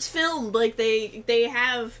it's filmed. Like, they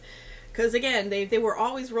have... Because, again, they were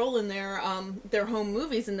always rolling their home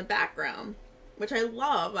movies in the background, which I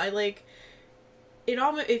love. I like...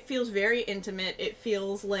 It feels very intimate. It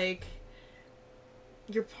feels like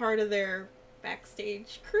you're part of their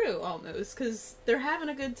backstage crew almost, because they're having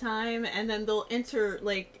a good time, and then they'll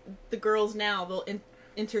like the girls now, they'll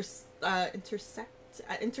intercept,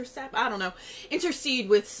 I don't know, intercede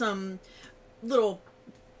with some little,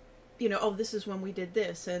 you know, oh, this is when we did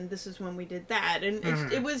this and this is when we did that, and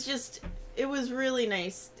it was really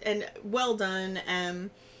nice and well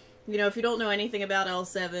done. You know, if you don't know anything about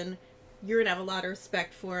L7, you're gonna have a lot of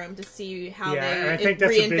respect for them to see how they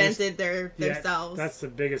reinvented themselves. That's the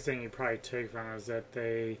biggest thing you probably take from it, is that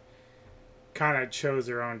they kind of chose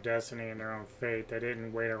their own destiny and their own fate. They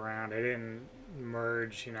didn't wait around. They didn't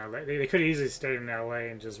merge. You know, they could have easily stayed in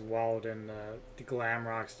LA and just wallowed in the glam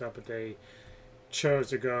rock stuff, but they chose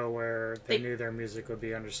to go where they knew their music would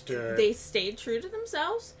be understood. They stayed true to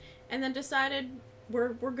themselves, and then decided,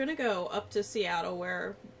 we're gonna go up to Seattle,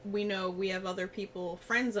 where we know we have other people,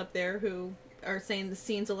 friends up there, who are saying the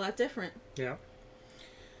scene's a lot different. Yeah.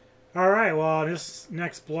 All right. Well, this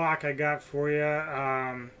next block I got for you,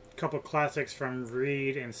 a couple classics from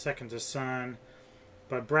Reed and Second to Sun,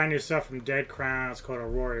 but brand new stuff from Dead Crown. It's called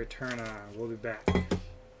Aurora Eterna. We'll be back.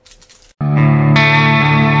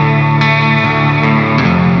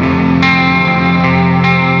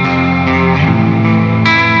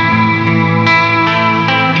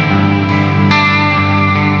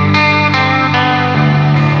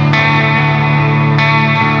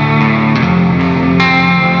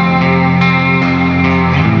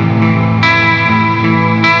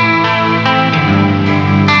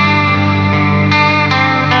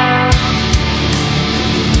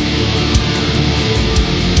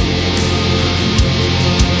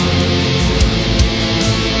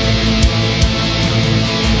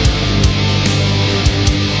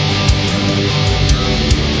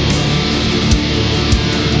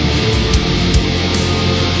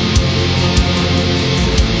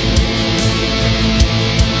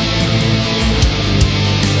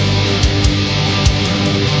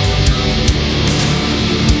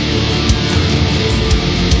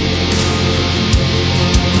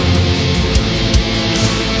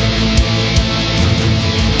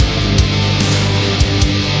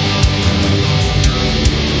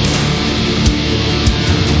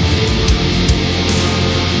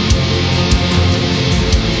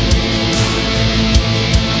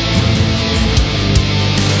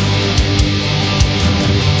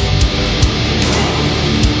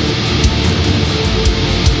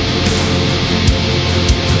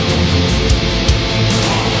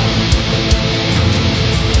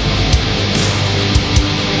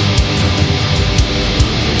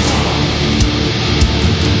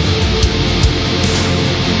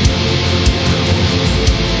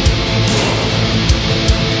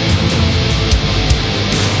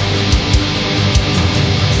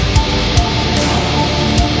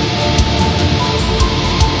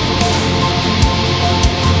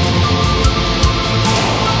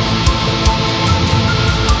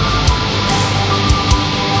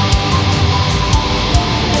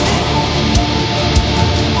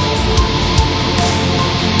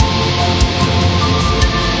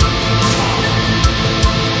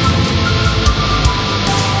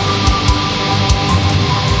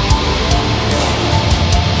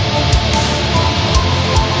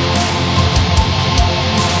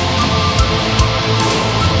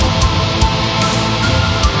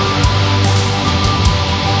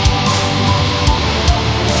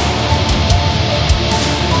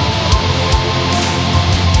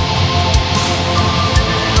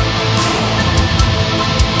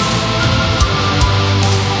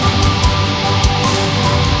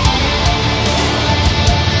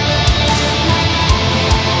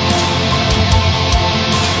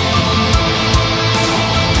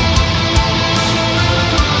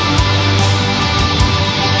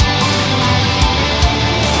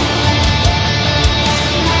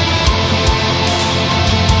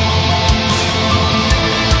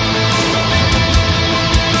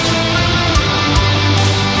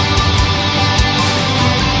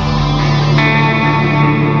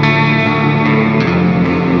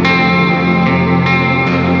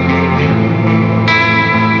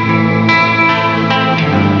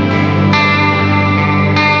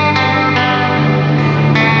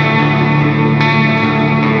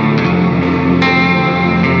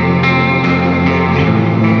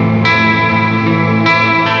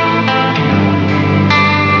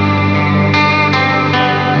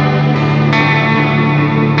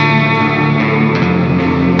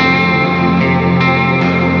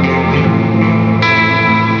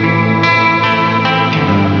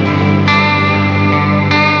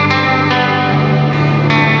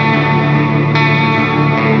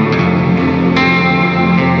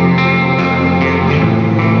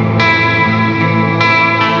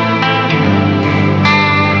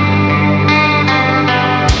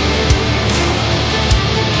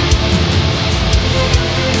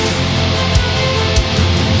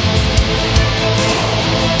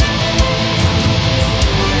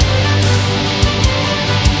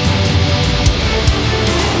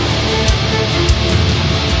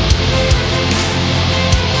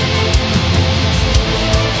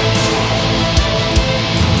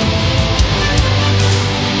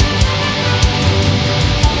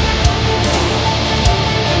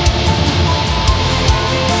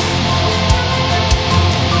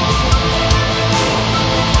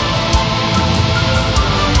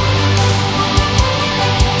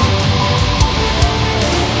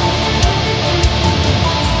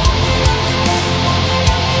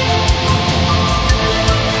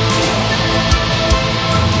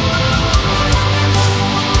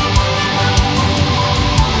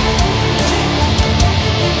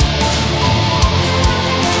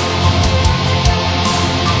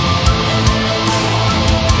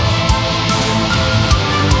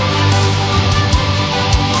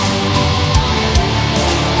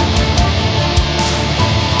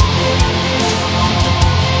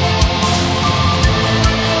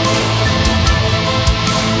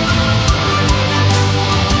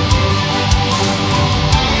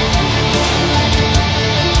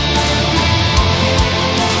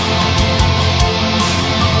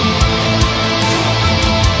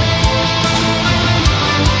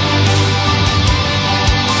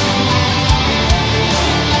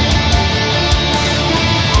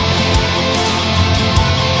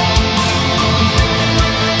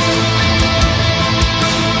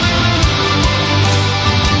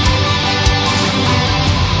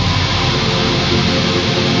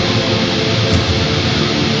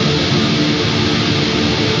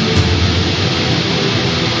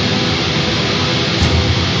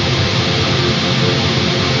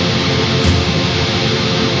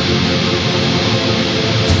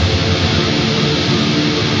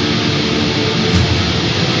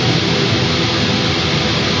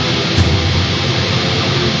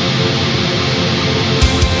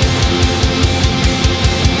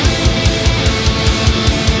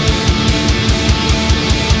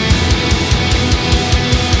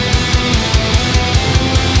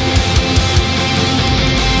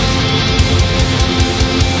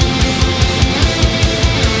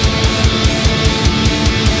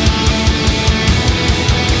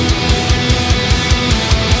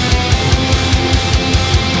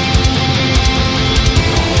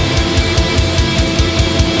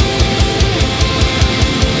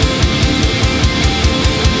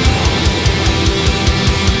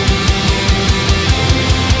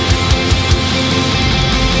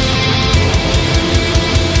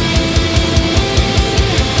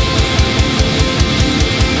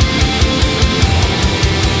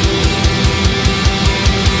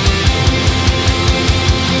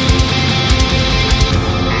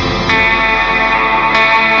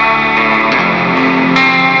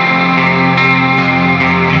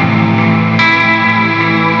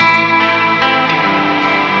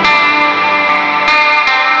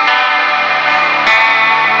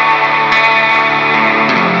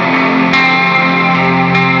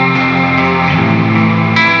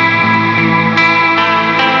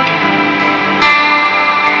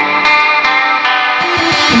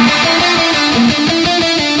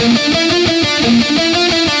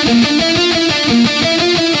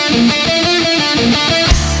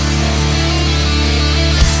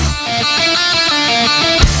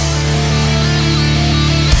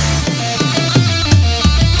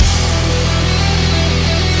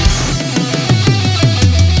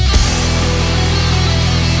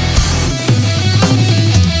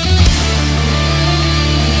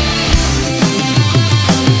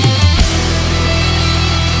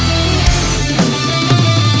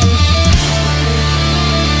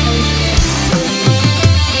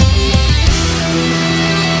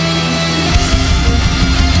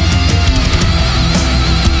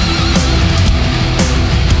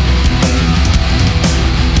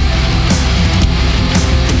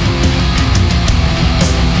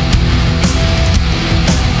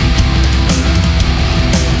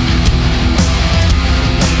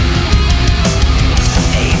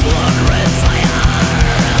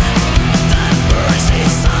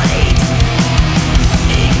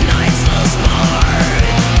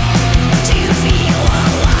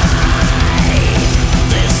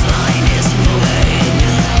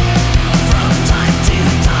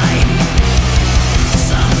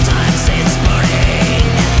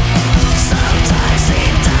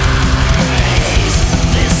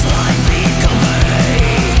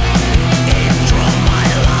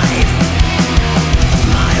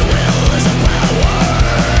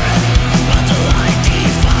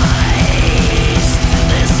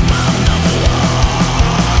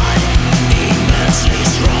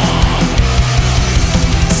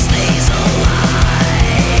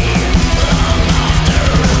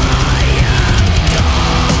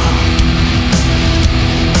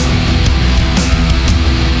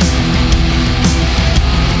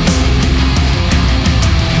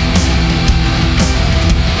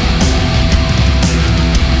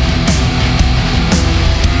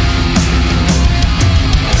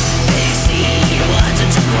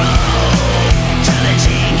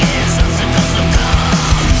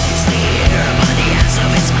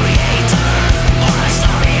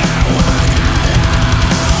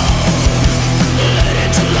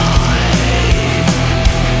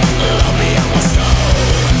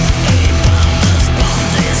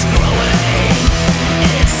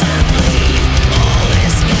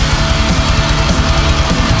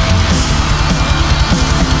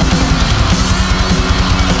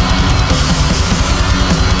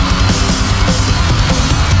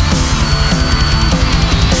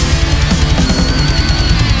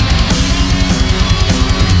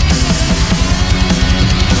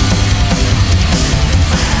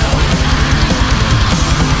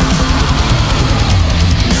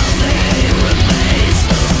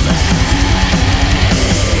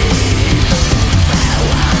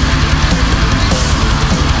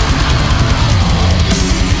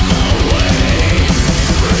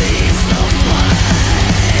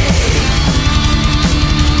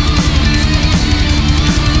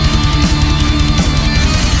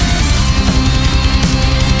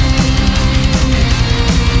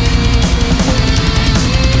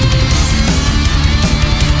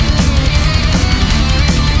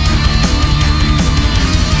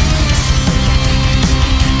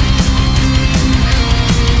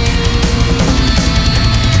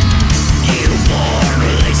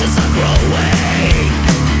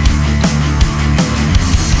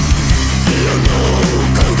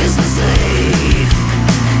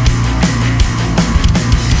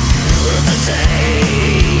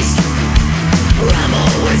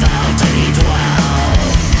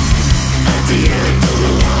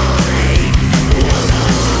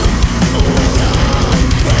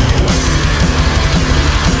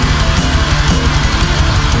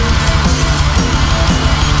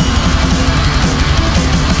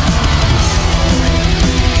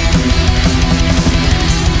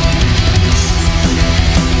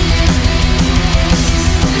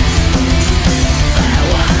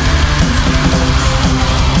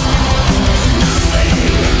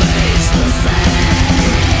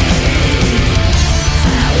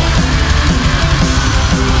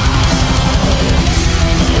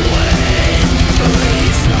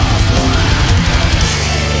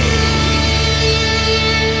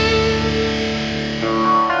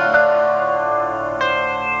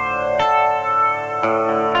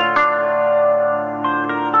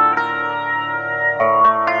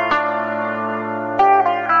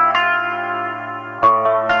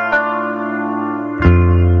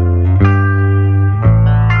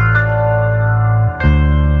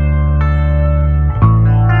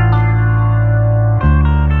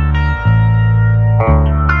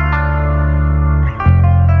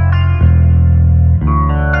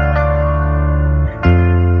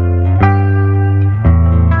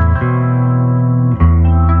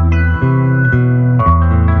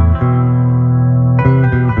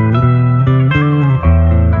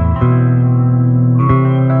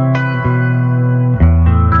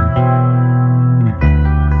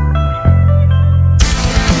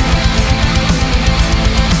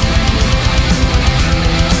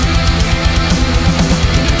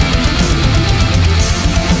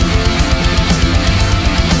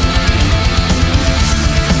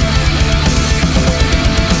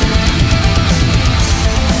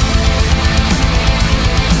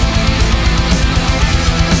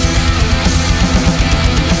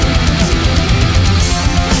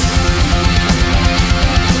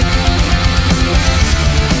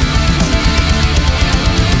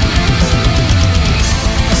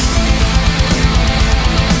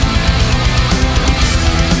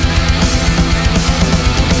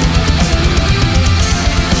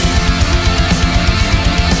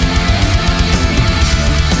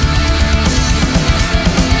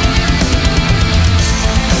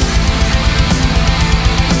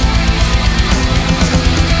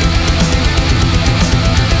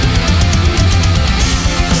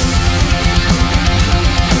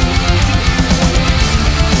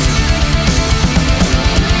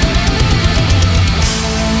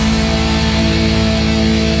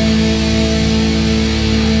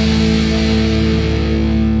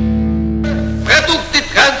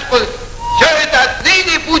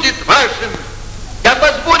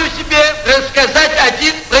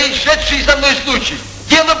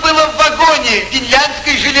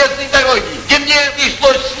 железной дороги, где мне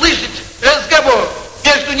пришлось слышать разговор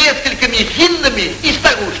между несколькими финнами и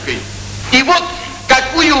старушкой. И вот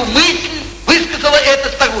какую мысль высказала эта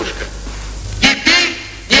старушка. Теперь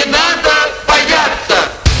не надо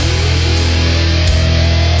бояться.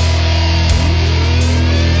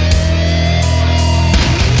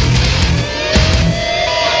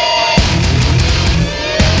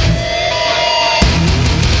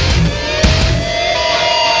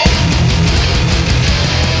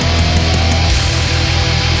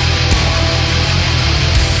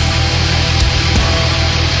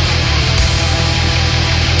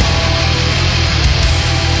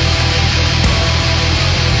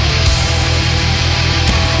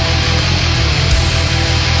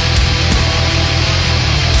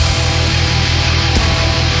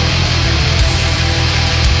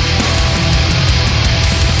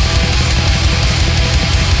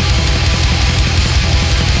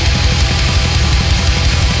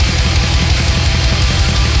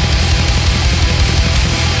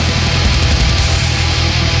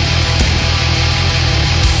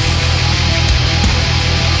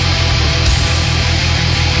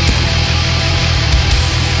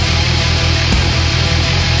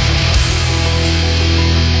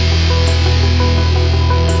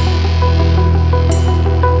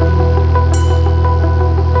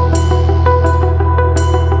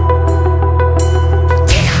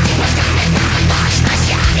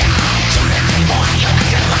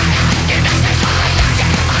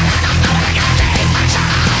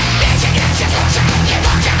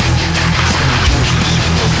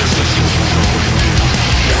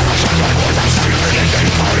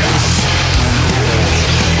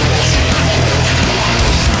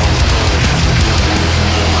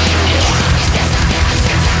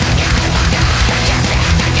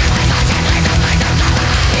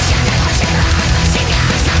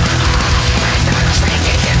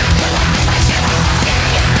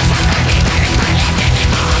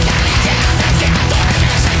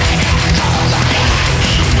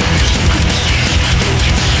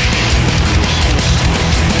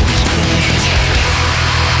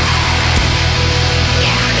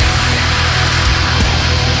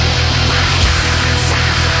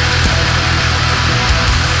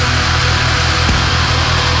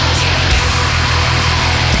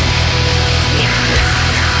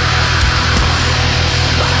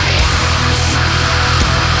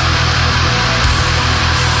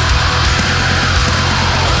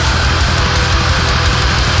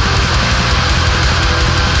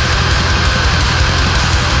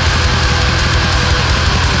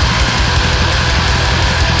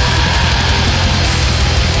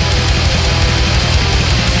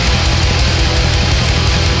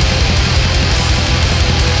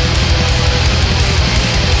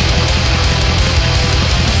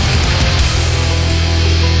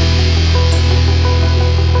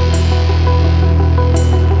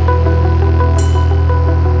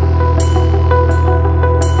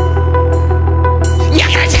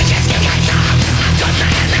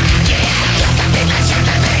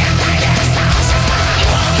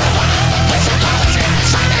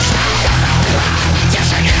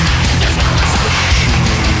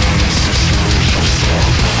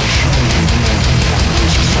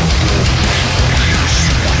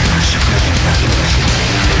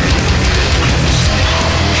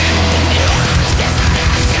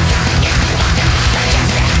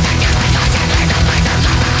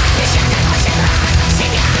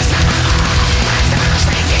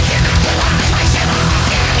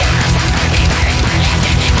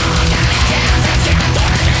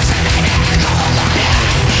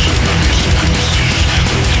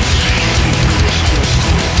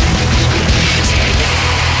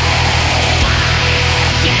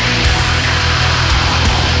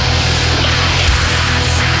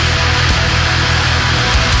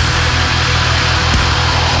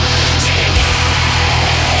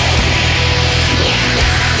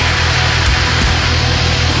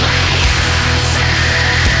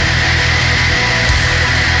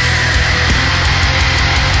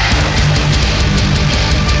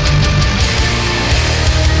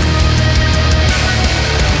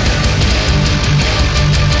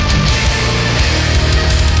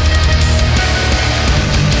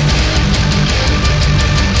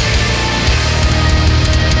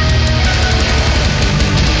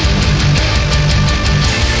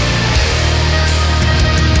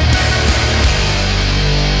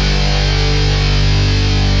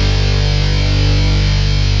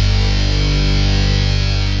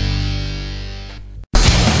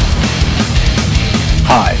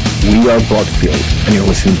 We are Bloodfield, and you're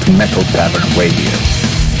listening to Metal Tavern Radio.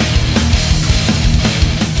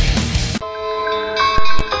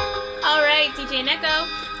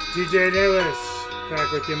 DJ Nilis,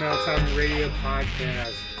 back with the Metal Tavern Radio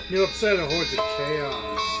Podcast. New episode of Hordes of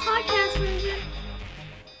Chaos. Podcast version.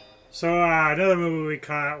 So, another movie we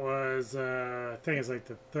caught was, I think it's like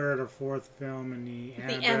the third or fourth film in the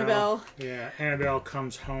Annabelle. Yeah, Annabelle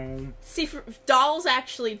Comes Home. See, dolls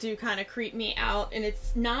actually do kind of creep me out, and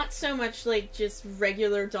it's not so much like just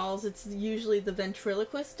regular dolls, it's usually the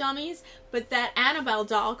ventriloquist dummies, but that Annabelle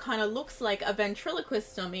doll kind of looks like a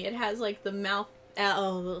ventriloquist dummy. It has like the mouth...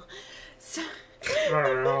 So,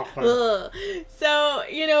 so,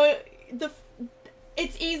 you know,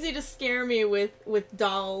 it's easy to scare me with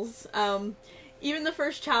dolls. Even the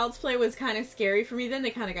first Child's Play was kind of scary for me. Then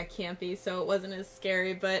they kind of got campy, so it wasn't as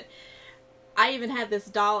scary. But I even had this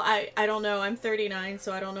doll. I don't know. I'm 39,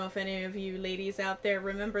 so I don't know if any of you ladies out there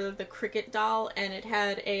remember the Cricket doll. And it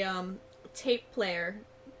had a tape player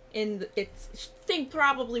in its thing.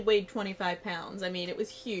 Probably weighed 25 pounds. I mean, it was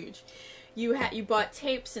huge. You bought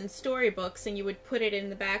tapes and storybooks, and you would put it in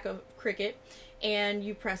the back of Cricket, and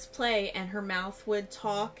you press play, and her mouth would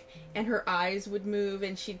talk, and her eyes would move,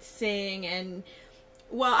 and she'd sing, and...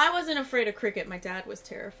 Well, I wasn't afraid of Cricket. My dad was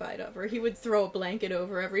terrified of her. He would throw a blanket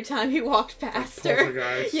over every time he walked past her.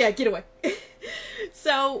 Guys. Yeah, get away.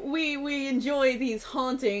 So, we enjoy these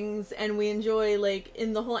hauntings, and we enjoy, like,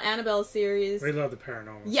 in the whole Annabelle series... We love the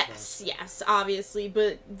paranormal stuff. Yes, obviously,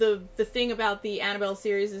 but the thing about the Annabelle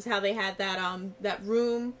series is how they had that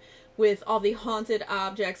room with all the haunted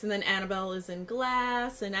objects, and then Annabelle is in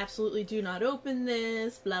glass, and absolutely do not open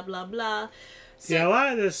this, blah, blah, blah. So, yeah, a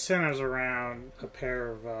lot of this centers around a pair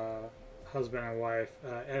of husband and wife,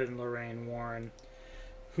 Ed and Lorraine Warren,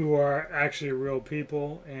 who are actually real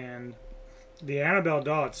people, and the Annabelle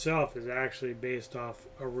doll itself is actually based off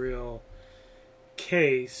a real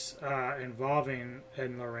case involving Ed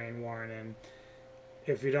and Lorraine Warren. And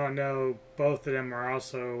if you don't know, both of them are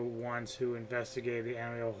also ones who investigated the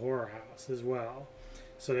Annabelle Horror House as well.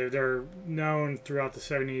 So they're known throughout the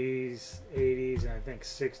 70s, 80s, and I think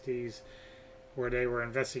 60s, where they were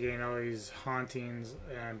investigating all these hauntings,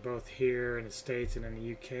 and both here in the States and in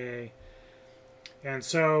the UK. And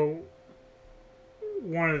so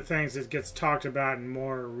one of the things that gets talked about in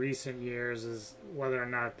more recent years is whether or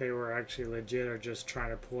not they were actually legit or just trying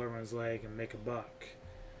to pull everyone's leg and make a buck.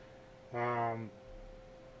 I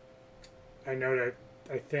know that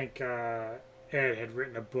I think Ed had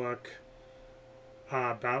written a book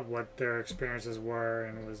about what their experiences were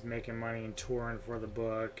and was making money and touring for the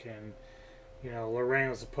book. And, you know, Lorraine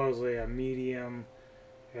was supposedly a medium,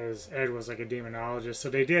 as Ed was like a demonologist. So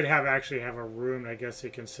they did actually have a room, I guess they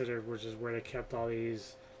considered, which is where they kept all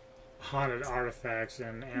these haunted artifacts.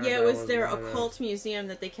 And Annabelle yeah, it was their one of occult museum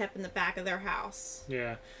that they kept in the back of their house.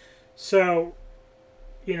 Yeah. So,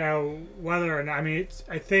 you know, whether or not, I mean,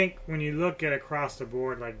 I think when you look at across the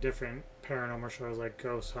board, like different paranormal shows like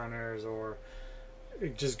Ghost Hunters or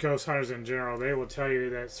just Ghost Hunters in general, they will tell you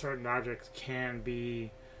that certain objects can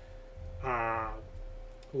be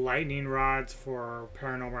lightning rods for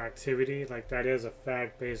paranormal activity. Like, that is a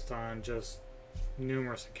fact based on just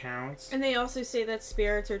numerous accounts. And they also say that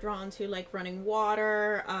spirits are drawn to, like, running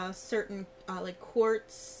water, certain, like,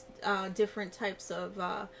 quartz, different types of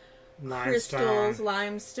crystals,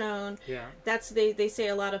 limestone. Yeah. They say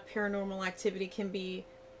a lot of paranormal activity can be,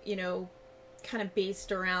 you know, kind of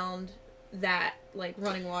based around that, like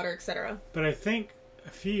running water, etc. But I think a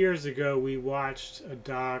few years ago we watched a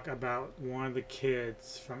doc about one of the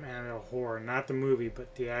kids from Annabelle Horror, not the movie,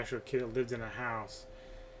 but the actual kid that lived in a house.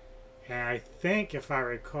 And I think, if I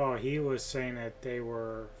recall, he was saying that they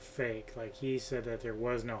were fake. Like, he said that there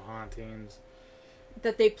was no hauntings.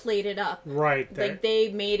 That they played it up. Right. Like, they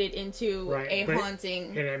made it into a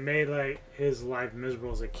haunting. And it made, like, his life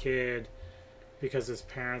miserable as a kid because his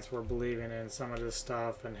parents were believing in some of this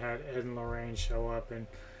stuff and had Ed and Lorraine show up.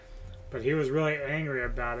 But he was really angry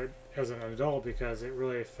about it as an adult because it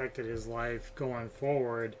really affected his life going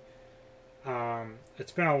forward.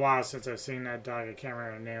 It's been a while since I've seen that dog. I can't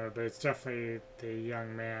remember the name of it, but it's definitely the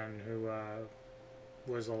young man who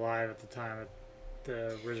was alive at the time of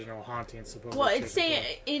the original haunting. Supposedly. Well, it's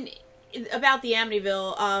saying about the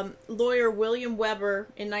Amityville, lawyer William Weber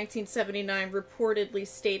in 1979 reportedly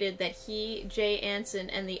stated that he, Jay Anson,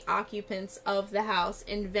 and the occupants of the house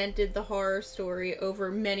invented the horror story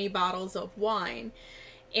over many bottles of wine.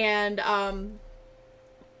 And I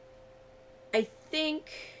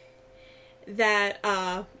think that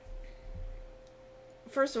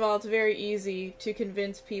first of all, it's very easy to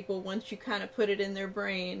convince people once you kind of put it in their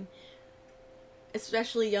brain,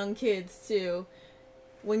 especially young kids too.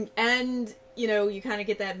 And you know, you kind of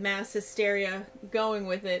get that mass hysteria going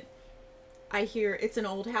with it. I hear it's an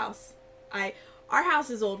old house. Our house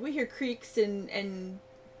is old. We hear creaks and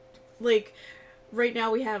like, right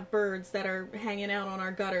now we have birds that are hanging out on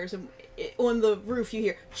our gutters, and on the roof you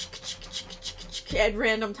hear at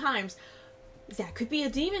random times. That could be a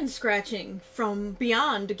demon scratching from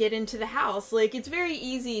beyond to get into the house. Like, it's very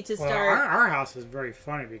easy to start... Well, our house is very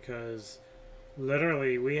funny because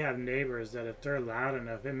literally we have neighbors that if they're loud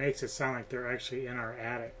enough, it makes it sound like they're actually in our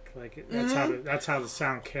attic. Like, that's how the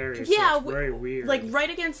sound carries. Yeah, so it's very weird. Like, right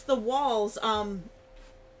against the walls,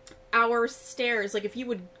 our stairs, like, if you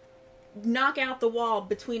would knock out the wall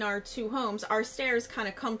between our two homes, our stairs kind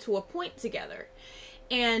of come to a point together.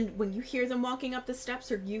 And when you hear them walking up the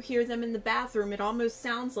steps or you hear them in the bathroom, it almost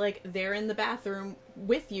sounds like they're in the bathroom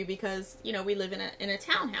with you because, you know, we live in a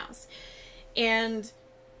townhouse.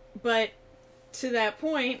 But to that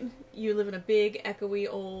point, you live in a big, echoey,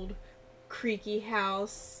 old, creaky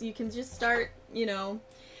house. You can just start, you know,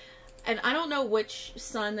 and I don't know which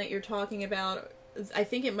son that you're talking about. I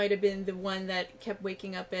think it might have been the one that kept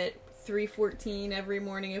waking up at 3:14 every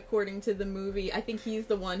morning according to the movie. I think he's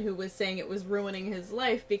the one who was saying it was ruining his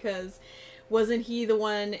life because wasn't he the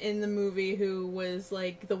one in the movie who was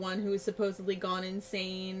like the one who was supposedly gone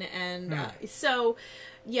insane? And so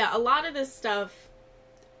yeah, a lot of this stuff,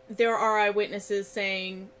 there are eyewitnesses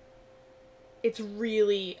saying it's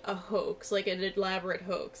really a hoax, like an elaborate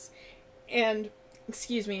hoax. And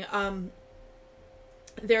excuse me,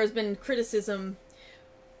 there's been criticism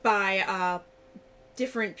by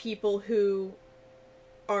different people who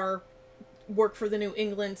work for the New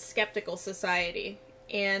England Skeptical Society,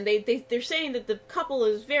 and they're saying that the couple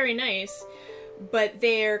is very nice, but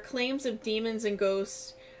their claims of demons and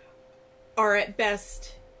ghosts are at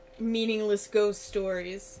best meaningless ghost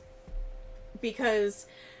stories, because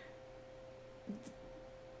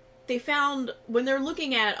they found, when they're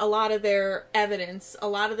looking at a lot of their evidence, a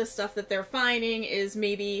lot of the stuff that they're finding is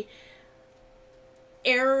maybe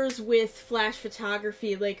errors with flash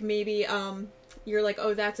photography, like maybe you're like,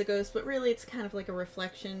 oh, that's a ghost, but really it's kind of like a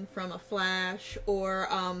reflection from a flash, or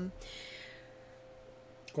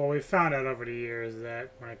well, we found out over the years that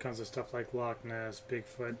when it comes to stuff like Loch Ness,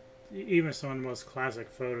 Bigfoot, even some of the most classic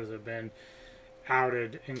photos have been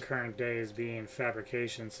outed in current days being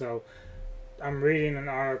fabrication. So I'm reading an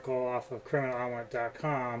article off of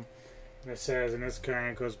criminalomelet.com, and it says, and this kind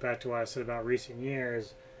of goes back to what I said about recent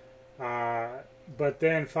years, but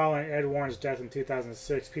then, following Ed Warren's death in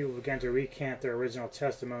 2006, people began to recant their original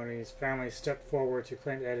testimonies. Families stepped forward to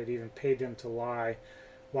claim Ed had even paid them to lie,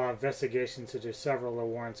 while investigations into several of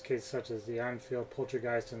Warren's cases, such as the Enfield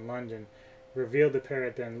poltergeist in London, revealed the pair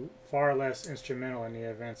had been far less instrumental in the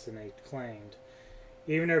events than they claimed.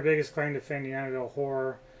 Even their biggest claim to fame, the Annabelle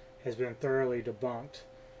horror, has been thoroughly debunked.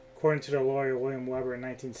 According to the lawyer William Weber in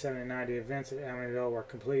 1979, the events at Amityville were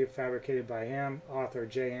completely fabricated by him, author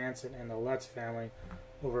Jay Anson, and the Lutz family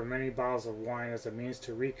over many bottles of wine as a means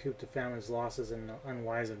to recoup the family's losses in an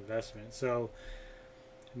unwise investment. So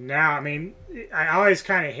now, I mean, I always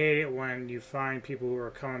kind of hate it when you find people who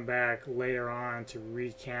are coming back later on to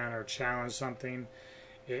recant or challenge something.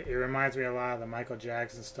 It reminds me a lot of the Michael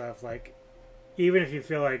Jackson stuff. Like, even if you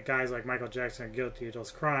feel like guys like Michael Jackson are guilty of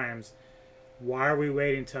those crimes, why are we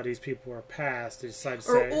waiting until these people are passed to decide to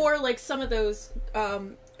say... Or like some of those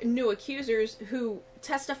new accusers who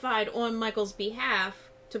testified on Michael's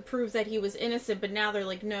behalf to prove that he was innocent, but now they're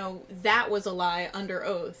like, no, that was a lie under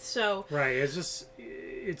oath. So right, it's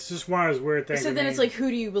just one of those weird things. So then it's like,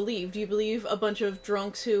 who do you believe? Do you believe a bunch of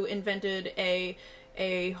drunks who invented a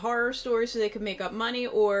horror story so they could make up money,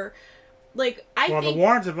 or... Like, I think the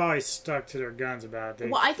Warrens have always stuck to their guns about it.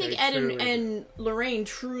 I think Ed and Lorraine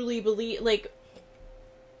truly believe, like,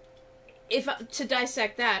 if to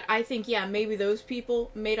dissect that, I think, yeah, maybe those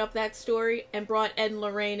people made up that story and brought Ed and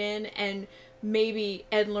Lorraine in, and maybe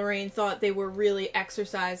Ed and Lorraine thought they were really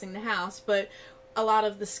exorcising the house, but a lot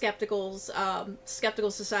of the skeptical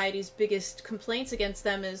society's biggest complaints against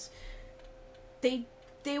them is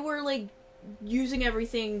they were, like, using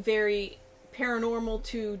everything very paranormal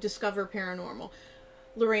to discover paranormal.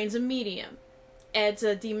 Lorraine's a medium. Ed's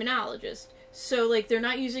a demonologist. So, like, they're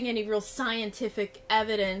not using any real scientific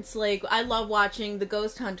evidence. Like, I love watching the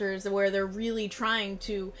Ghost Hunters where they're really trying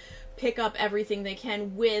to pick up everything they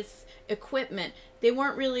can with equipment. They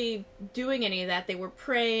weren't really doing any of that. They were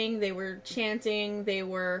praying, they were chanting, they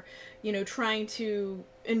were, you know, trying to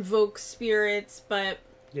invoke spirits, but...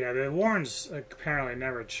 Yeah, the Warrens apparently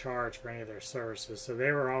never charged for any of their services, so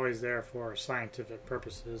they were always there for scientific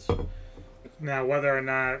purposes. Now, whether or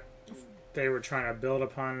not they were trying to build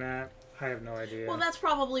upon that, I have no idea. Well, that's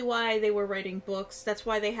probably why they were writing books. That's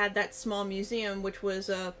why they had that small museum, which was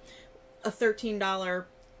a $13,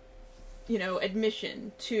 you know,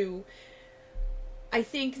 admission to... I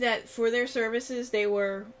think that for their services, they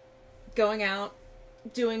were going out,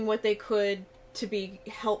 doing what they could to be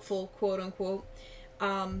helpful, quote unquote.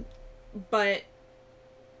 But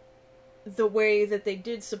the way that they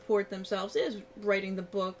did support themselves is writing the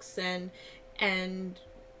books and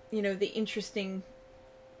the interesting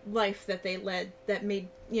life that they led that made,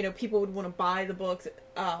 people would want to buy the books.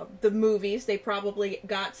 The movies, they probably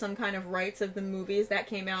got some kind of rights of the movies that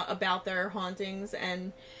came out about their hauntings,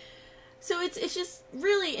 and so it's just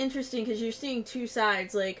really interesting because you're seeing two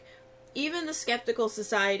sides. Like, even the skeptical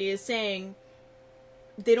society is saying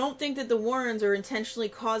they don't think that the Warrens are intentionally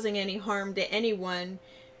causing any harm to anyone.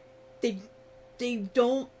 They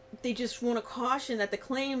just want to caution that the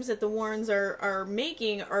claims that the Warrens are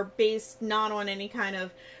making are based not on any kind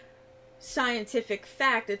of scientific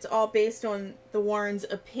fact. It's all based on the Warrens'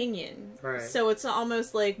 opinion. Right. So it's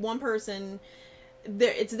almost like one person,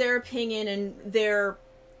 it's their opinion, and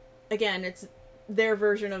it's their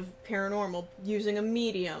version of paranormal, using a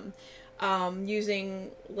medium,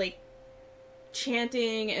 using, like,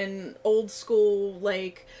 chanting and old school,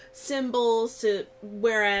 like, symbols,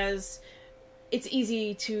 whereas it's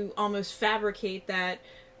easy to almost fabricate that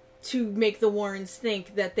to make the Warrens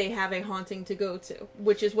think that they have a haunting to go to,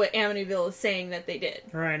 which is what Amityville is saying that they did.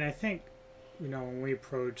 Right, and I think, when we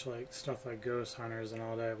approach, like, stuff like ghost hunters and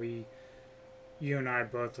all that, you and I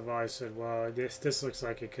both have always said, well, this looks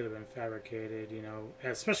like it could have been fabricated,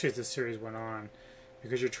 especially as the series went on,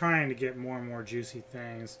 because you're trying to get more and more juicy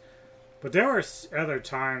things. But there were other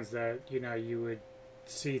times that, you would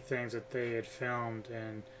see things that they had filmed,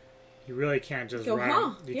 and you really can't just write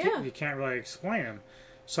them. You can't really explain them.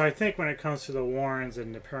 So I think when it comes to the Warrens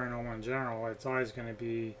and the paranormal in general, it's always going to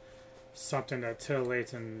be something that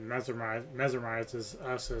titillates and mesmerizes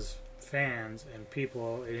us as fans and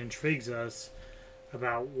people. It intrigues us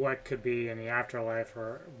about what could be in the afterlife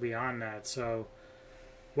or beyond that. So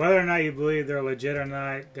whether or not you believe they're legit or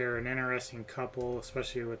not, they're an interesting couple,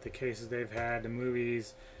 especially with the cases they've had. The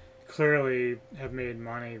movies clearly have made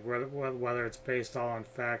money, whether it's based all on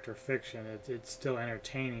fact or fiction. It's still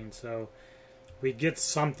entertaining, so we get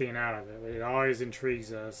something out of it. It always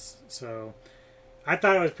intrigues us. So I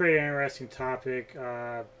thought it was a pretty interesting topic.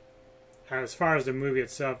 As far as the movie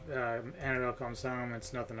itself, Annabelle Comes Home,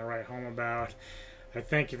 it's nothing to write home about. I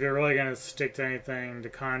think if you're really going to stick to anything, The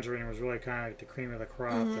Conjuring was really kind of like the cream of the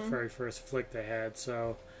crop, the very first flick they had.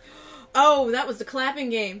 So, oh, that was the clapping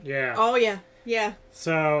game. Yeah. Oh, yeah. Yeah.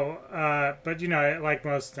 So, but like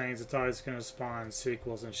most things, it's always going to spawn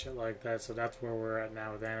sequels and shit like that. So that's where we're at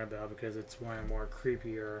now with Annabelle, because it's one of the more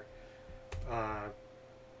creepier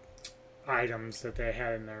items that they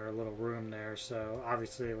had in their little room there. So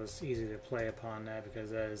obviously it was easy to play upon that,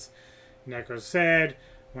 because as Neko said,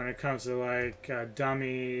 when it comes to like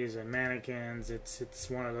dummies and mannequins, it's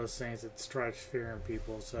one of those things that strikes fear in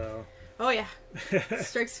people. So. Oh yeah,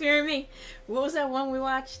 strikes fear in me. What was that one we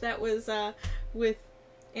watched that was with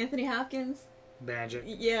Anthony Hopkins? Magic.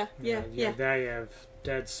 Yeah. That you have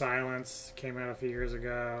Dead Silence, came out a few years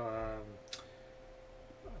ago.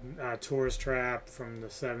 Tourist Trap from the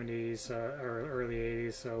 70s or early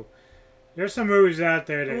 80s. So there's some movies out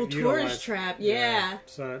there that utilize. Tourist Trap, yeah.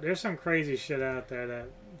 So there's some crazy shit out there that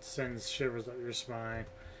sends shivers up your spine.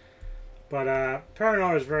 But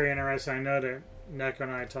paranormal is very interesting. I know that Neko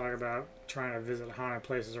and I talk about trying to visit haunted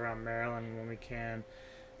places around Maryland when we can.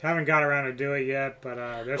 Haven't got around to do it yet, but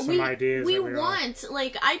there's some ideas.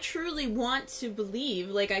 I truly want to believe.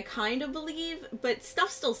 Like, I kind of believe, but stuff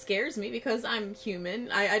still scares me because I'm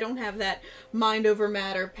human. I don't have that mind over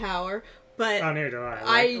matter power. But neither do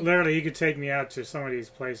I. Literally, you could take me out to some of these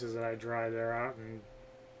places that I drive there out in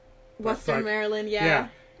Western Maryland. Yeah.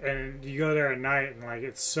 And you go there at night, and like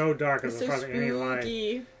it's so dark, it's so there's hardly any light.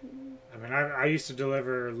 spooky. I mean, I used to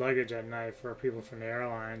deliver luggage at night for people from the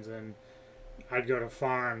airlines, and I'd go to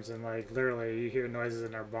farms, and like literally you hear noises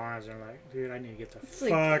in their barns, and I'm like, dude, I need to get the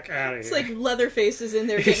fuck out of here. It's like Leatherface is in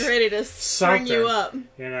there getting ready to string you up.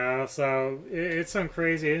 So it's some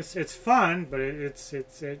crazy. It's fun, but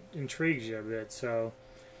it intrigues you a bit. So,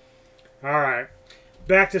 all right,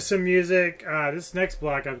 back to some music. This next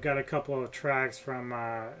block, I've got a couple of tracks from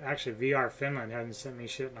actually VR Finland hasn't sent me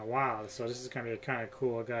shit in a while, so this is gonna be kind of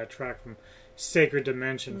cool. I got a track from Sacred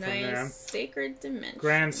Dimension from them. Sacred Dimension.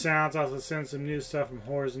 Grand Sounds also sent some new stuff from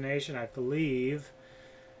Hordes Nation. I believe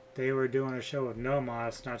they were doing a show with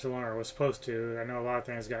Nomos not too long ago. It was supposed to. I know a lot of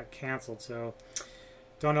things got canceled, so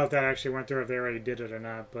don't know if that actually went through, if they already did it or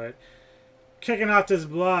not. But kicking off this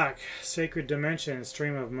block, Sacred Dimension,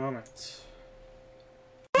 Stream of Moments.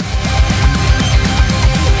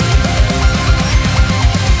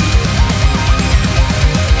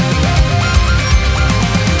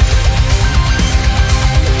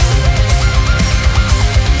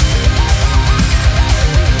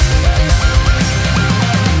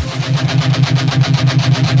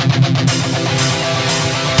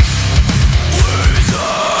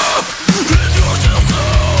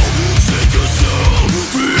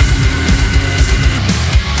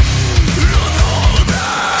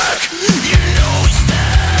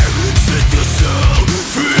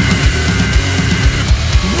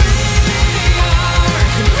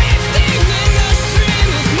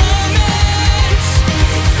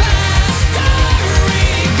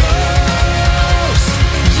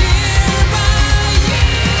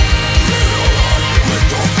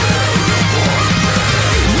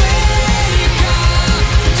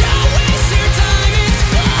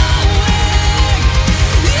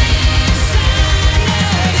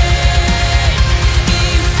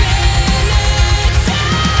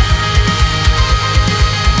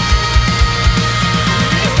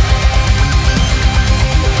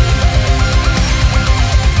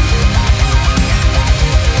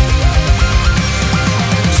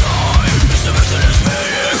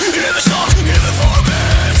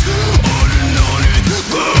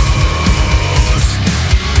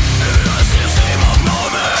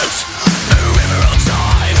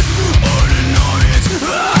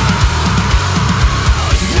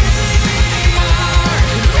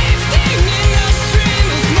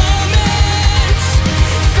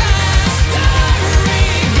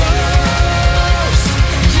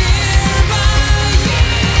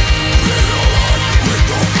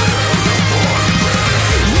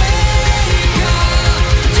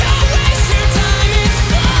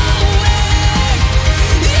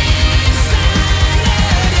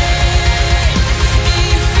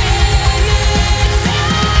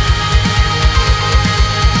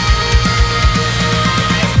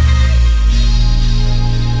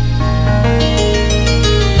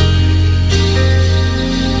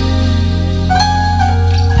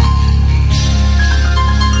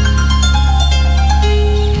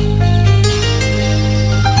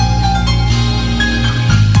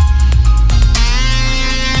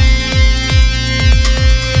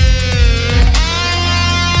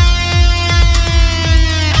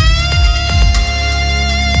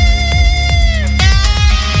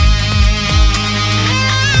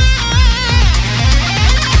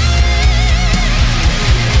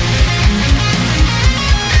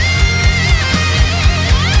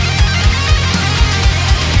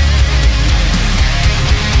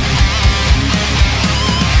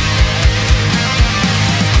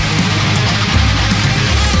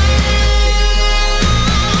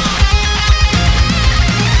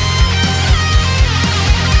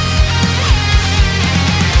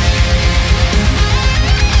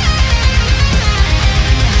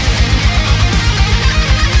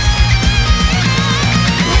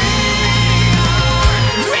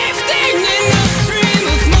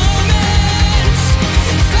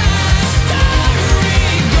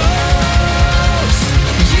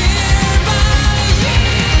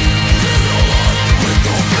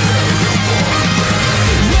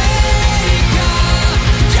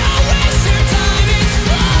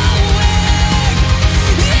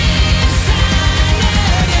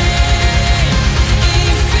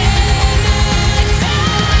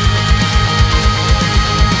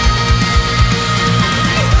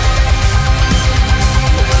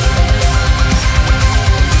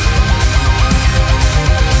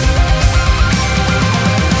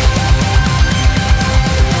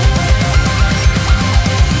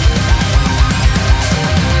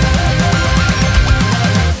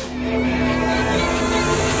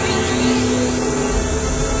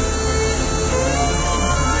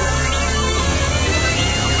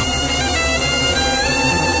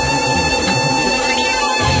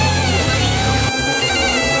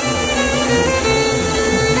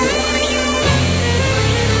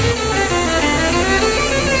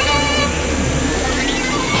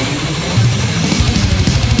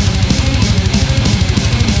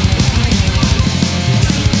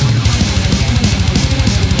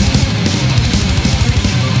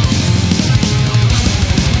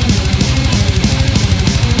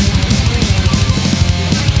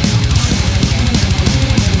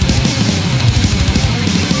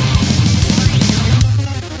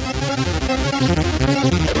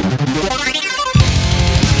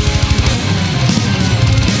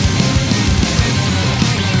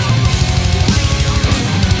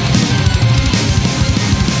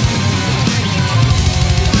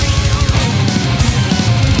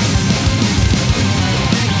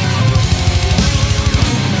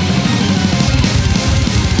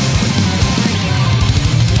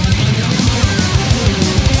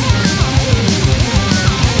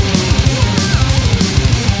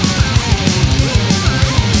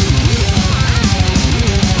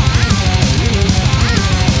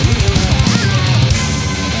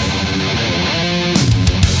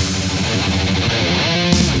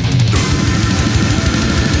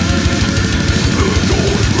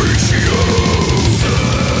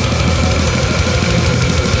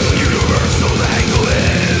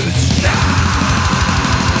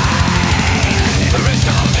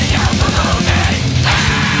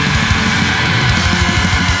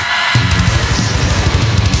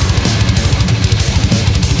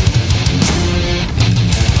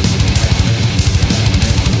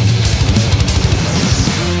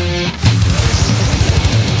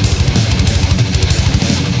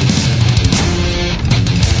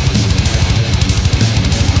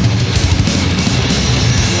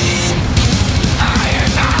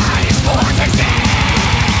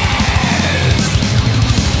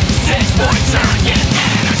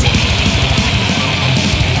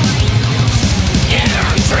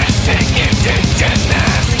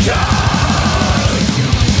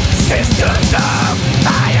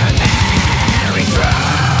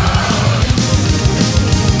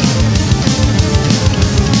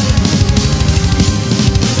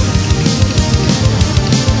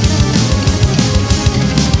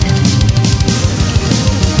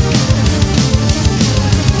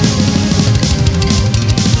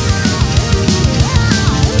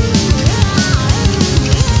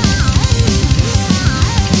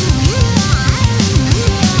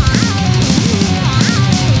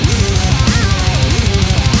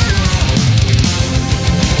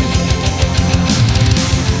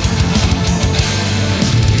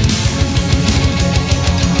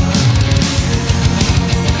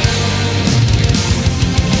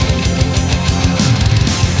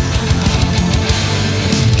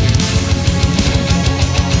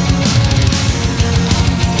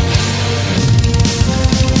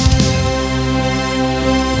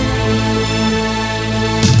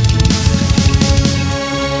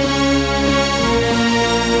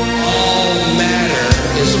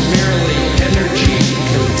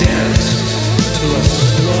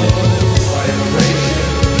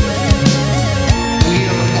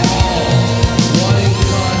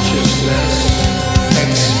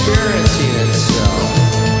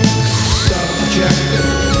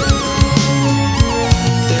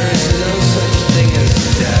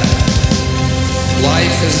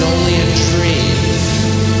 life is only a dream,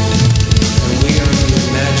 and we are the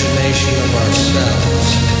imagination of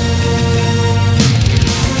ourselves.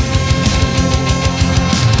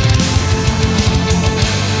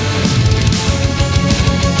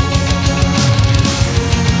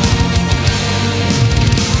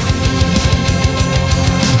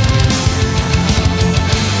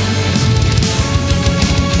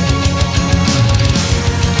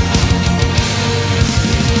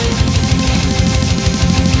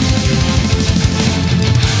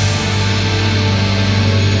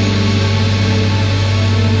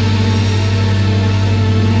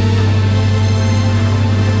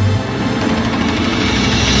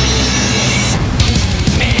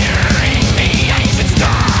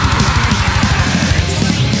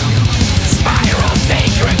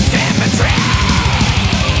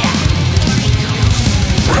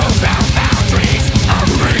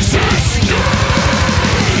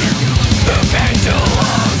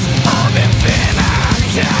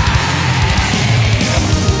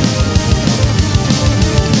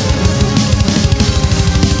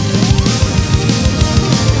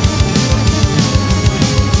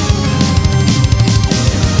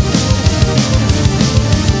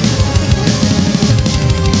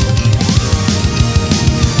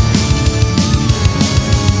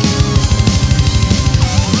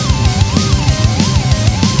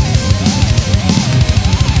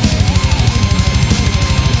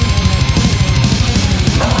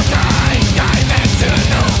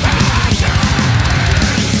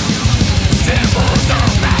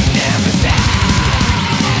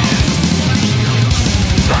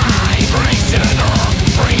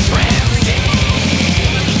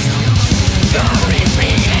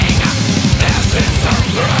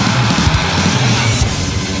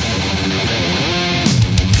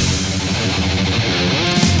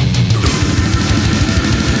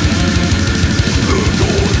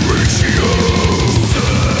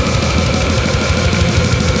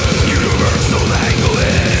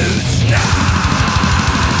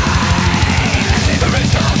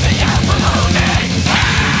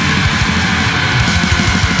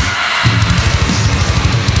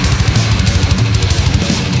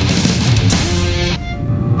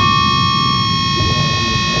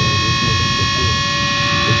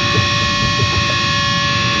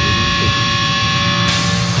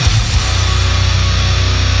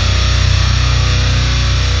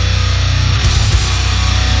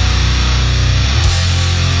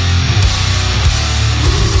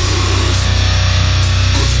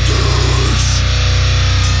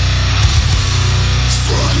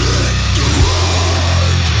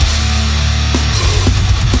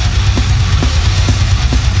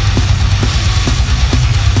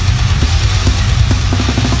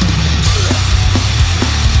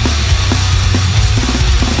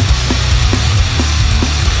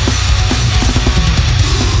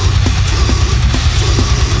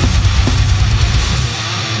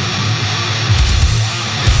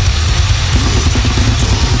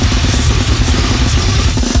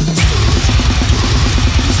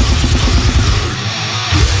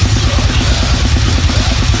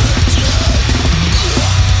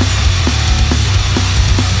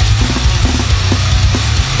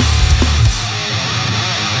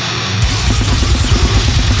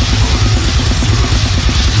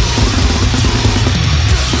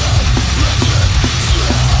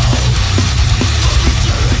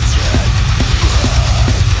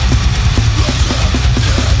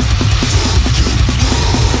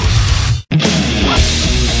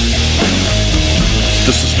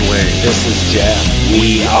 This is Jeff.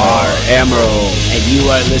 We are Emerald, and you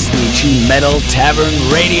are listening to Metal Tavern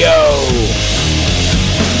Radio.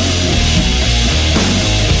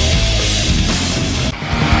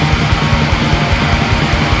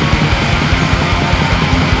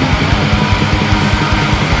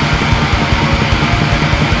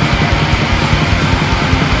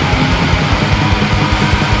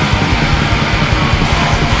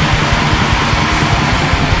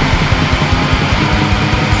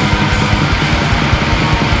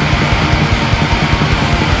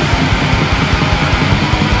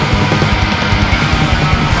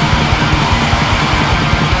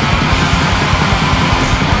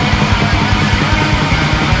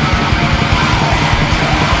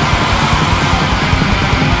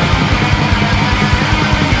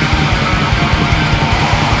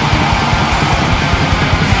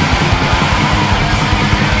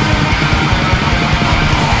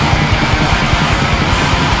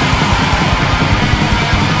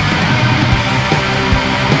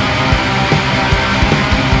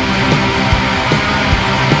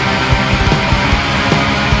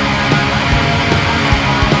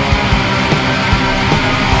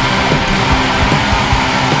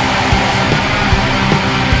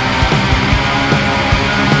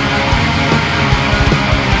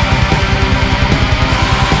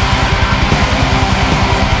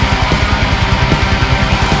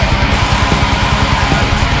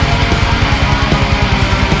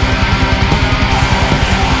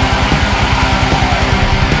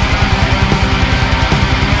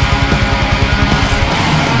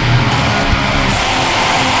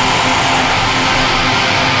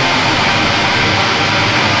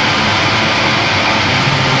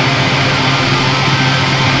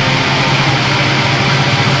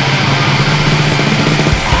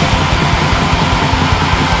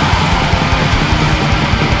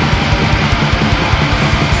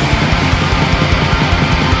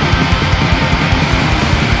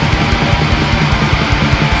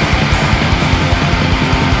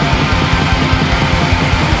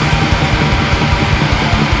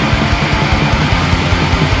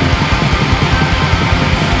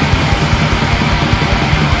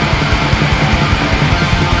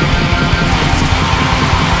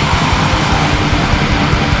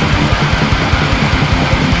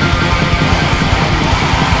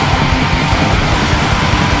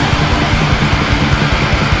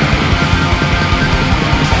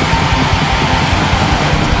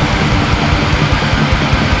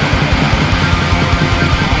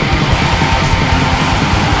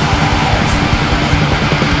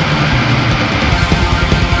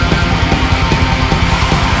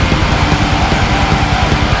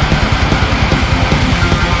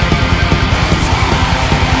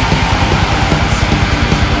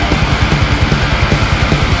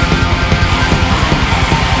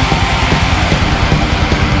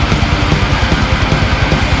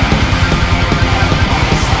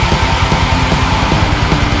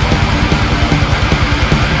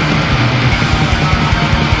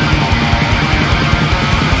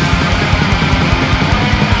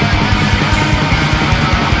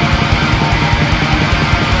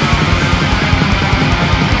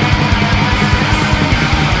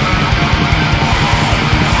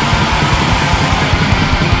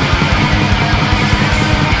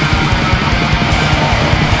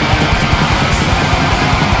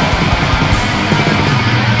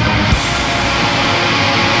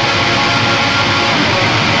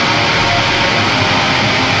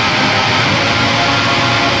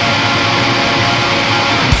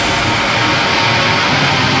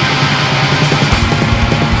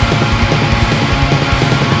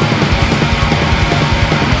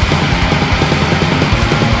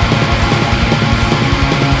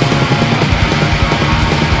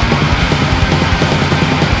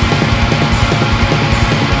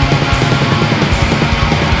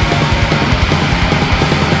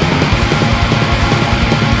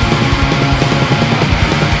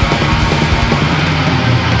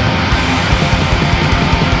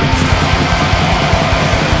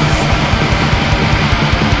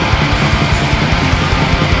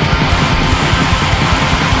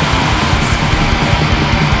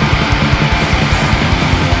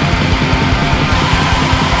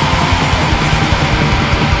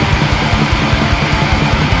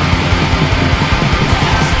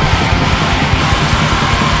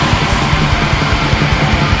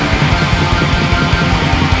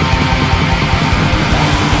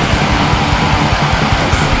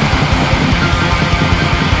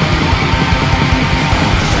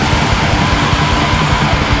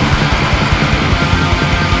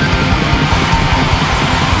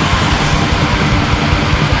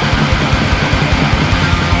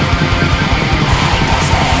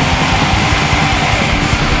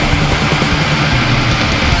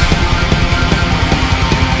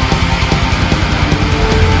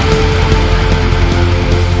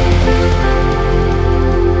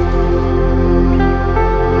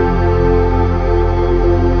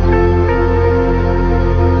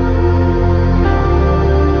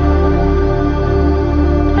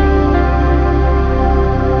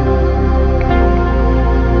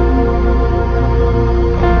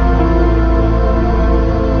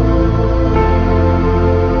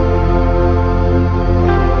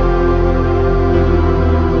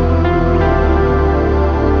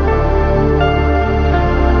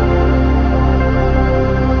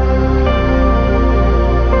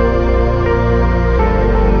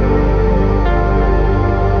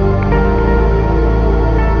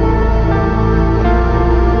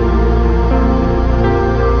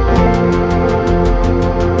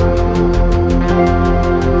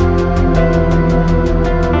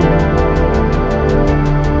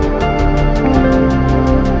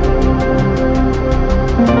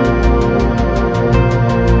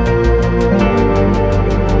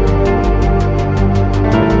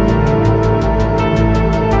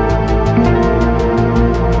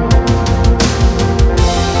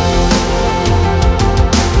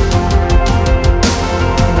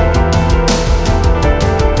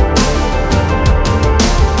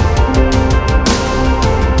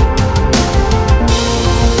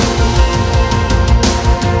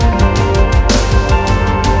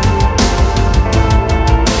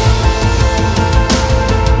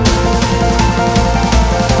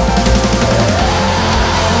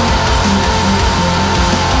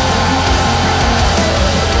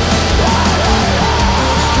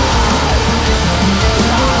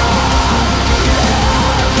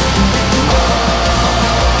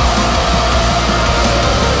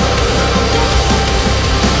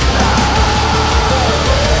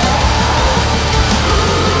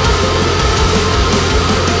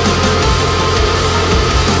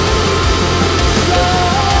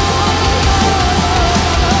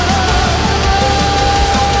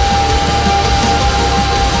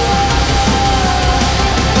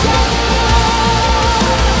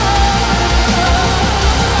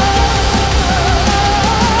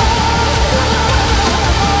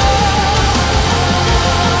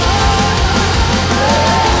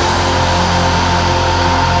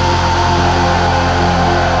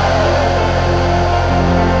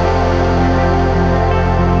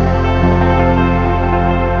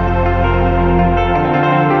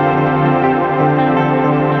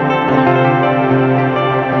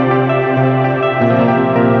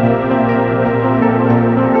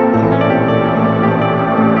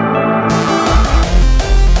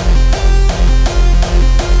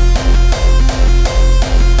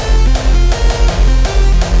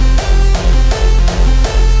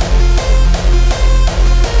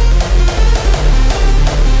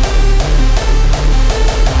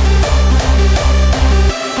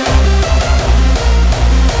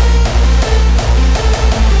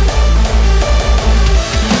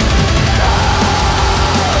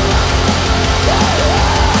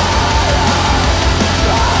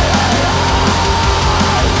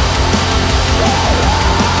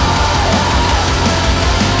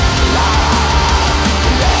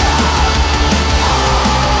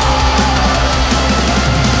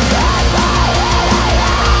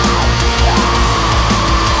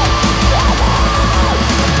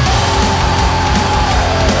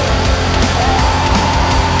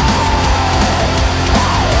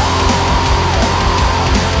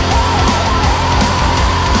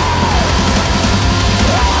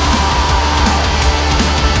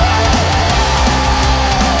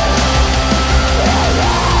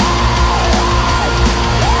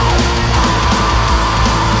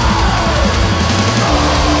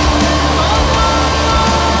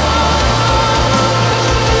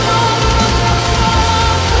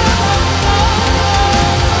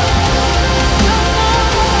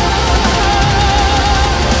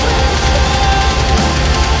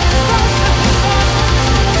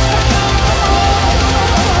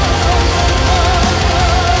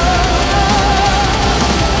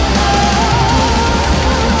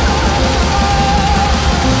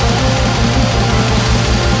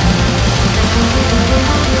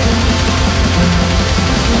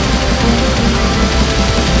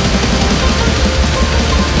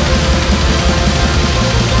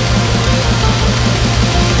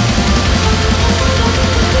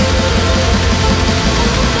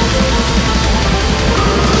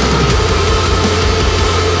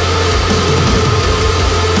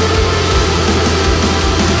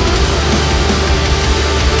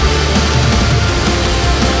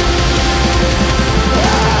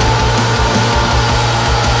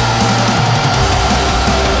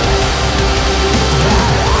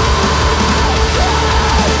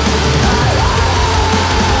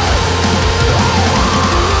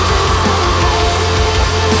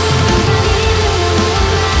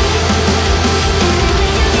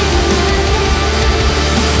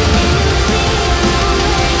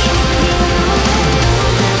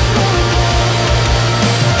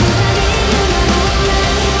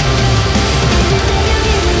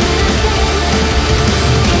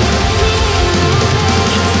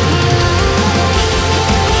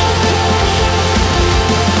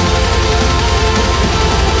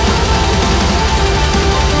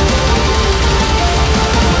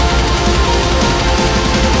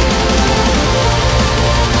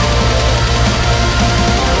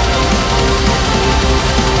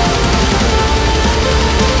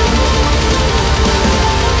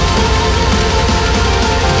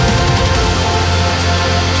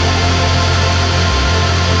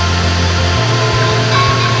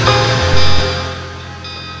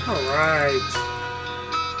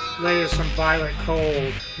 Violet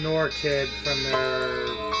Cold, Norkid, from their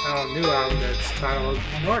new album that's titled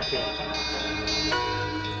Norkid.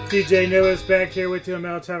 DJ Noah's back here with you on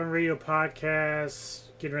Metal Tavern Radio Podcast,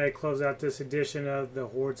 getting ready to close out this edition of the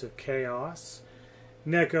Hordes of Chaos.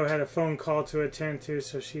 Neko had a phone call to attend to,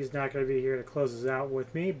 so she's not going to be here to close us out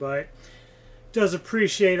with me, but does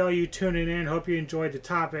appreciate all you tuning in. Hope you enjoyed the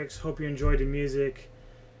topics. Hope you enjoyed the music.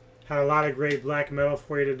 Had a lot of great black metal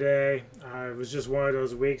for you today. It was just one of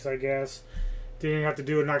those weeks, I guess. Didn't have to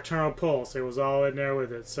do a Nocturnal Pulse. It was all in there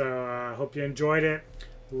with it. So I hope you enjoyed it.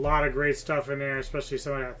 A lot of great stuff in there, especially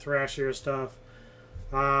some of that thrashier stuff.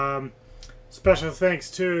 Special thanks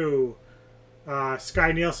to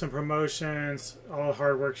Sky Nielsen Promotions, all the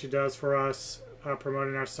hard work she does for us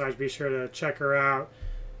promoting our sites. Be sure to check her out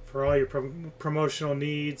for all your promotional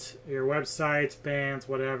needs, your websites, bands,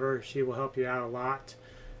 whatever. She will help you out a lot.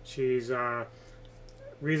 She's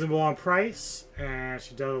reasonable on price, and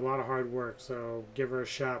she does a lot of hard work, so give her a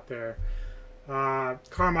shot there.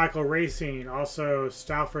 Carmichael Racing, also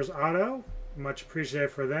Stauffer's Auto, much appreciated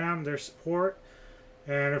for them, their support.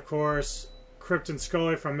 And of course, Crypt and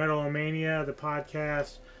Scully from Metalomania, the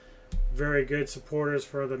podcast. Very good supporters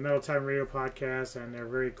for the Metal Time Radio podcast, and they're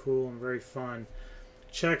very cool and very fun.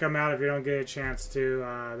 Check them out if you don't get a chance to.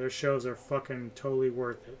 Their shows are fucking totally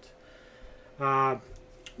worth it.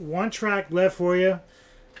 One track left for you.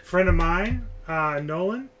 Friend of mine,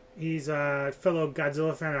 Nolan. He's a fellow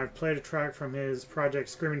Godzilla fan. I've played a track from his project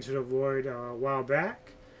Screaming to the Void a while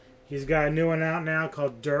back. He's got a new one out now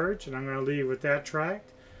called Dirge, and I'm going to leave you with that track.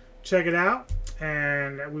 Check it out,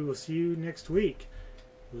 and we will see you next week.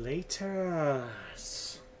 Later.